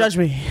 Don't judge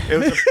me.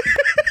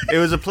 It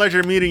was a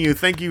pleasure meeting you.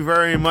 Thank you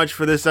very much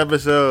for this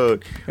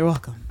episode. You're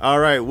welcome. All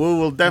right, we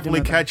will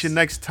definitely my catch you best.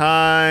 next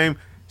time.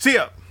 See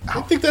ya.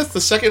 I think that's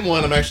the second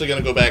one I'm actually going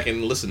to go back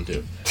and listen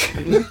to.